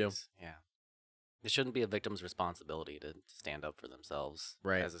that really do. case. Yeah. It shouldn't be a victim's responsibility to stand up for themselves.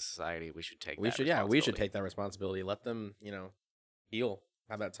 Right. As a society, we should take we that should responsibility. take that responsibility. Let them heal,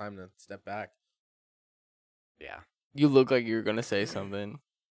 have that time to step back. Yeah. you look like you're gonna say something.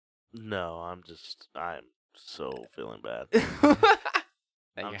 No, I'm so feeling bad. That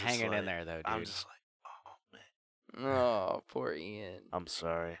I'm you're just hanging in like- there, though, dude. I'm just like, oh Oh, poor Ian. I'm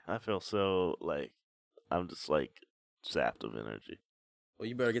sorry. I feel so like I'm just like zapped of energy. Well,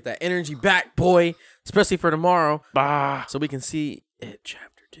 you better get that energy back, boy, especially for tomorrow, Bah. so we can see it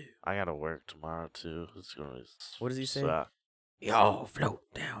chapter 2. I gotta work tomorrow too. It's gonna be. What does he say? suck. Y'all float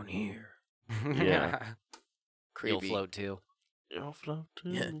down here. Yeah. You'll Creepy. float too. You'll float too.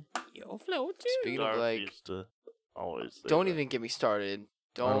 Yeah. You'll float too. Speaking of Darth like, used to always. say don't that. even get me started.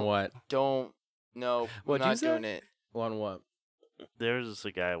 On Don't. what? Don't. No, What'd I'm you not say? doing it. On what? There's just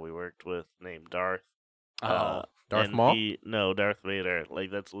a guy we worked with named Darth. Oh. Darth and Maul? No, Darth Vader.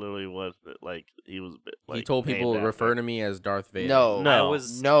 Like that's literally what. Like he was. Like, He told people to named refer after. to me as Darth Vader. No. No. I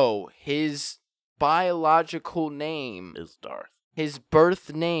was No, his biological name, Is Darth. his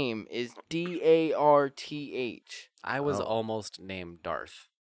birth name is Darth. I was Oh. almost named Darth,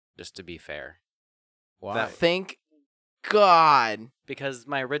 just to be fair, Why? Thank God because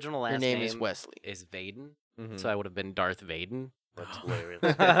my original last your name is Wesley. is Vaden, Mhm. so I would have been Darth Vaden. That's hilarious.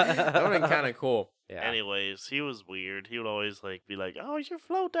 that would have been kind of cool. Yeah. Anyways, he was weird. He would always like be like, "Oh, you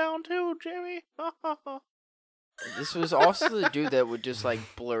float down too, Jimmy." This was also the dude that would just like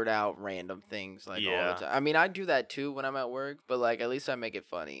blurt out random things like all Yeah. the time. I mean, I do that too when I'm at work, but like at least I make it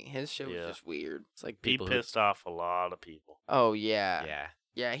funny. His shit was Yeah. just weird. It's like He people who, pissed off a lot of people. Oh yeah. yeah.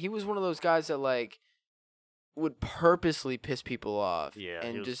 Yeah, he was one of those guys that like would purposely piss people off Yeah, he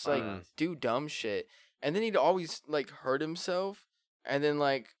and was just like fast. do dumb shit. And then he'd always like hurt himself and then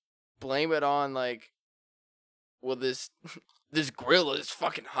like blame it on like, well, this this grill is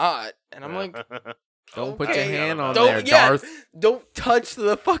fucking hot. And I'm like, Don't put your okay, hand on don't, there, yeah, Darth. don't touch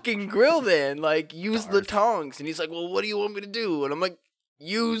the fucking grill then. Like, use the Darth. tongs. And he's like, well, what do you want me to do? And I'm like,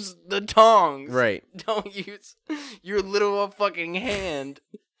 use the tongs. Right. Don't use your little fucking hand.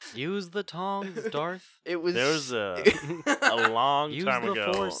 Use the tongs, Darth. It was. There was a long Use time the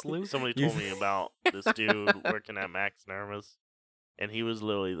ago. Force, Luke. Somebody told me about this dude working at Max Nervous, and he was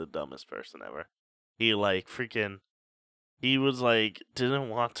literally the dumbest person ever. He like freaking. He was like didn't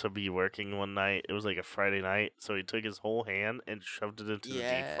want to be working one night. It was like a Friday night, so he took his whole hand and shoved it into the deep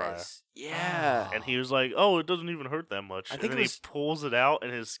fryer. Yes. Yeah. And he was like, "Oh, it doesn't even hurt that much." I And think then it he was- pulls it out,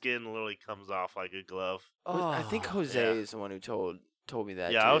 and his skin literally comes off like a glove. I think Oh, Jose yeah. is the one who told me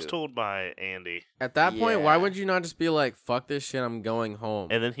that. Yeah, I was too. told by Andy, At that point, why Yeah. would you not just be like, "Fuck this shit, I'm going home,"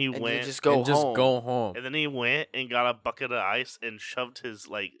 and then he And you went, just go and just home. go home? and then he went and got a bucket of ice and shoved his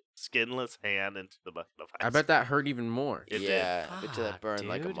like skinless hand into the bucket of ice. I bet that hurt even more. It did. Yeah, I bet you that Fuck, burned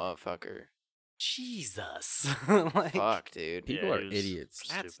like a dude. motherfucker. Jesus. Like, Fuck, dude. People Yeah, are he was idiots.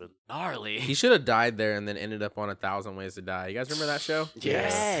 That's Stupid. gnarly. He should have died there and then ended up on 1,000 Ways to Die. You guys remember that show?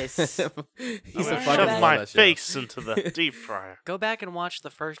 Yes. He's I'm a gonna fucking shove love my that show. face into the deep fryer. Go back and watch the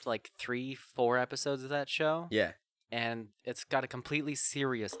first like 3-4 episodes of that show, Yeah. and it's got a completely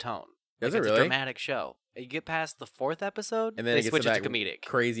serious tone. Does Like, it it's really? a dramatic show. You get past the 4th episode, And then they it gets switch to it that to comedic.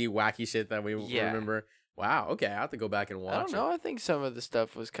 crazy, wacky shit that we Yeah. remember. Wow. Okay, I have to go back and watch I don't know. it. I think some of the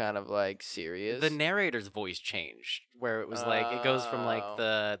stuff was kind of like serious. The narrator's voice changed, where it was like it goes from like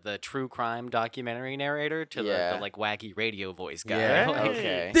Oh. the true crime documentary narrator to Yeah. the like wacky radio voice guy. Yeah. Like,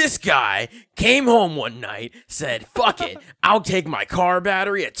 Okay. This guy came home one night, said, "Fuck it, I'll take my car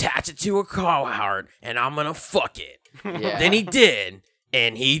battery, attach it to a car heart, and I'm gonna fuck it." Yeah. Then he did,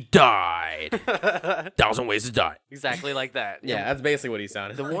 and he died. 1,000 Ways to Die. exactly like that. Yeah, that's basically what he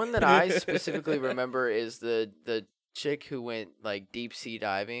sounded. The like. one that I specifically remember is the chick who went like deep sea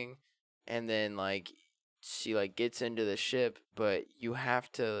diving, and then like she like gets into the ship, but you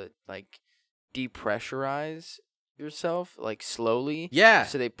have to like depressurize yourself like slowly. Yeah.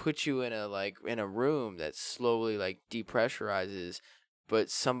 So they put you in a room that slowly like depressurizes, but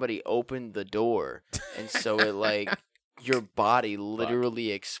somebody opened the door, and so it like your body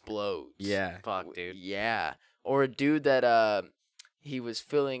literally explodes. Yeah. Fuck, dude. Yeah. Or a dude that he was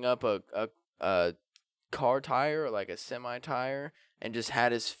filling up a car tire or like a semi tire and just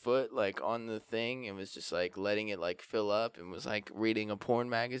had his foot like on the thing and was just like letting it like fill up and was like reading a porn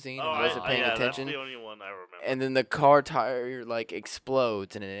magazine and wasn't paying yeah, attention. That's the only one I remember. And then the car tire like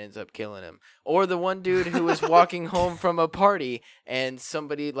explodes and it ends up killing him. Or the one dude who was walking home from a party and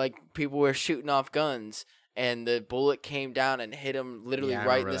somebody like people were shooting off guns and the bullet came down and hit him literally Yeah, I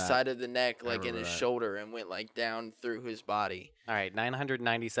right in remember the that. side of the neck, I like in remember his that. shoulder and went like down through his body. All right,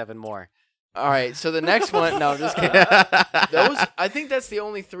 997 more. All right, so the next one, no, I'm just kidding. Those, I think that's the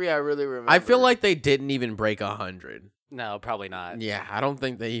only three I really remember. I feel like they didn't even break 100. No, probably not. Yeah, I don't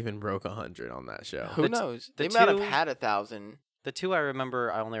think they even broke 100 on that show. who the t- knows? the They might have two- had 1,000, The two I remember,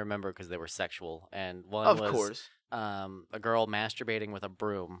 I only remember because they were sexual, and one of was course. a girl masturbating with a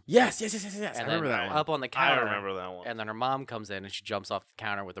broom, Yes. I and remember then that one. up on the I counter. remember that one. And then her mom comes in and she jumps off the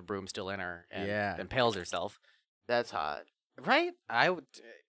counter with a broom still in her and Yeah. impales herself. That's hot. Right? I would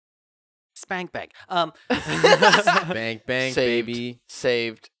spank bang. Bank, bank, Saved. baby.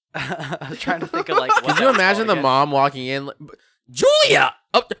 Saved. I was trying to think of like. What Could that you was imagine called the again. mom walking in, like, Julia?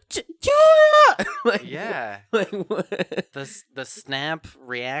 Oh, Julia! Like, Yeah. Like, what? The snap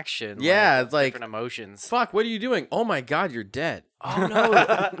reaction. Yeah, like, it's like, different emotions. Fuck, what are you doing? Oh my god, you're dead. Oh no!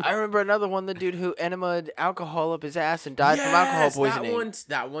 I remember another one. The dude who enemaed alcohol up his ass and died from alcohol Yes, poisoning.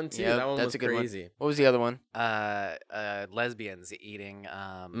 That one too. Yep, that one that's was a good one. crazy. What was the other one? Lesbians eating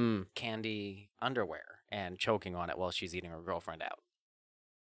candy underwear and choking on it while she's eating her girlfriend out.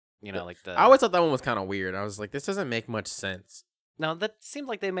 You know, like the. I always thought that one was kind of weird. I was like, this doesn't make much sense. No, that seemed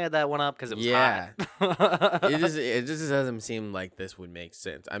like they made that one up because it was Yeah. hot. It just doesn't seem like this would make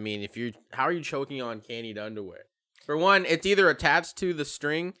sense. I mean, how are you choking on candied underwear? For one, it's either attached to the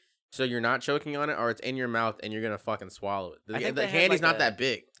string, so you're not choking on it, or it's in your mouth and you're gonna fucking swallow it. I think The they had, candy's like, not that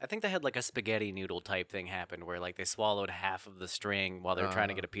big. I think they had like a spaghetti noodle type thing happen where like they swallowed half of the string while they were trying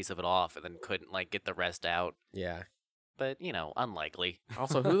to get a piece of it off and then couldn't like get the rest out. Yeah. But you know, unlikely.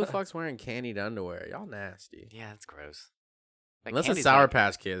 Also, who the fuck's wearing candied underwear? Y'all nasty. Yeah, that's gross. Like, Unless it's candy's Sour like-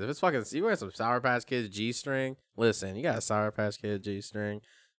 Patch Kids. If it's fucking, you wear some Sour Patch Kids G-string. Listen, you got a Sour Patch Kids G-string.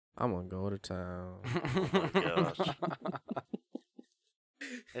 I'm gonna go to town. Oh my gosh.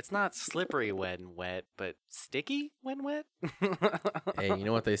 It's not slippery when wet, but sticky when wet. Hey, you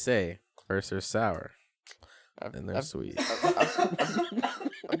know what they say? First they're sour, I've, then they're I've, sweet.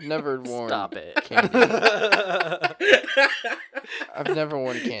 I've never worn. Stop it. I've never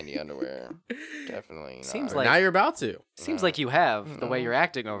worn candy underwear. Definitely not. Seems Now like- you're about to. Seems No. like you have the way No. you're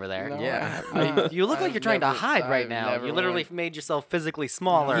acting over there. No, Yeah. I have You- not. You look like I've you're trying to never- hide right I've now. never You literally worn- made yourself physically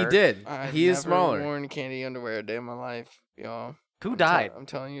smaller. He did. I've He is never smaller. worn candy underwear a day in my life, y'all. Who I'm died? I'm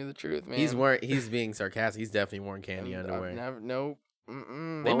telling you the truth, man. He's being sarcastic. He's definitely worn candy I've underwear. never, nope.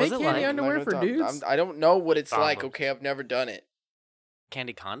 Mm-mm. They What make was it candy like? underwear I'm for not gonna talk- dudes. I don't know what it's like. Condoms. Okay, I've never done it.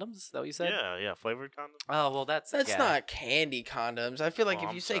 Candy condoms? Is that what you said? Yeah, flavored condom. Oh well, that's That's yeah. not candy condoms. I feel like Oh, if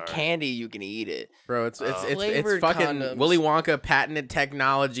I'm you say sorry. candy, you can eat it. Bro, it's Flavored fucking condoms. Willy Wonka patented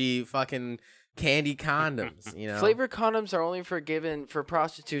technology fucking candy condoms, you know. Flavored condoms are only for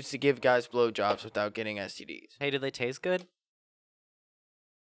prostitutes to give guys blowjobs without getting STDs. Hey, do they taste good?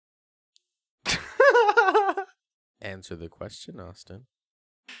 Answer the question, Austin.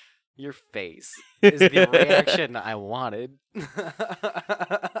 Your face is the reaction I wanted.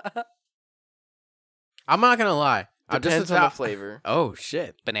 I'm not gonna lie. Depends on the flavor. Oh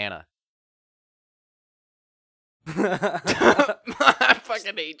shit. Banana. I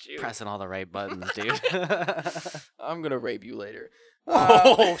fucking hate you. Pressing all the right buttons, dude. I'm gonna rape you later.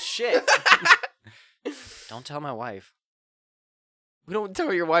 Oh shit! Don't tell my wife. We don't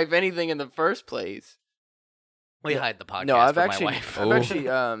tell your wife anything in the first place. We hide the podcast No, I've from actually, my wife. I've actually,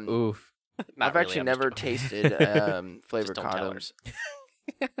 Oof. Not I've really, actually I'm just never joking. tasted flavored don't tell her. condoms.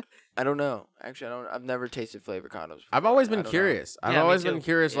 I don't know. Actually, I don't. I've never tasted flavored condoms. I've before. always I been don't know. curious. I've Yeah, me always too. been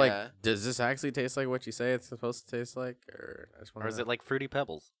curious. Yeah. Like, does this actually taste like what you say it's supposed to taste like, or I just want Or is it like Fruity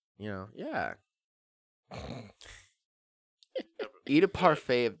Pebbles? yeah. Eat a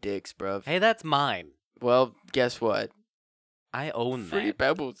parfait of dicks, bruv. Hey, that's mine. Well, guess what? I own Fruity that.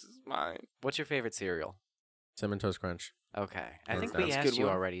 Pebbles is mine. What's your favorite cereal? Cinnamon Toast Crunch. Okay, I Hands think down. we That's a asked good you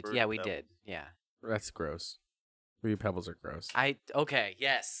one. already. Fruity Yeah, we Pebbles. did. Yeah. That's gross. Fruity Pebbles are gross. Okay.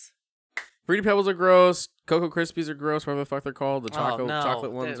 Yes. Fruity Pebbles are gross. Cocoa Krispies are gross. Whatever the fuck they're called, the Oh, no,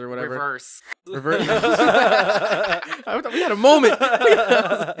 chocolate ones the or whatever. Reverse. Reverse. I thought we had a moment.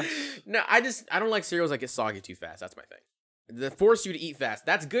 No, I don't like cereals that get soggy too fast. That's my thing. They force you to eat fast.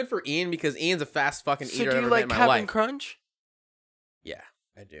 That's good for Ian because Ian's a fast fucking So eater do I've you ever met like in my Captain life. Crunch? Yeah,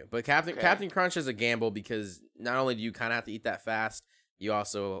 I do. But Captain Crunch is a gamble because not only do you kind of have to eat that fast, you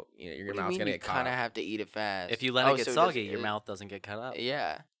also your mouth's gonna get caught. Kind of up. have to eat it fast. If you let Oh, it get so soggy, does your it- mouth doesn't get cut up.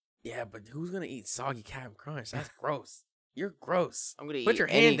 Yeah, Yeah, but who's gonna eat soggy Captain Crunch? That's gross. You're gross. I'm gonna Put eat your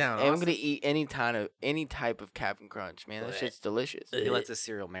hand any, down, I'm Austin. gonna eat any type of Captain Crunch, man. That Blech. shit's delicious. He lets his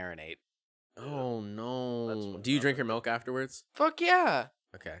cereal marinate. Oh no! That's Do you drink your milk afterwards? Fuck yeah.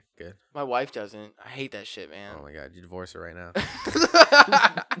 Okay, good. My wife doesn't. I hate that shit, man. Oh my god, you divorce her right now.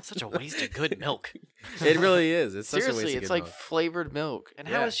 Such a waste of good milk. It really is. It's such a Seriously, waste of it's good like milk. flavored milk. And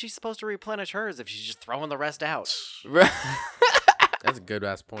how Yeah. is she supposed to replenish hers if she's just throwing the rest out? That's a good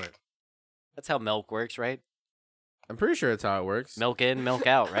ass point. That's how milk works, right? I'm pretty sure that's how it works. Milk in, milk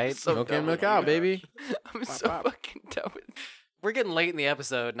out, right? So milk in, dumb milk with out, you. baby. I'm so pop. fucking dumb with We're getting late in the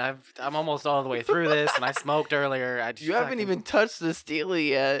episode, and I'm almost all the way through this, and I smoked earlier. I just You haven't fucking- even touched the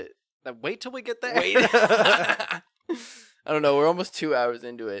Steely yet. Wait till we get there. Wait. I don't know. We're almost 2 hours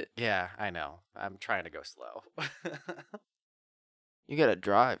into it. Yeah, I know. I'm trying to go slow. You gotta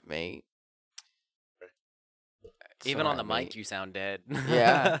drive, mate. Even on the Sorry, mic, mate. you sound dead.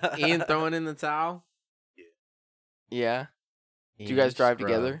 Yeah. Ian throwing in the towel. Yeah. Do you Ian, guys drive scrub.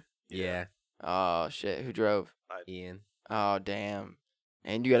 together? Yeah, Oh shit! Who drove? Ian. Oh damn!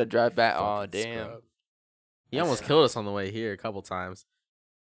 And you gotta drive back. Oh Fucking damn! scrub. He That almost sucks. killed us on the way here a couple times.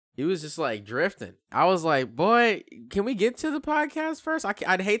 He was just like drifting. I was like, boy, can we get to the podcast first?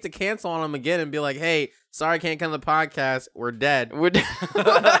 I'd hate to cancel on him again and be like, hey, sorry, can't come to the podcast. We're dead. We're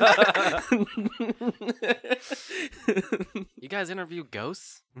You guys interview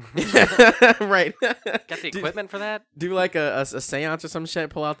ghosts? Right. Got the equipment for that? Do like a seance or some shit,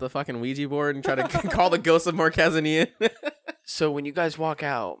 pull out the fucking Ouija board and try to call the ghost of Marquez and Ian. So when you guys walk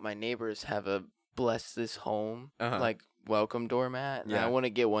out, my neighbors have a bless this home like welcome doormat. And Yeah. I want to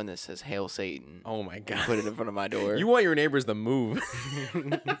get one that says Hail Satan. Oh my And god. put it in front of my door. You want your neighbors to move.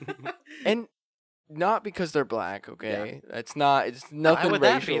 And not because they're black, okay? It's not. It's nothing would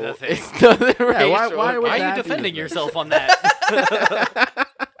racial. that be the thing? It's nothing Yeah, why- racial. why would Why are that you be defending the- yourself on that?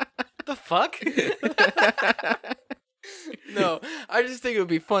 The fuck? No, I just think it would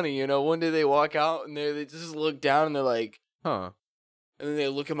be funny, you know. One day they walk out and they just look down and they're like, Huh. and then they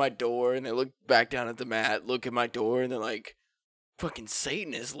look at my door and they look back down at the mat, look at my door, and they're like, "Fucking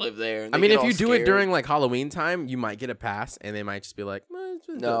Satanists live there." And I they mean, get if all you do it scared. during like Halloween time, you might get a pass, and they might just be like, it's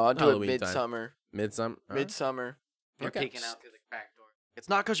just no, I'll do Halloween it time." midsummer. Midsummer. Midsummer. You're Okay. peeking out through the back door. It's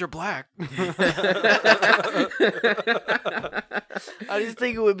not because you're black. I just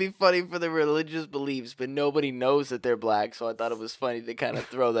think it would be funny for the religious beliefs, but nobody knows that they're black, so I thought it was funny to kind of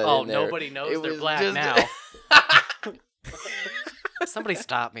throw that Oh, in there. nobody knows It they're was black just- now. Somebody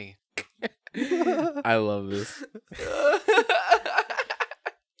stop me. I love this.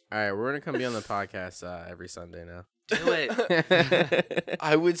 All right, we're gonna come be on the podcast every Sunday now. Do it.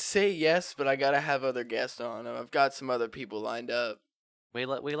 I would say yes, but I gotta have other guests on. I've got some other people lined up. We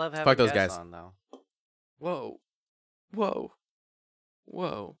love having Fuck those guests guys. on, though. Whoa. Whoa.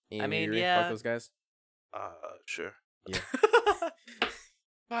 Whoa. Ian, mean, you ready to yeah. Fuck those guys. Sure.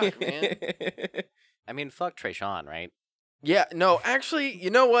 Fuck, man. I mean, fuck Trayshawn, right? Yeah, no, actually, you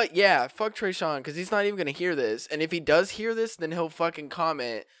know what? Yeah, fuck Trayshawn, because he's not even going to hear this. And if he does hear this, then he'll fucking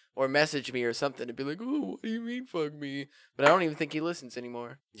comment or message me or something to be like, oh, what do you mean fuck me? But I don't even think he listens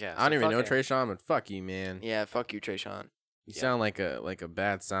anymore. Yeah. I don't even know fuck him. Trayshawn, but fuck you, man. Yeah, fuck you, Trayshawn. You Yeah. sound like a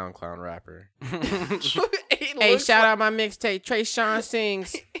bad SoundCloud rapper. He Hey, looks shout out my mixtape. Trayshawn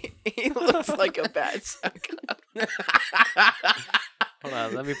sings. He looks like a bad SoundCloud. Hold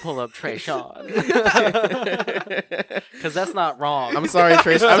on, let me pull up Trayshawn. Because that's not wrong. I'm sorry,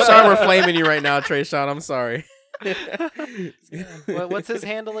 Trayshawn. I'm sorry we're flaming you right now, Trayshawn. I'm sorry. What's his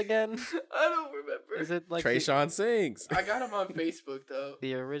handle again? I don't remember. Is it like Trayshawn sings. I got him on Facebook, though.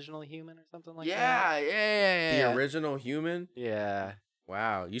 the original human or something like Yeah, that? yeah. The original human. Yeah.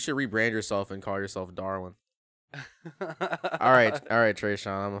 Wow, you should rebrand yourself and call yourself Darwin. All right, Trayshawn.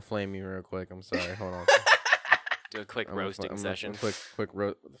 I'm gonna flame you real quick. I'm sorry. Hold on. Do a quick I'm gonna roasting I'm gonna- session. Quick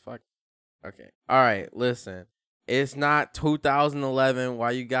roast. What the fuck? Okay. All right. Listen. It's not 2011.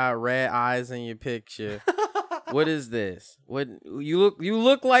 Why you got red eyes in your picture? What is this? What you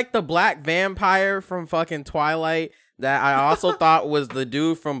look like the black vampire from fucking Twilight that I also thought was the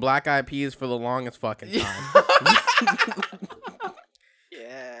dude from Black Eyed Peas for the longest fucking time.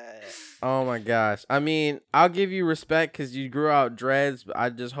 Yeah. Oh my gosh. I mean, I'll give you respect because you grew out dreads, but I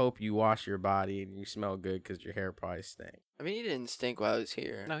just hope you wash your body and you smell good because your hair probably stink. I mean, he didn't stink while I was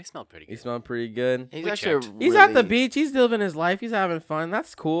here. No, he smelled pretty You good. smell pretty good. He's We actually checked. He's at the really- beach. He's living his life. He's having fun.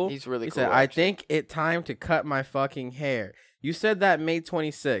 That's cool. He's really He cool. said, I actually. think it time to cut my fucking hair. You said that May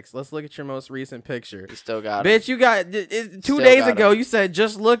 26th. Let's look at your most recent picture. He still got him. Bitch, you got 2 Still days got ago. him. You said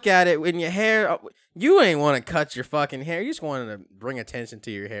just look at it in your hair. You ain't want to cut your fucking hair. You just wanted to bring attention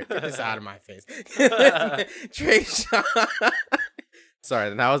to your hair. Get this out of my face, Trayshawn.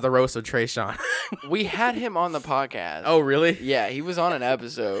 Sorry, that was the roast of Trayshawn. We had him on the podcast. Oh, really? Yeah, he was on an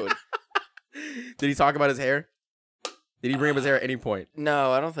episode. Did he talk about his hair? Did he bring up his hair at any point?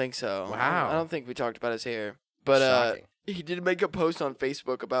 No, I don't think so. Wow. I don't think we talked about his hair. But Shocking. he did make a post on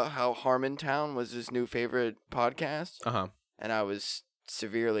Facebook about how Harmontown was his new favorite podcast, Uh-huh. and I was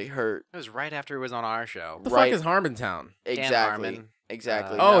severely hurt. It was right after it was on our show. The Right. fuck is Harmontown? Dan Exactly. Harmon.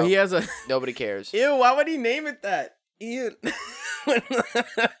 Exactly. Oh, No, he has a... nobody cares Ew, why would he name it that? Ian.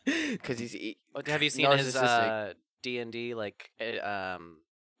 because he's Have you seen his narcissistic. D&D like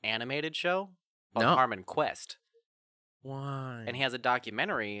animated show called No. Harmon Quest? Why? And he has a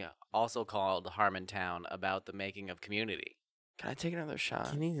documentary also called Harmontown about the making of Community. Can I take another shot?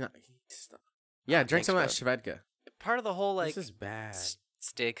 Can he not... Stop. Yeah, drink Thanks, some of that Shvedka. Part of the whole like This is bad.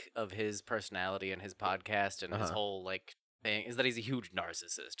 stick of his personality and his podcast and his Uh-huh. whole like thing is that he's a huge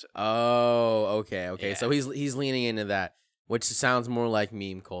narcissist. Oh, okay. Yeah. So he's leaning into that, which sounds more like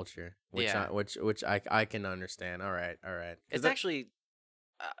meme culture, which Yeah. I can understand. All right. It's actually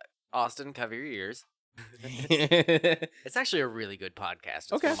Austin, cover your ears. actually It's actually a really good podcast.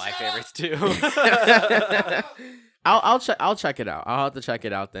 It's Okay. one of my favorites too. I'll check it out. I'll have to check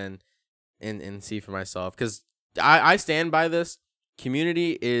it out then, and see for myself, because I stand by this.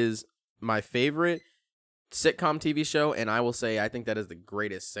 Community is my favorite sitcom TV show, and I will say I think that is the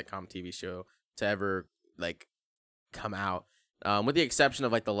greatest sitcom TV show to ever like come out, with the exception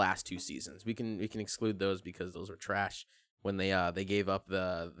of like the last 2 seasons. We can exclude those because those were trash when they gave up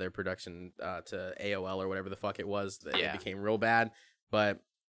their production to AOL or whatever the fuck it was. It became real bad. But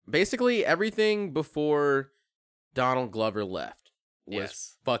basically everything before Donald Glover left was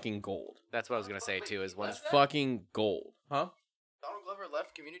Yes. fucking gold. That's what I was gonna say too. Is once Fucking gold, huh? Donald Glover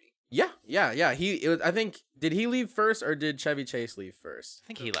left Community. Yeah. I think, did he leave first or did Chevy Chase leave first? I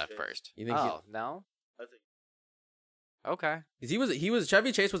think he left first. You think no? I think Okay. Because he was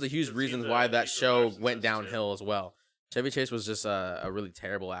Chevy Chase was a huge He's reason a- why that he's a show narcissist, went too. downhill as well. Chevy Chase was just a really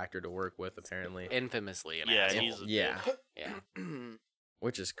terrible actor to work with, apparently. Infamously an Yeah, asshole. he's a Yeah, Yeah.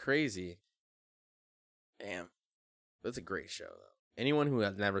 which is crazy. Damn. That's a great show, though. Anyone who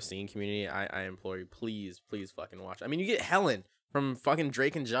has never seen Community, I implore you, please fucking watch. I mean, you get Helen from fucking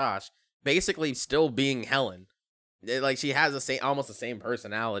Drake and Josh, basically still being Helen. Like, she has almost the same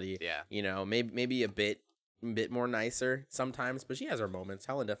personality. Yeah. You know, maybe a bit more nicer sometimes, but she has her moments.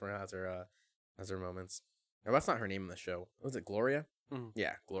 Helen definitely has her moments. No, that's not her name in the show. Was it Gloria? Mhm.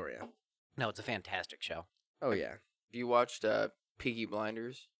 Yeah, Gloria. No, it's a fantastic show. Oh yeah. Have you watched Peaky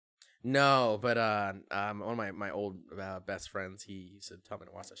Blinders? No, but one of my old best friends, he said, tell me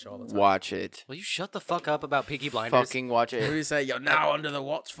to watch that show all the time. Watch it. Will you shut the fuck up about Peaky Blinders? Fucking watch What do it. you say? You're now under the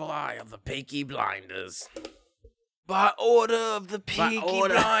watchful eye of the Peaky Blinders. By order of the By Peaky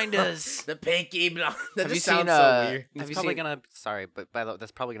order- Blinders. The Peaky Blinders. That Have you just seen, sounds so weird. It's Have you probably seen- gonna. Sorry, but by the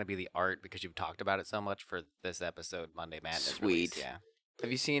that's probably gonna be the art because you've talked about it so much for this episode, Monday Madness. release, Sweet. Yeah.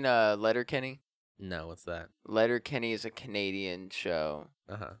 Have you seen Letterkenny? No, what's that? Letterkenny is a Canadian show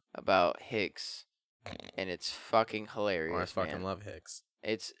Uh-huh. about Hicks, and it's fucking hilarious. Oh, I fucking man. love Hicks.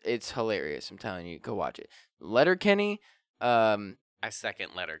 It's hilarious. I'm telling you, go watch it. Letterkenny. I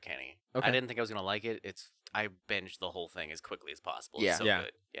second Letterkenny. Okay. I didn't think I was gonna like it. I binged the whole thing as quickly as possible. Yeah. It's so Yeah.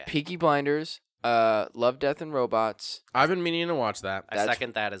 good. Yeah. Peaky Blinders. Love, Death, and Robots. I've been meaning to watch that. I that's-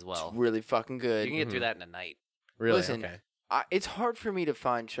 second that as well. It's really fucking You good. can get through Mhm. that in a night. Really? Listen, Okay. It's hard for me to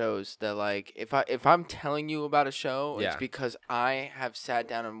find shows that like if I'm telling you about a show, Yeah. it's because I have sat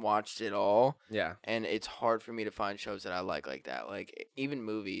down and watched it all, Yeah. and it's hard for me to find shows that I like that. Like even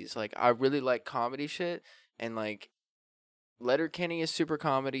movies, like I really like comedy shit, and like Letterkenny is super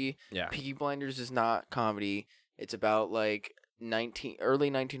comedy. Yeah. Peaky Blinders is not comedy. It's about like early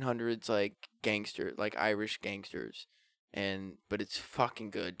 1900s like gangster, like Irish gangsters, but it's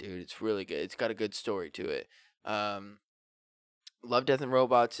fucking good, dude. It's really good. It's got a good story to it. Love, Death, and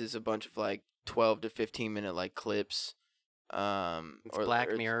Robots is a bunch of like 12 to 15 minute like clips. It's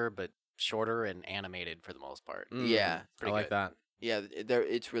Black Mirror, but shorter and animated for the most part. Yeah. I Pretty like good. that. Yeah,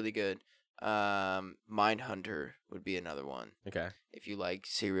 it's really good. Mindhunter would be another one Okay. if you like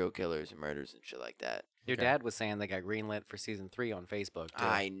serial killers and murders and shit like that. Your Okay. dad was saying they got greenlit for season 3 on Facebook. Too.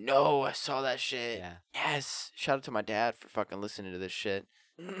 I know, I saw that shit. Yeah. Yes, shout out to my dad for fucking listening to this shit.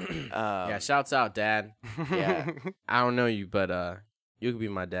 Yeah, shouts out, Dad. Yeah. I don't know you, but you could be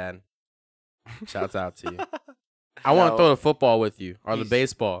my dad. Shouts out to you. I want to No. throw the football with you or the He's-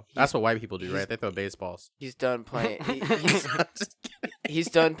 baseball. That's what white people do, he's- right? They throw baseballs. He's done playing. Just kidding. He's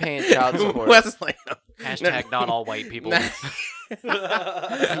done paying child support. Wesley. Hashtag not all white people.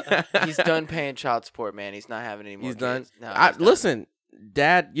 He's done paying child support, man. He's not having any more. He's done. kids. No, he's done. Listen,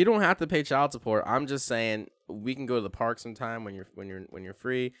 Dad, you don't have to pay child support. I'm just saying we can go to the park sometime when you're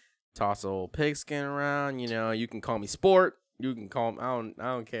free. Toss a little pigskin around. You know, you can call me Sport. You can call me. I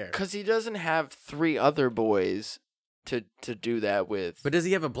don't care. Cause he doesn't have 3 other boys to do that with. But does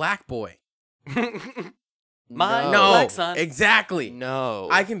he have a black boy? My No. No, black son. exactly. no,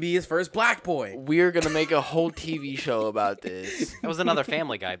 I can be his first black boy. We're gonna make a whole TV show about this. That was another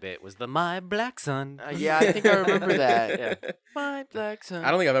Family Guy bit. Was the My Black Son? Yeah, I think I remember that. Yeah. My black son.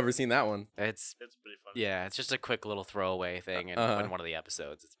 I don't think I've ever seen that one. It's It's pretty funny. yeah. It's just a quick little throwaway thing in Uh-huh. one of the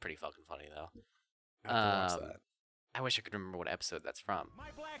episodes. It's pretty fucking funny though. I have to watch Um, that. I wish I could remember what episode that's from. My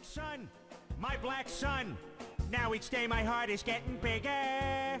black son, my black son. Now each day my heart is getting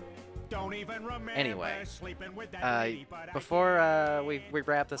bigger. Anyway, before we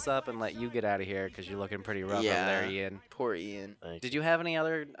wrap this up and let you get out of here because you're looking pretty rough over there, Ian. Poor Ian. Did you have any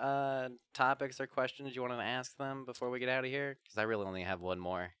other topics or questions you wanted to ask them before we get out of here? Because I really only have one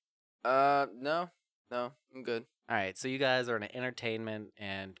more. No, I'm good. All right, so you guys are an entertainment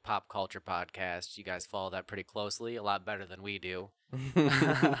and pop culture podcast. You guys follow that pretty closely, a lot better than we do.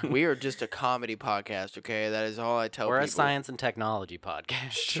 We are just a comedy podcast, okay? That is all I tell We're people. a science and technology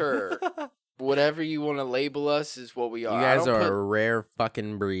podcast. Sure. Whatever you want to label us is what we are. You guys are a rare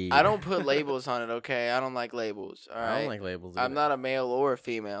fucking breed. I don't put labels on it, okay? I don't like labels, all right? I don't like labels. I'm either. not a male or a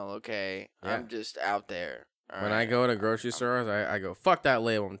female, okay? Yeah. I'm just out there. all When right? I go to grocery stores, I go, fuck that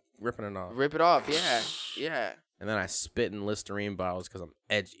label. I'm ripping it off. Rip it off, yeah. Yeah. And then I spit in Listerine bottles because I'm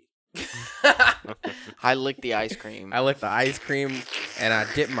edgy. I lick the ice cream. I lick the ice cream and I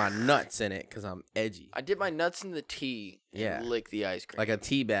dip my nuts in it because I'm edgy. I dip my nuts in the tea Yeah. and lick the ice cream. Like a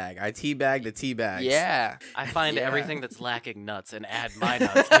tea bag. I tea bag the tea bags. Yeah. I find Yeah. everything that's lacking nuts and add my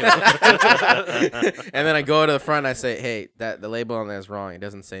nuts to it. And then I go to the front and I say, hey, the label on there is wrong. It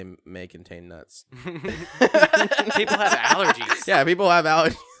doesn't say may contain nuts. People have allergies. Yeah, people have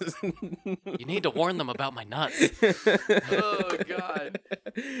allergies. You need to warn them about my nuts. Oh, God.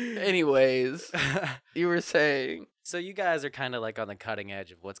 Anyways, you were saying. So you guys are kind of like on the cutting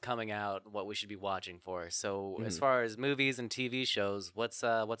edge of what's coming out, what we should be watching for. So as Mhm. far as movies and TV shows, what's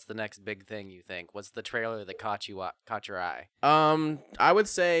the next big thing you think? What's the trailer that caught your eye? I would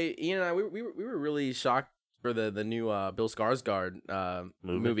say Ian and I we were really shocked for the new Bill Skarsgård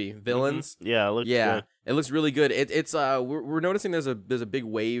movie Villains. Yeah, it looks Yeah, good. it looks really good. It's we're noticing there's a big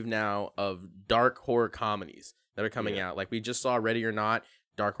wave now of dark horror comedies that are coming Yeah. out. Like we just saw Ready or Not,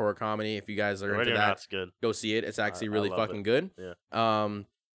 dark horror comedy. If you guys are Ready into or that, Not's good. go see it. It's actually I really love fucking it. good. Yeah.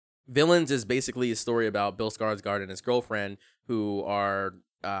 Villains is basically a story about Bill Skarsgård and his girlfriend who are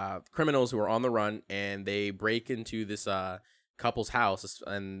criminals who are on the run, and they break into this couple's house,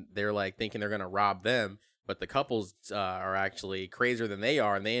 and they're like thinking they're gonna rob them, but the couples are actually crazier than they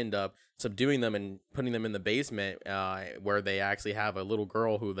are, and they end up subduing them and putting them in the basement where they actually have a little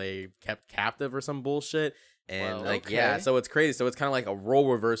girl who they kept captive or some bullshit. And Well, yeah, okay. so it's crazy. So it's kind of like a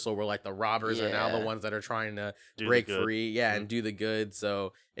role reversal where like the robbers are now the Yeah. ones that are trying to Do the break good. free, yeah, and do the good.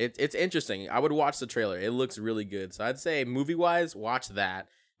 So it's interesting. I would watch the trailer. It looks really good. So I'd say movie wise, watch that.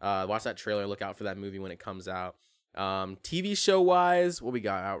 Watch that trailer. Look out for that movie when it comes out. TV show wise, what we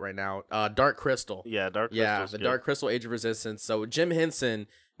got out right now? Dark Crystal. Yeah, Dark Yeah, Crystal's the good. Dark Crystal: Age of Resistance. So Jim Henson,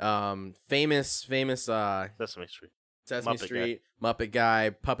 famous Sesame Street. Sesame Muppet guy. Street Muppet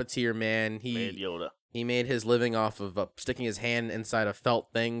guy, puppeteer man. Made Yoda. He made his living off of sticking his hand inside of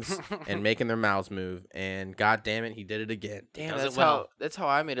felt things and making their mouths move. And god damn it, he did it again. Damn, Does it that's well. that's how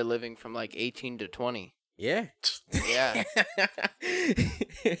I made a living from like 18 to 20. Yeah. Yeah.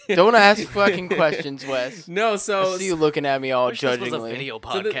 Don't ask fucking questions, Wes. No, so I see you looking at me all Wish this was a judgingly. video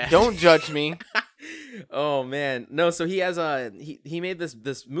So the- podcast. Don't judge me. oh man, no. So he has he made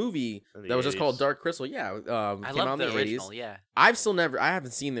this movie In the that was just called 80s. Dark Crystal. Yeah, I came out love in the the original. 80s. Yeah, I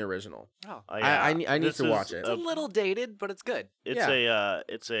haven't seen the original. oh, Oh, I need This to is watch it. it's a little dated, but it's good. It's Yeah.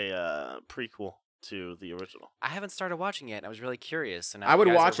 a prequel to the original. I haven't started watching it, and I was really curious. And I would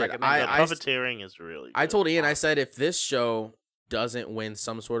you guys watch are it. recommending The I puppeteering is really good. I told Ian, I said if this show doesn't win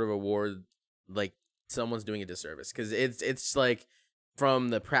some sort of award, like someone's doing a disservice, because it's like from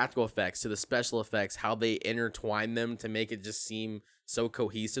the practical effects to the special effects, how they intertwine them to make it just seem so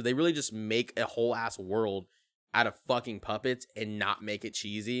cohesive. They really just make a whole ass world out of fucking puppets and not make it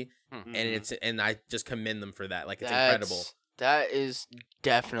cheesy. Hmm. And I just commend them for that. Like it's incredible. That is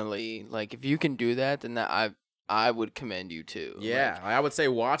definitely like if you can do that, then I would commend you too. Yeah, I would say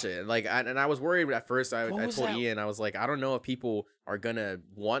watch it. Like, I was worried at first. I What was told that? Ian, I was like, I don't know if people are gonna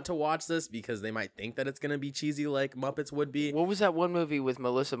want to watch this because they might think that it's gonna be cheesy like Muppets would be. Like, what was that one movie with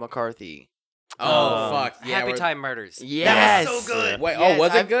Melissa McCarthy? Oh Um, fuck, yeah. Happy we're- Time Murders. Yes. That was so good. Wait, Yes, oh,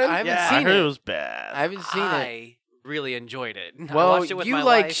 was it I've- good? I haven't Yeah. seen I heard it. it was bad. I haven't seen it. I really enjoyed it. I Well, watched it with you my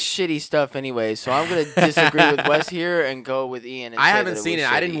like wife. shitty stuff anyway, so I'm gonna disagree with Wes here and go with Ian. And I say haven't that seen was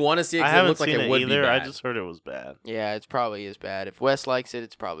it. I didn't shitty. want to see it I because it haven't looked like seen it it would either. be I bad. just heard it was bad. Yeah, it's probably is bad. If Wes likes it,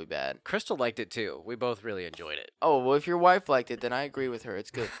 it's probably bad. Crystal liked it too. We both really enjoyed it. Oh well, if your wife liked it, then I agree with her. It's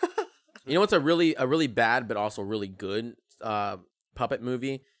good. You know what's a really bad but also really good puppet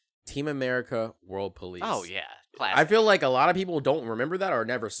movie? Team America: World Police. Oh yeah, classic. I feel like a lot of people don't remember that or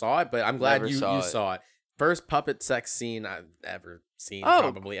never saw it, but I'm glad Never you saw saw it. it. First puppet sex scene I've ever seen, Oh,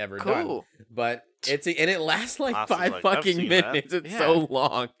 probably ever done. Cool. But and it lasts like Austin's 5 like, "I've fucking seen that." minutes. It's Yeah. so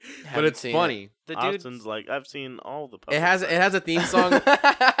long, but Haven't it's seen funny. the dude. Austin's like, I've seen all the It puppets. has a theme song.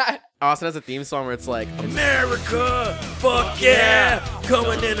 Austin has a theme song where it's like, America, fuck yeah,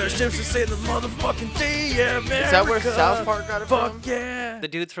 coming in our ships to say the motherfucking thing, yeah, America. Is that where South Park got it Fuck from? yeah. The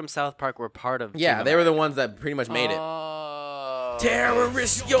dudes from South Park were part of. Yeah, Team they were the America. ones that pretty much made it. Oh, okay.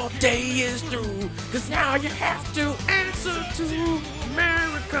 Terrorists, your day is through, cause now you have to answer to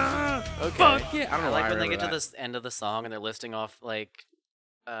America. Okay. Fuck yeah. I don't I know like why when they remember get to that. this end of the song and they're listing off like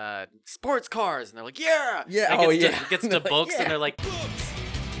sports cars and they're like, yeah. Yeah, And oh, it gets yeah. To, it gets They're to like, books yeah. and they're like,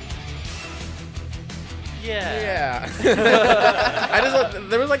 yeah. Yeah. I just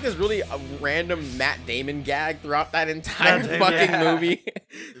there was like this really random Matt Damon gag throughout that entire Matt Damon. fucking Yeah. movie.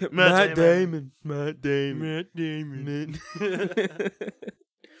 Matt Damon. Matt Damon.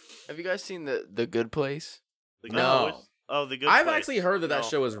 Have you guys seen the Good Place? No. The Good I've Place. actually heard that No.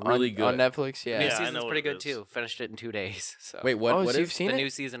 show is really on, good. on Netflix? New Yeah. Yeah, I season's know what pretty it good is. too. Finished it in 2 days. So Wait, what? Oh, what so you've is? seen the it? new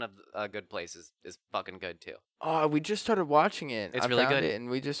season of Good Place is fucking good too. Oh, we just started watching it. It's I really found good. it and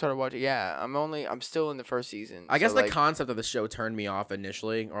we just started watching. Yeah, I'm still in the first season. I guess so, the like, concept of the show turned me off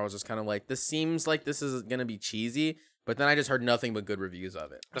initially, or I was just kind of like, this seems like this is gonna be cheesy. But then I just heard nothing but good reviews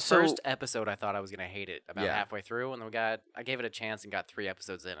of it. The So- first episode, I thought I was gonna hate it about Yeah. halfway through, and then I gave it a chance and got 3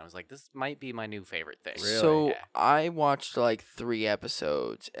 episodes in. I was like, this might be my new favorite thing. Really? So Yeah. I watched like 3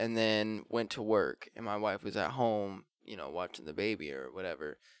 episodes and then went to work, and my wife was at home, watching the baby or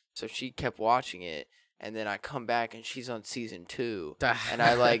whatever. So she kept watching it, and then I come back and she's on season 2, and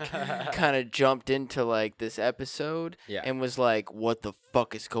I like kind of jumped into like this episode Yeah. and was like, "What the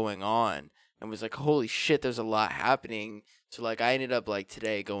fuck is going on?" And was like, "Holy shit, there's a lot happening." So like I ended up like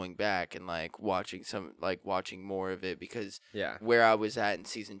today going back and like watching more of it because Yeah. where I was at in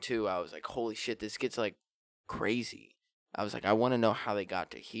season 2, I was like, holy shit, this gets like crazy. I was like, I want to know how they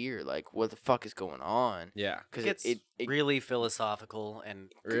got to here. Like, what the fuck is going on? Yeah. It Because gets really philosophical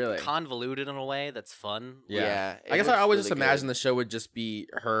and Really. convoluted in a way that's fun. Yeah. it I guess I was always really just imagine good. the show would just be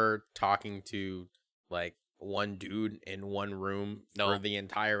her talking to like one dude in one room for No. the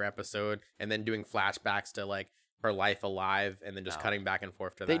entire episode, and then doing flashbacks to like her life alive, and then just No. cutting back and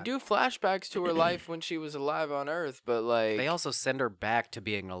forth to They that. do flashbacks to her life when she was alive on Earth, but like, They also send her back to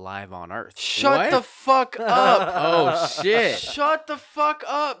being alive on Earth. shut What? the fuck up. Oh shit. Shut the fuck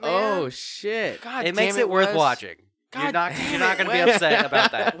up, man. Oh shit. God It makes damn it worth Wes. watching. God You're not damn going to be Wes. upset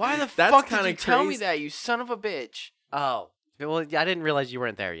about that. Why the That's fuck did kinda you tell me crazy. that, you son of a bitch? Oh, well, I didn't realize you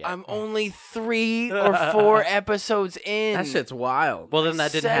weren't there yet. I'm only 3 or 4 episodes in. That shit's wild. Well, then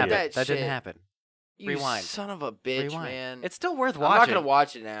that didn't said happen. that That didn't shit. happen. You Rewind. son of a bitch, Rewind. man. It's still worth I'm watching. not gonna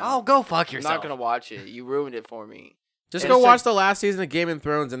watch it now. Oh, go fuck I'm yourself. not gonna watch it. You ruined it for me. Just And go it's watch like- the last season of Game of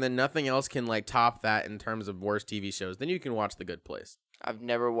Thrones, and then nothing else can like top that in terms of worst TV shows. Then you can watch The Good Place. I've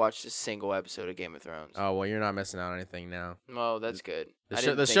never watched a single episode of Game of Thrones. Oh well, you're not missing out on anything now. Oh, that's good. The, I show,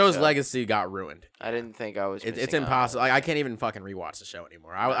 didn't the think show's so. legacy got ruined. I didn't think I was. It's missing out. impossible. Like, I can't even fucking rewatch the show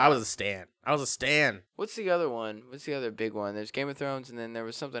anymore. I was a stan. I was a stan. What's the other one? What's the other big one? There's Game of Thrones, and then there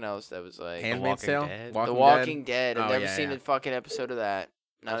was something else that was like Handmaid's Walking Tale. Dead. The Walking Dead. I've Oh, never yeah, seen yeah. a fucking episode of that.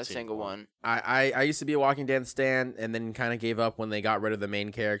 Not I've a seen single one. one. I used to be a Walking Dead stan, and then kind of gave up when they got rid of the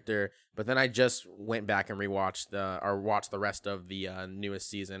main character. But then I just went back and watched the rest of the newest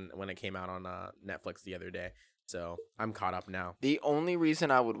season when it came out on Netflix the other day. So I'm caught up now. The only reason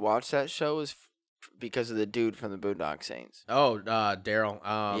I would watch that show is because of the dude from the Boondock Saints. Oh, Daryl,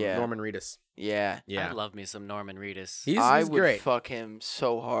 Yeah. Norman Reedus. Yeah. Yeah, I love me some Norman Reedus. he's I would great. fuck him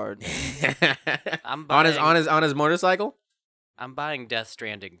so hard. I'm on his buying- on his motorcycle. I'm buying Death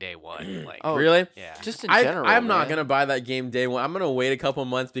Stranding day one. Like, Oh, Really? yeah. Just in general. I'm not man. gonna buy that game day one. I'm gonna wait a couple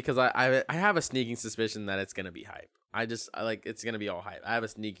months because I have a sneaking suspicion that it's gonna be hype. I like it's gonna be all hype. I have a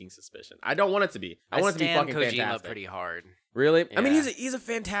sneaking suspicion. I don't want it to be. I want it to be stand fucking Kojima fantastic. pretty hard. Really? I mean, Yeah. he's a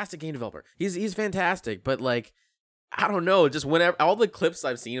fantastic game developer. He's fantastic, but like, I don't know. Just whenever all the clips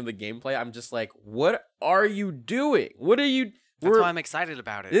I've seen of the gameplay, I'm just like, what are you doing? What are you? That's why I'm excited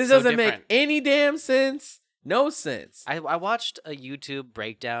about it. This It's so doesn't make different. any damn sense. No sense. I watched a YouTube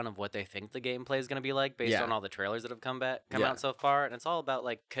breakdown of what they think the gameplay is going to be like based Yeah. on all the trailers that have come Yeah. out so far, and it's all about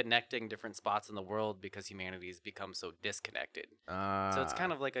like connecting different spots in the world because humanity's become so disconnected. So it's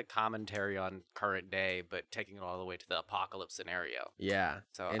kind of like a commentary on current day, but taking it all the way to the apocalypse scenario. yeah.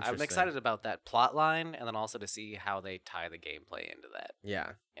 So I'm Interesting. excited about that plot line, and then also to see how they tie the gameplay into that.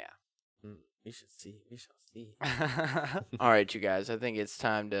 Yeah. Yeah. We should see. We shall see. All right, you guys. I think it's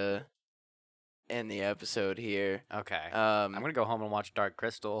time to end the episode here. Okay. I'm I'm gonna go home and watch Dark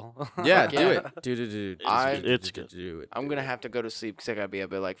Crystal. Yeah, Fuck do yeah. it. Do it. It's good. Do it. I'm gonna have to go to sleep because I gotta be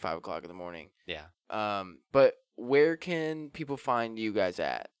up at like 5 o'clock in the morning. Yeah. But where can people find you guys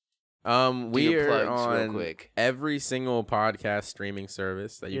at? Do We your are plugs real on quick. every single podcast streaming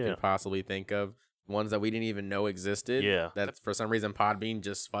service that you Yeah. could possibly think of. ones that we didn't even know existed. Yeah. That for some reason Podbean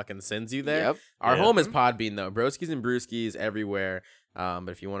just fucking sends you there. Yep. Our Yeah. home is Podbean though. Broskies and Brewskis everywhere. But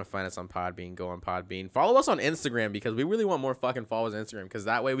if you want to find us on Podbean, go on Podbean. Follow us on Instagram because we really want more fucking followers on Instagram because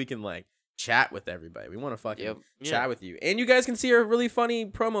that way we can like chat with everybody. We want to fucking Yep. chat with you. And you guys can see our really funny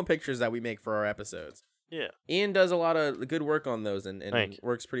promo pictures that we make for our episodes. Yeah. Ian does a lot of good work on those and Thank you.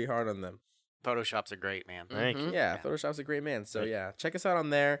 works pretty hard on them. Photoshops are great, man. Thank you. Mhm. Yeah, Yeah. Photoshop's a great man. So Thank you. yeah, check us out on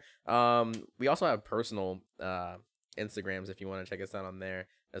there. We also have personal Instagrams if you want to check us out on there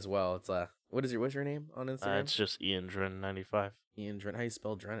as well. It's what's your name on Instagram? It's just Ian Drennan 95. Ian Drennan. How you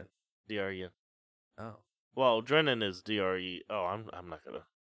spell Drennan? DREN. Oh. Well, Drennan is DRE. Oh, I'm not gonna.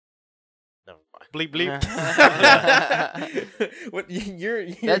 Never mind. Bleep bleep. What your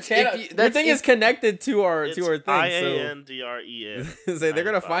That's channel, if you- your that's thing if- is connected to our It's thing. IANDREN. So they're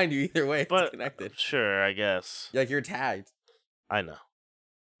gonna 95. find you either way. It's But connected. sure, I guess. Like you're tagged. I know.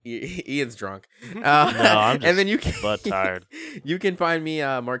 Ian's drunk. No, I'm and then just you can butt tired. You can find me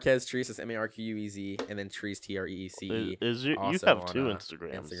Marquez Treese, that's Marquez, and then Treese TREECE. You also have on, 2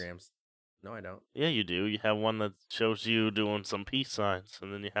 Instagrams. Instagrams. No, I don't. Yeah, you do. You have one that shows you doing some peace signs,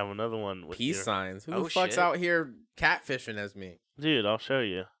 and then you have another one with Peace your... signs. Who Oh, the fuck's shit. out here catfishing as me? Dude, I'll show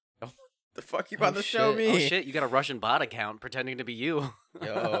you. The fuck you about Oh, to show shit. me? Oh shit, you got a Russian bot account pretending to be you.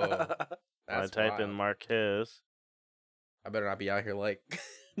 Yo. I That's type in wild. Marquez. I better not be out here like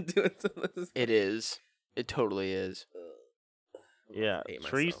doing some of this. It is. It totally is. Yeah, I hate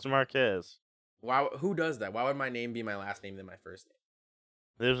Treese myself. Marquez. Why? Who does that? Why would my name be my last name than my first name?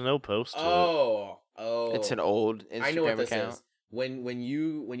 There's no post to it. Oh. It's an old Instagram I know what this account. is. When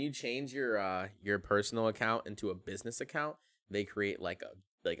you change your personal account into a business account, they create like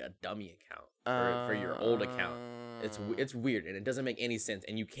a dummy account for your old account. It's weird and it doesn't make any sense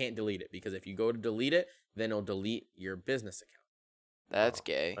and you can't delete it because if you go to delete it, then it'll delete your business account. That's Oh.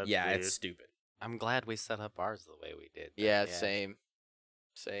 gay. That's yeah, weird. it's stupid. I'm glad we set up ours the way we did. then, Yeah, same.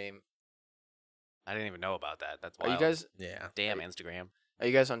 I didn't even know about that. That's Are wild. you guys? Yeah. Damn Instagram. Are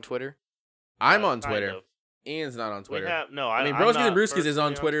you guys on Twitter? I'm on Kind Twitter. of. Ian's not on We Twitter. have no. I mean, I'm Broskies not and Brewskis is personally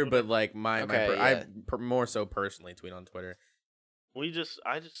on Twitter, but like Okay, I yeah. more so personally tweet on Twitter. I just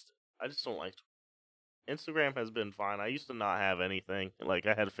don't like. Instagram has been fine. I used to not have anything. Like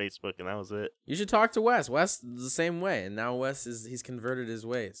I had Facebook and that was it. You should talk to Wes. Wes is the same way, and now Wes he's converted his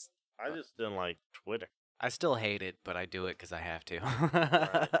ways. I just didn't like Twitter. I still hate it, but I do it because I have to.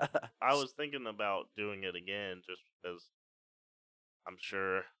 I was thinking about doing it again just because I'm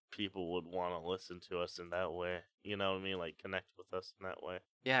sure people would want to listen to us in that way. You know what I mean? Like connect with us in that way.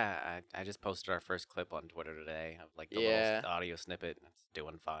 Yeah, I just posted our first clip on Twitter today of like the Yeah. little audio snippet. And it's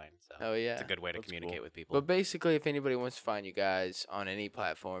doing fine. So Oh yeah. it's a good way to That's communicate cool. with people. But basically, if anybody wants to find you guys on any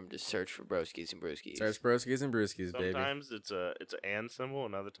platform, just search for Broskies and Brewskis. Search Broskies and Brewskis, baby. Sometimes it's a and symbol,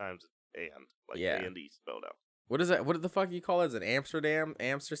 and other times it's and like Yeah. and spelled out. What is that? What the fuck you call it? Is it Amsterdam?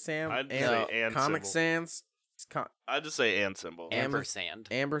 Amsterdam? I'd Am- say and Comic symbol. Sans? I just say and symbol. Amber- Ampersand.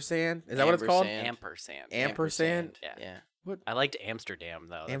 Ampersand? Is that what it's called? Ampersand. Ampersand. Ampersand? Yeah. Yeah. I liked Amsterdam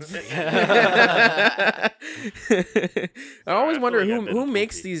though. That's I always I feel wonder like I've who been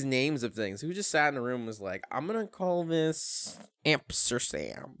makes poopy. these names of things. Who just sat in a room and was like, I'm gonna call this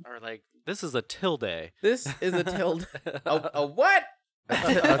Amsterdam. or like this is a tilde. This is a tilde. A what?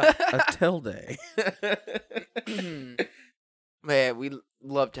 A tilde. Man, we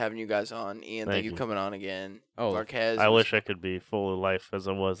loved having you guys on. Ian, thank Thank you you. for coming on again. Oh, Marquez. I was- wish I could be full of life as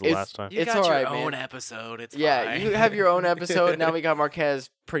I was the It's- last time. You It's got your alright, own man. episode. It's Yeah, fine. you have your own episode. Now we got Marquez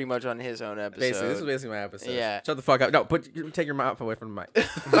pretty much on his own episode. Basically, this is basically my episode. Yeah. Shut the fuck up. No, take your mouth away from the mic.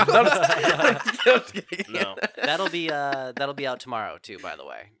 No. that'll be out tomorrow too. By the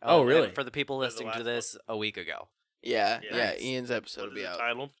way. Oh, and really? For the people When's the listening to last this a week ago. Yeah, Yeah. yeah. Nice. Ian's episode What will is be it out.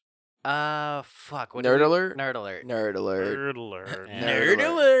 titled? Fuck. Nerd alert? Nerd alert. Nerd alert. Nerd alert. Yeah. Nerd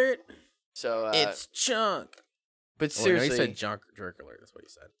alert. So, It's chunk. but Oh, wait, no, seriously, you said jerk alert. That's what you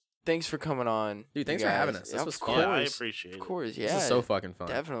said. thanks for coming on, Dude, thanks you for having guys. us. This Of was fun. course, Yeah, I appreciate of it. course, yeah. This is so fucking fun.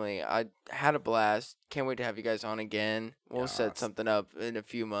 Definitely. I had a blast. Can't wait to have you guys on again. We'll set Yes. something up in a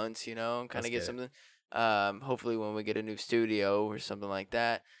few months, kind Let's of get get it. something. Hopefully when we get a new studio or something like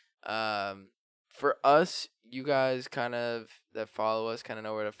that. For us, you guys kind of that follow us kind of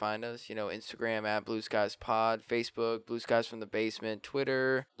know where to find us. Instagram at Blue Skies Pod, Facebook, Blue Skies from the Basement,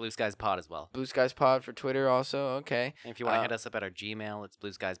 Twitter, Blue Skies Pod as well. Blue Skies Pod for Twitter also. Okay. And if you want to Uh, hit us up at our Gmail, it's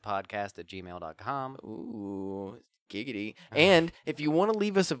blueskiespodcast@gmail.com. Ooh, giggity. And if you want to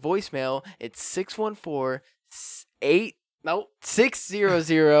leave us a voicemail, it's 614-8 Nope.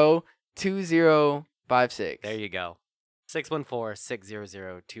 600-2056. There you go.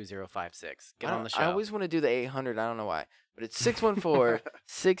 614-600-2056. Get on the show. I always want to do the 800. I don't know why. But it's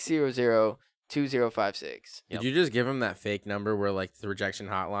 614-600-2056. 2056. Yep. Did you just give him that fake number where like the rejection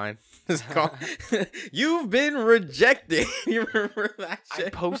hotline is called? You've been rejected. You remember that I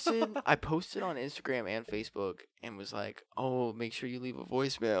shit? posted on Instagram and Facebook and was like, "Oh, make sure you leave a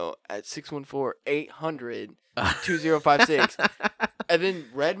voicemail at 614-800-2056." And then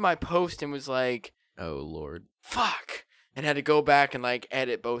read my post and was like, Oh Lord. "Fuck." And had to go back and like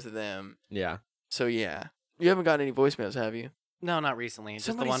edit both of them. Yeah. So yeah. You haven't gotten any voicemails, have you? No, not recently. Just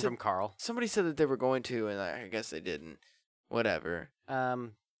Somebody the one said- from Carl. Somebody said that they were going to, and I guess they didn't. Whatever.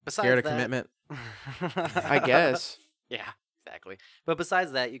 Besides Scared of that, commitment. I guess. Yeah, exactly. But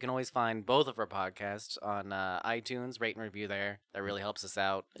besides that, you can always find both of our podcasts on iTunes. Rate and review there. That really helps us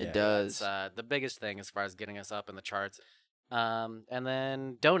out. It Yeah. does. It's the biggest thing as far as getting us up in the charts. And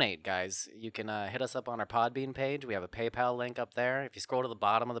then donate, guys. You can hit us up on our Podbean page. We have a PayPal link up there. If you scroll to the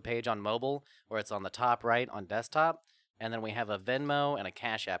bottom of the page on mobile, or it's on the top right on desktop. And then we have a Venmo and a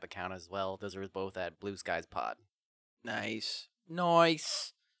Cash App account as well. Those are both at Blue Skies Pod. Nice. Make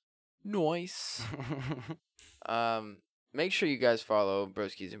sure you guys follow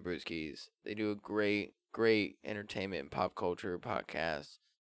Broskies and Brewskis. They do a great entertainment and pop culture podcast.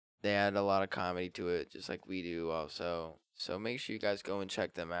 They add a lot of comedy to it, just like we do also. So make sure you guys go and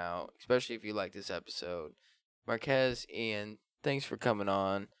check them out, especially if you like this episode. Marquez, Ian, thanks for coming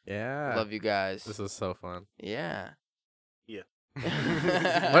on. Yeah. Love you guys. This is so fun. Yeah. Yeah.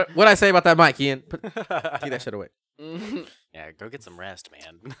 What'd I say about that mic, Ian? Take that shit away. Yeah, go get some rest,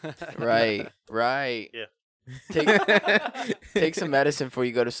 man. Right. Yeah. Take some medicine before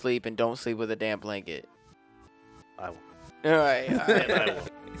you go to sleep, and don't sleep with a damp blanket. I will. All right. And I will.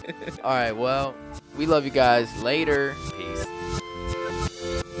 All right. Well, we love you guys. Later. Peace.